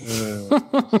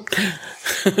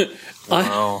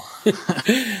 Wow.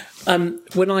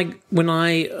 When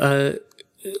I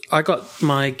got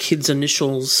my kids'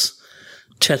 initials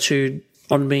tattooed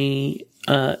on me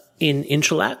in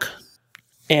Interlac,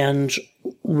 and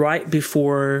right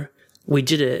before we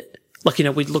did it,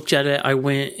 we looked at it, I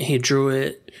went, he drew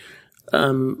it,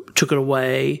 took it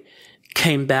away,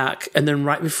 came back, and then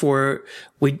right before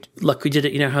we did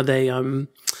it, how they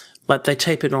they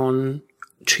tape it on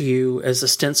to you as a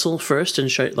stencil first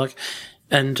and show it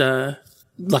and then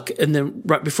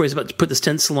right before he's about to put the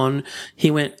stencil on, he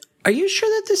went, "Are you sure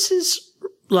that this is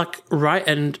right?"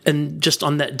 And just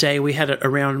on that day we had it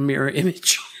around mirror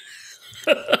image.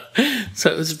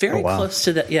 So it was very close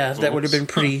to that. Yeah, that would have been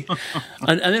pretty.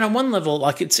 And then on one level,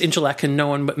 it's Interlac and no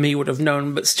one but me would have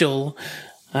known, but still.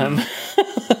 Yeah.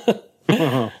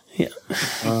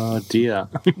 Oh dear.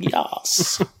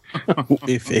 Yes.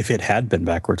 If it had been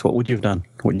backwards, what would you have done?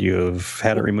 Would you have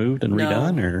had it removed and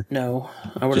redone, or no?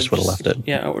 I would just would have left it.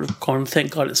 Yeah, I would have gone.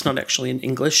 Thank God it's not actually in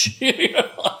English.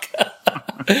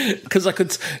 Because I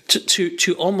could,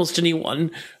 to almost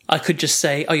anyone, I could just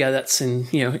say, oh yeah, that's in,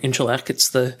 in Shellac, it's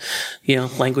the,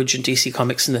 language in DC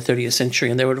Comics in the 30th century,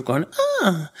 and they would have gone,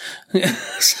 ah.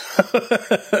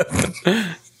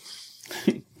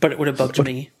 But it would have bugged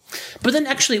me. But then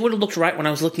actually it would have looked right when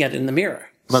I was looking at it in the mirror.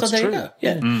 That's so there true.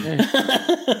 you go.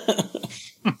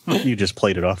 Yeah. You just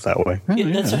played it off that way. Oh,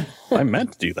 That's yeah. right. I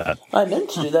meant to do that. I meant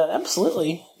to do that,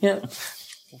 absolutely. Yeah.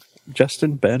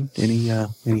 Justin, Ben, any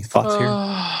thoughts here?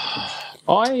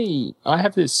 I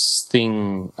have this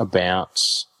thing about,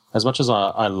 as much as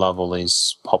I love all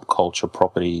these pop culture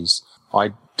properties,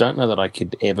 I don't know that I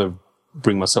could ever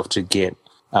bring myself to get,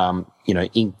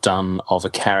 ink done of a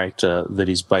character that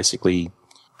is basically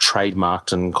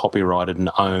trademarked and copyrighted and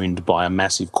owned by a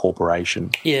massive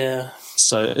corporation. Yeah.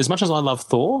 So as much as I love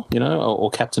Thor,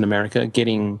 or Captain America,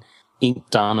 getting ink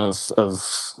done of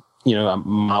a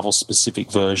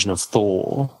Marvel-specific version of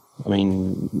Thor, I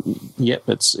mean, yep,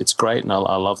 it's great, and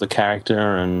I love the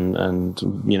character, and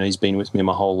he's been with me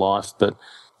my whole life, but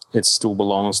it still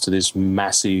belongs to this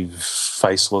massive,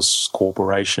 faceless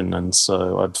corporation, and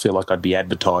so I'd feel like I'd be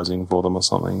advertising for them or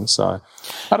something. So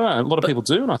I don't know. A lot of people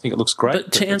do, and I think it looks great.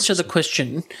 But to answer the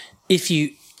question, if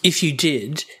you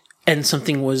did and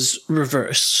something was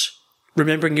reversed,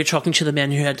 remembering you're talking to the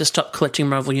man who had to stop collecting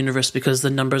Marvel Universe because the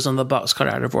numbers on the box got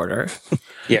out of order.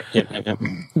 Yeah.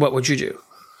 What would you do?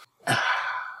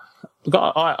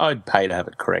 Look, I'd pay to have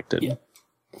it corrected. Yeah.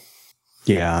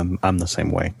 Yeah, I'm the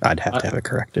same way. I'd have to have it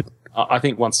corrected. I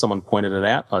think once someone pointed it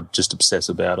out, I'd just obsess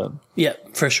about it. Yeah,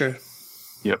 for sure.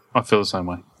 Yep, I feel the same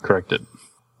way. Correct it.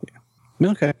 Yeah.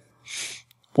 Okay.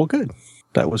 Well, good.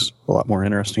 That was a lot more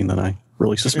interesting than I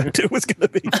really suspected it was going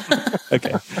to be.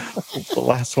 Okay. The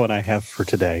last one I have for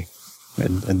today,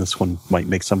 and this one might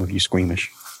make some of you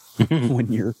squeamish.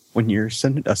 when you're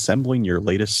assembling your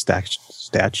latest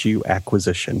statue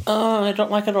acquisition. Oh, I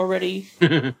don't like it already.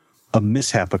 A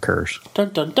mishap occurs.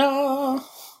 Dun dun dun.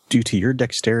 Due to your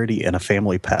dexterity and a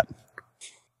family pet.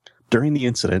 During the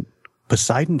incident,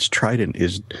 Poseidon's trident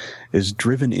is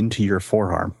driven into your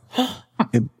forearm.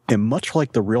 and much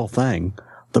like the real thing,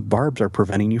 the barbs are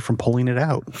preventing you from pulling it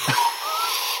out.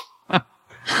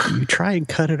 Do you try and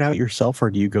cut it out yourself, or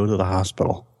do you go to the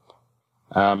hospital?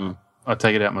 I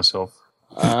take it out myself.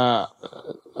 A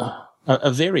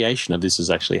variation of this has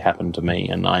actually happened to me,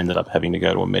 and I ended up having to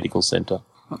go to a medical centre.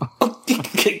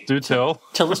 Do tell.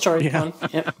 Tell the story, Yeah. Con.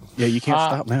 Yeah. Yeah, you can't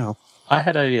stop now. I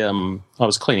had I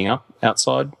was cleaning up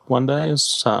outside one day. I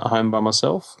was home by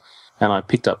myself, and I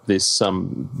picked up this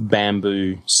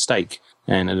bamboo stake,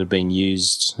 and it had been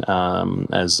used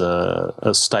as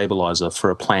a stabilizer for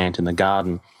a plant in the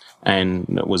garden.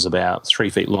 And it was about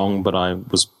 3 feet long, but I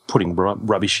was putting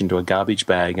rubbish into a garbage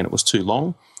bag, and it was too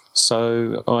long.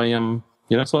 So I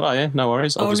thought, oh yeah, no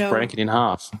worries, I'll just break it in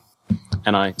half.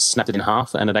 And I snapped it in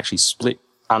half, and it actually split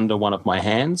under one of my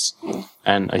hands,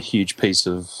 and a huge piece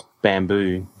of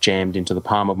bamboo jammed into the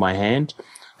palm of my hand.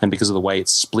 And because of the way it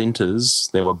splinters,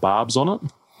 there were barbs on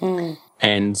it.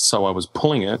 And so I was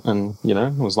pulling it, and,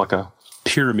 it was like a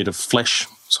pyramid of flesh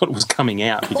sort of was coming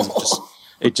out because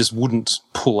it just wouldn't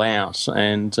pull out.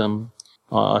 And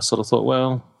I sort of thought,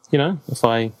 well, if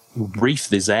I reef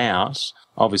this out,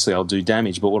 obviously I'll do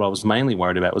damage. But what I was mainly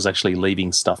worried about was actually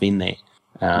leaving stuff in there.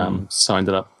 So I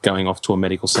ended up going off to a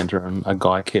medical centre, and a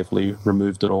guy carefully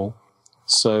removed it all.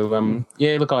 So,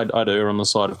 look, I'd err on the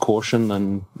side of caution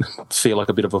and feel like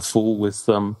a bit of a fool with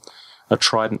a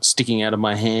trident sticking out of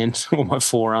my hand or my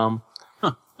forearm.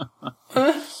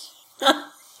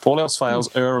 If all else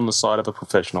fails, err on the side of a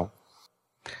professional.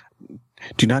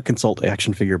 Do not consult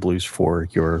Action Figure Blues for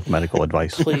your medical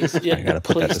advice. Please, yeah. I got to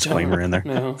put that disclaimer in there.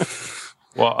 No.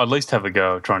 Well, at least have a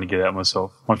go trying to get it out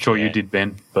myself. I'm sure you did,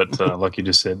 Ben, but like you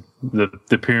just said,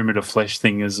 the pyramid of flesh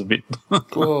thing is a bit...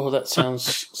 Oh, that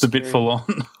sounds it's a bit full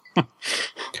on.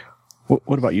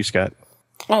 What about you, Scott?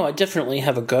 Oh, I definitely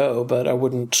have a go, but I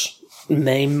wouldn't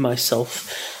maim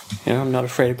myself. I'm not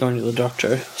afraid of going to the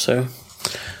doctor, so...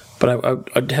 But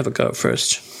I'd have a go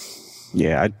first.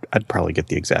 Yeah, I'd probably get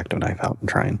the X-Acto knife out and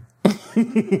try and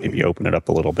maybe open it up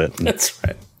a little bit. That's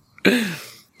right.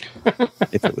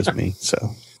 If it was me. So,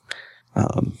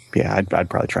 I'd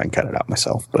probably try and cut it out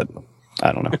myself, but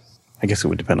I don't know. I guess it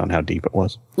would depend on how deep it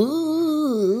was.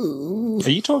 Are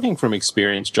you talking from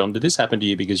experience, John? Did this happen to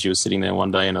you because you were sitting there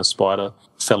one day and a spider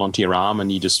fell onto your arm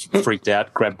and you just freaked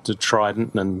out, grabbed a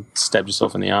trident and stabbed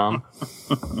yourself in the arm?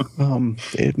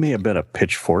 It may have been a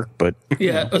pitchfork, but...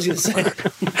 Yeah, I was going to say.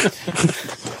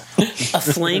 A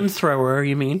flamethrower,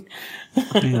 you mean?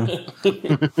 Yeah.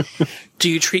 Do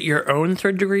you treat your own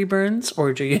third-degree burns,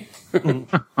 or do you...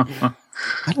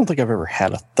 I don't think I've ever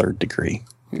had a third degree.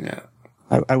 No.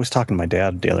 I was talking to my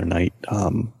dad the other night.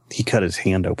 He cut his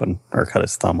hand open, or cut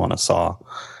his thumb on a saw,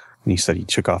 and he said he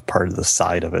took off part of the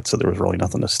side of it, so there was really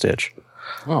nothing to stitch.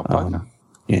 Oh,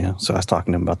 yeah, so I was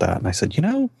talking to him about that, and I said,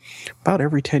 about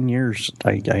every 10 years,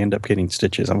 I end up getting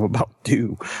stitches. I'm about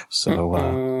due.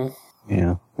 So,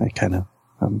 yeah,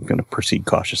 I'm going to proceed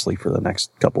cautiously for the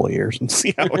next couple of years and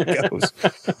see how it goes.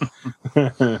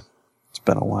 It's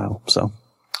been a while, so.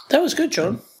 That was good,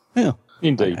 John. Yeah.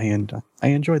 Indeed. I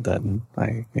enjoyed that, and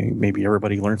maybe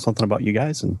everybody learned something about you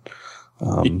guys, and,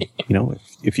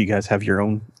 if you guys have your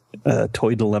own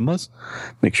toy dilemmas,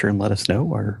 make sure and let us know,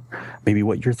 or maybe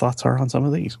what your thoughts are on some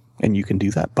of these. And you can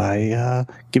do that by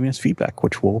giving us feedback,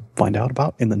 which we'll find out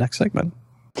about in the next segment.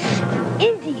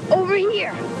 Indy, over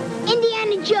here.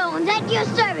 Indiana Jones, at your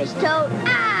service, Toad.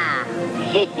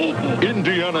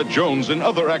 Indiana Jones and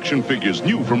other action figures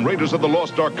new from Raiders of the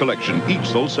Lost Ark collection, each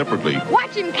sold separately.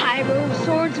 Watch him, Cairo,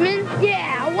 swordsman.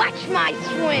 Yeah, watch my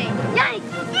swing.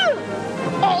 Yikes! Ugh.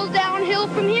 All downhill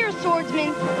from here,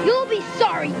 swordsman. You'll be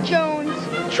sorry, Jones.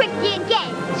 Tricked you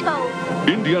again, Toad.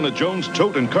 Indiana Jones,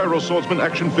 Tote, and Cairo Swordsman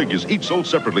action figures, each sold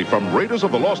separately from Raiders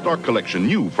of the Lost Ark collection,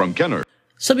 new from Kenner.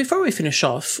 So before we finish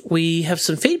off, we have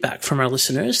some feedback from our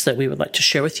listeners that we would like to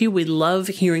share with you. We love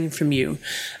hearing from you,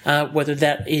 whether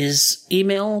that is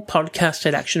email,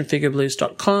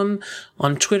 podcast@actionfigureblues.com,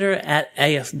 on Twitter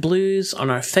 @AFBlues, on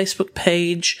our Facebook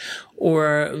page,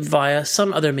 or via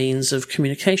some other means of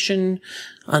communication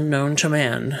unknown to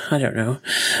man. I don't know.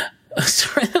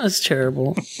 Sorry, that was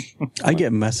terrible. I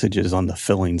get messages on the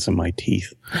fillings in my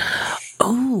teeth.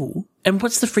 Oh, and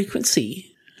what's the frequency?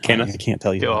 I can't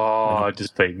tell you. Oh,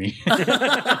 just beat me.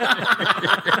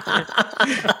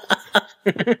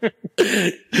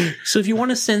 So if you want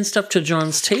to send stuff to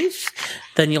John's teeth,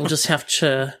 then you'll just have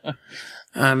to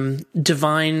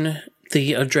divine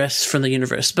the address from the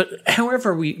universe. But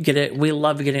however we get it, we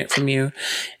love getting it from you.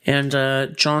 And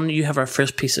John, you have our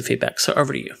first piece of feedback. So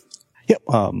over to you. Yep.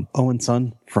 Owen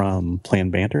Sun from Plan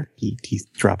Banter. He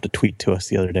dropped a tweet to us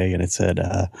the other day, and it said,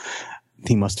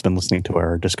 he must have been listening to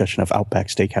our discussion of Outback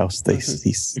Steakhouse.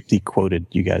 He quoted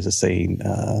you guys as saying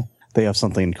they have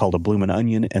something called a bloomin'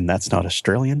 onion, and that's not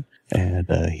Australian. And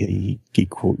he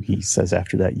says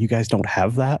after that, you guys don't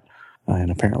have that.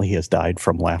 And apparently he has died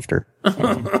from laughter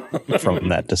from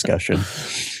that discussion.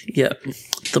 Yeah,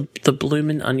 the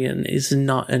bloomin' onion is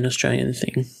not an Australian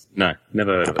thing. No,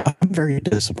 never heard of it. I'm very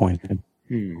disappointed.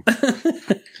 I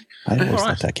always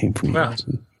thought that came from you guys.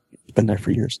 It's been there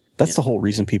for years. That's the whole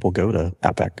reason people go to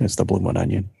Outback, is the bloomin'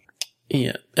 onion.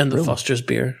 Yeah, and the Foster's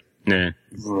beer. Yeah.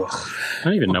 I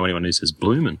don't even know anyone who says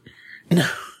bloomin'. No.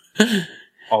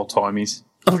 Old timies.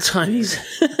 Old timies.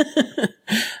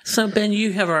 So, Ben,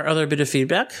 you have our other bit of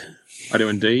feedback. I do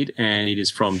indeed, and it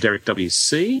is from Derek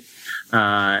WC.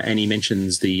 And he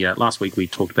mentions last week we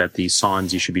talked about the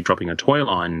signs you should be dropping a toy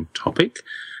line topic.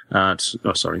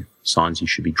 Signs you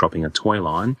should be dropping a toy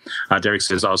line. Derek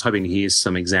says, I was hoping to hear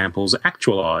some examples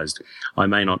actualized. I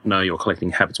may not know your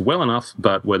collecting habits well enough,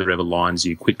 but were there ever lines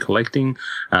you quit collecting,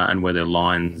 and were the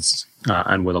lines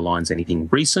anything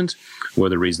recent? Were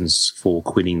the reasons for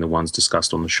quitting the ones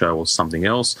discussed on the show or something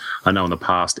else? I know in the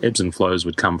past ebbs and flows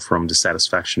would come from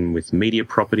dissatisfaction with media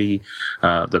property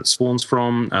that it spawns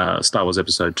from. Star Wars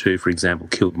Episode 2, for example,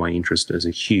 killed my interest as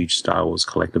a huge Star Wars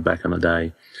collector back in the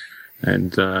day.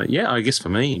 And I guess for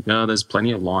me, there's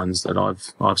plenty of lines that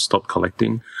I've stopped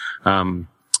collecting. One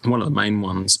of the main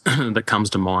ones that comes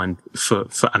to mind for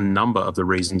a number of the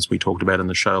reasons we talked about in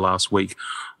the show last week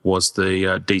was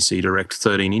the DC Direct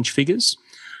 13-inch figures.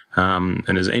 And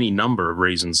there's any number of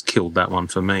reasons killed that one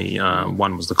for me.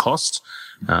 One was the cost.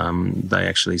 They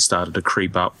actually started to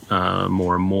creep up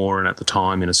more and more, and at the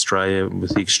time in Australia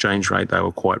with the exchange rate they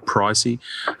were quite pricey,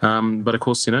 but of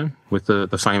course with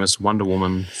the famous Wonder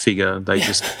Woman figure they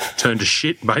just turned to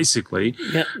shit basically.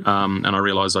 Yep. And I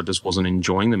realized I just wasn't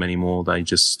enjoying them anymore. They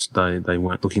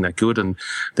weren't looking that good, and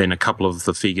then a couple of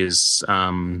the figures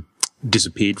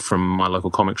disappeared from my local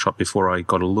comic shop before I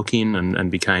got a look in, and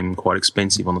became quite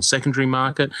expensive on the secondary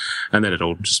market, and then it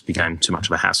all just became too much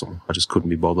of a hassle. I just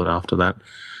couldn't be bothered after that.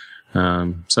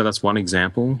 So that's one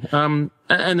example. And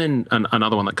then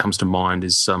another one that comes to mind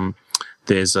is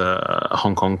there's a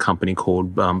Hong Kong company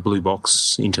called Blue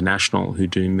Box International who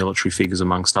do military figures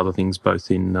amongst other things, both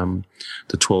in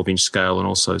the 12-inch scale and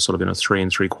also sort of in a 3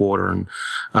 3/4.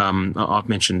 And I've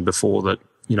mentioned before that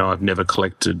I've never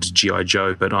collected G.I.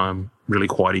 Joe, but I'm really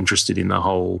quite interested in the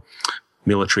whole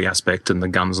military aspect and the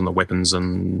guns and the weapons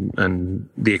and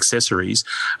the accessories.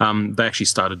 They actually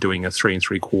started doing a 3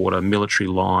 3/4 military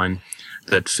line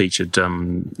that featured,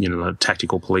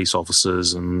 tactical police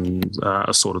officers and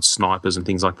assorted snipers and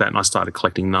things like that. And I started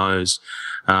collecting those.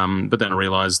 But then I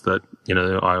realised that,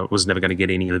 I was never going to get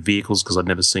any of the vehicles because I'd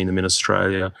never seen them in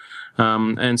Australia.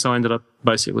 And so I ended up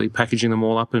basically packaging them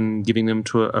all up and giving them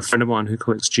to a friend of mine who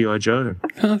collects G.I. Joe.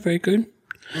 Oh, very good.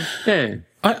 Yeah.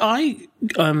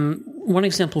 One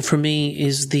example for me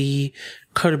is the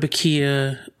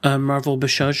Kotobukiya Marvel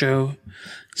Bishoujo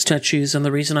statues, and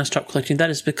the reason I stopped collecting that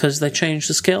is because they changed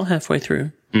the scale halfway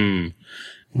through. And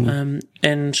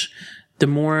the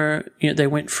more, they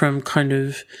went from kind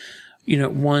of,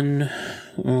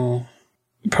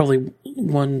 probably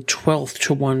 1/12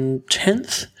 to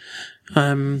 1/10.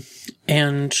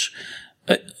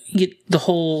 The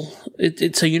whole,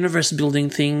 it's a universe building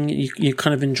thing. You're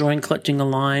kind of enjoying collecting a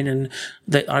line, and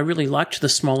I really liked the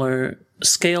smaller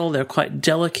scale. They're quite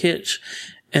delicate.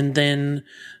 And then,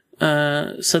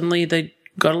 suddenly they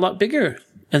got a lot bigger.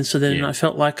 And so then I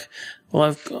felt like,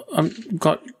 well, I've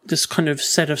got this kind of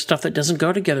set of stuff that doesn't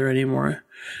go together anymore.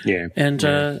 Yeah. And,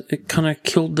 it kind of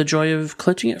killed the joy of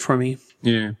collecting it for me.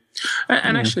 Yeah.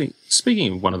 And actually,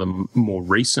 speaking of one of the more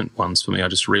recent ones for me, I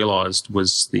just realised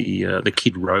was the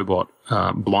Kid Robot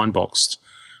blind boxed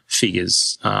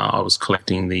figures. I was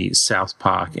collecting the South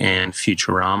Park and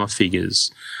Futurama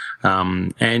figures.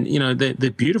 And,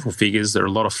 they're beautiful figures. They're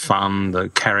a lot of fun. The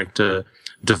character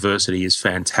diversity is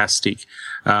fantastic.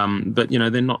 But,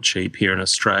 they're not cheap here in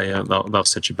Australia. They'll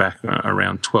set you back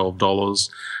around $12.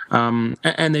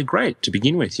 And they're great to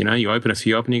begin with. You open a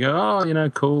few up and you go, oh,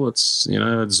 cool. It's,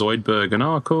 Zoidberg, and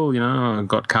oh, cool. I've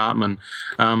got Cartman.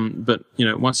 But,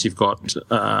 once you've got,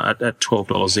 at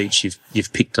 $12 each,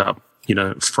 you've picked up,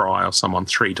 Fry or someone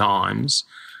 3 times.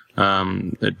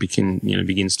 It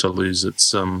begins to lose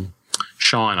its,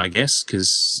 shine, I guess,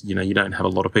 because, you don't have a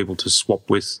lot of people to swap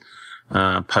with.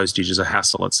 Postage is a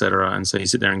hassle, etc. And so you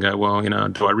sit there and go, well,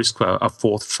 do I risk a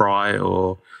 4th Fry,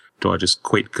 or do I just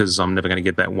quit because I'm never going to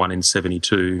get that 1 in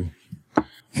 72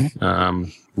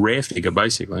 rare figure,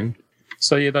 basically?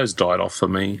 So yeah, those died off for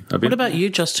me a bit. What about you,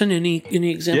 Justin? Any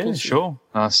examples? Yeah, sure.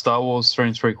 Star Wars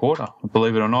 3 3/4.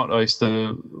 Believe it or not, I used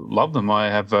to love them. I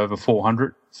have over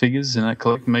 400 figures in that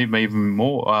collection, maybe even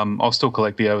more. I'll still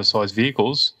collect the oversized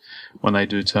vehicles when they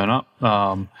do turn up.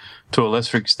 To a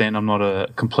lesser extent, I'm not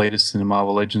a completist in the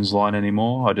Marvel Legends line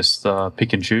anymore. I just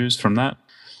pick and choose from that.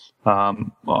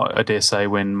 I dare say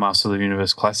when Master of the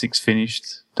Universe Classics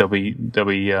finished, there'll be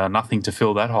nothing to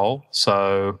fill that hole.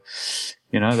 So,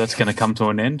 that's going to come to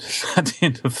an end at the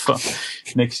end of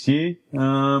next year.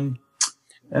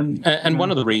 And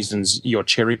one of the reasons you're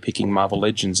cherry picking Marvel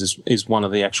Legends is one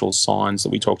of the actual signs that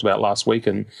we talked about last week,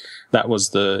 and that was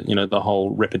the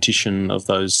whole repetition of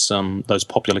those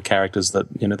popular characters that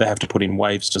they have to put in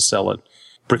waves to sell at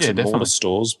bricks and mortar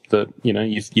stores that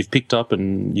you've picked up,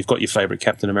 and you've got your favourite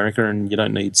Captain America, and you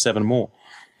don't need 7 more.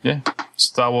 Yeah,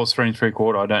 Star Wars 3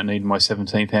 3/4. I don't need my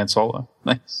 17th Han Solo.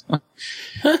 Thanks.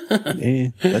 Yeah,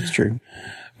 that's true.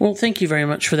 Well, thank you very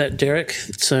much for that, Derek.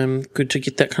 It's good to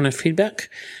get that kind of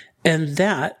feedback. And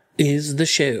that is the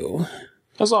show.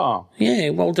 Huzzah! Yeah,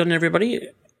 well done, everybody.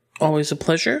 Always a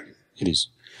pleasure. It is.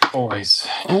 Always.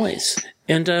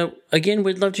 And again,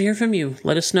 we'd love to hear from you.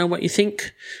 Let us know what you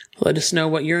think. Let us know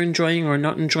what you're enjoying or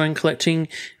not enjoying collecting,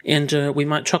 and we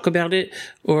might talk about it,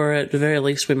 or at the very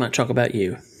least, we might talk about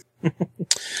you.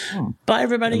 Bye,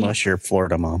 everybody. Unless you're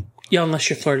Florida Mom. Yeah,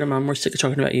 unless you're Florida Mom. We're sick of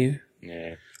talking about you.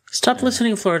 Yeah. Stop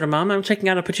listening, Florida Mom. I'm taking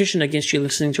out a petition against you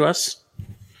listening to us.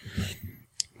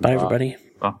 Bye, everybody.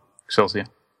 Excelsior.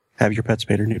 Have your pets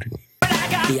spayed or neutered.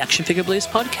 The Action Figure Blues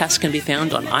podcast can be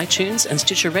found on iTunes and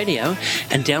Stitcher Radio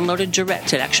and downloaded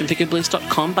direct at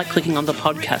actionfigureblues.com by clicking on the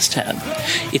podcast tab.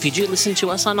 If you do listen to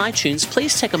us on iTunes,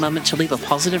 please take a moment to leave a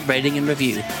positive rating and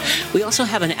review. We also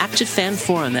have an active fan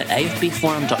forum at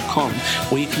afbforum.com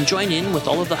where you can join in with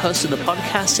all of the hosts of the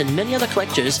podcast and many other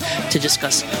collectors to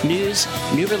discuss news,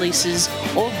 new releases,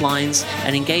 old lines,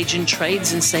 and engage in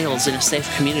trades and sales in a safe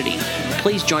community.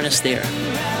 Please join us there.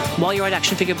 While you're at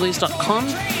actionfigureblues.com,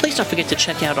 please don't forget to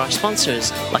check out our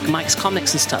sponsors like Mike's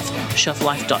Comics and Stuff,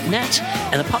 shelflife.net,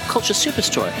 and the Pop Culture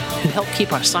Superstore, who help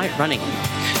keep our site running.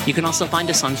 You can also find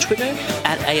us on Twitter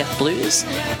at AFBlues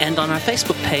and on our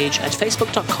Facebook page at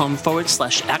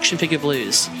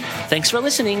facebook.com/actionfigureblues. Thanks for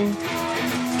listening.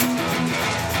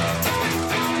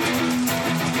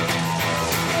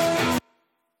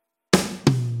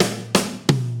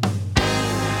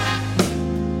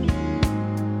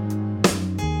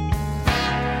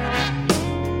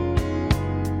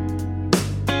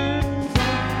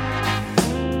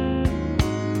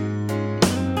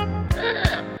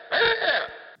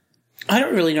 I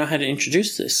don't really know how to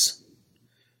introduce this.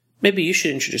 Maybe you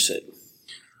should introduce it.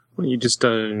 Well, you just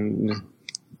don't.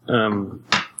 I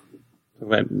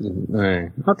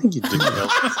think you do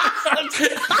help.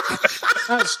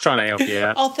 I was trying to help you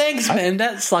out. Oh, thanks, man.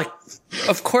 That's like,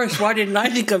 of course. Why didn't I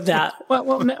think of that?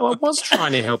 Well, I was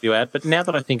trying to help you out, but now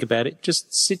that I think about it,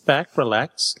 just sit back,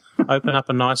 relax, open up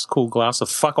a nice, cool glass of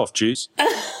fuck off juice.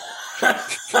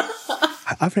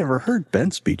 I've never heard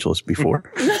Ben speechless before.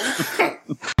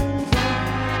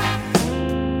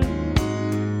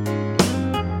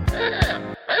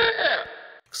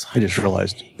 I just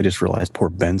realized poor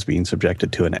Ben's being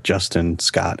subjected to a Justin,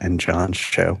 Scott, and John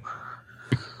show.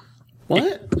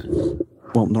 What?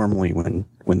 Well, normally when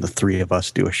the three of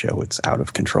us do a show, it's out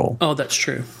of control. Oh, that's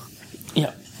true.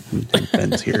 Yeah. And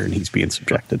Ben's here and he's being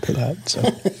subjected to that. So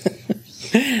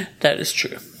that is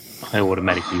true. I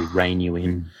automatically rein you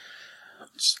in.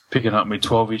 Just picking up my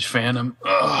 12-inch Phantom.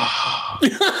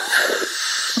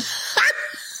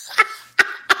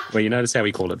 Well, you notice how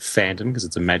we call it Phantom because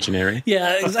it's imaginary.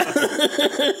 Yeah, exactly.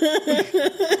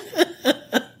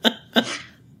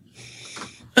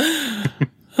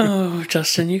 Oh,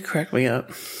 Justin, you crack me up.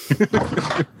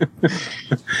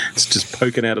 It's just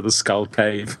poking out of the skull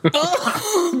cave.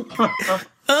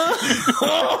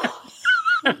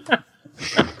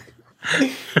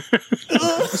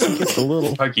 it's a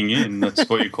little Poking in, that's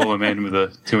what you call a man with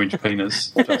a 2-inch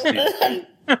penis. Justin.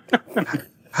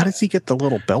 How does he get the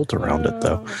little belt around it,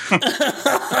 though?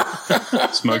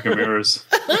 Smoke and mirrors.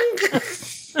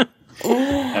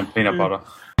 And peanut butter.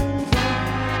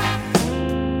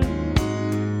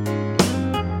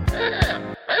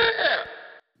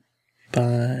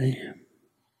 Bye.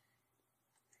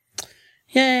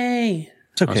 Yay!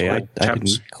 It's okay.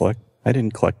 I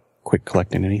didn't quit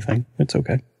collecting anything. It's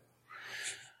okay.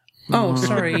 Oh,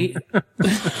 sorry.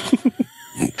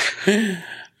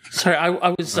 Sorry,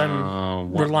 I was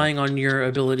relying on your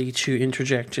ability to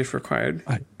interject if required.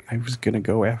 I was gonna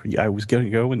go after you. I was gonna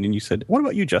go, and then you said, "What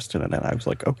about you, Justin?" And then I was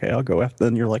like, "Okay, I'll go after."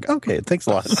 Then you're like, "Okay, thanks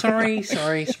a lot." Sorry,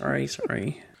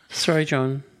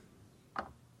 John.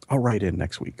 I'll write in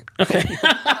next week. Okay.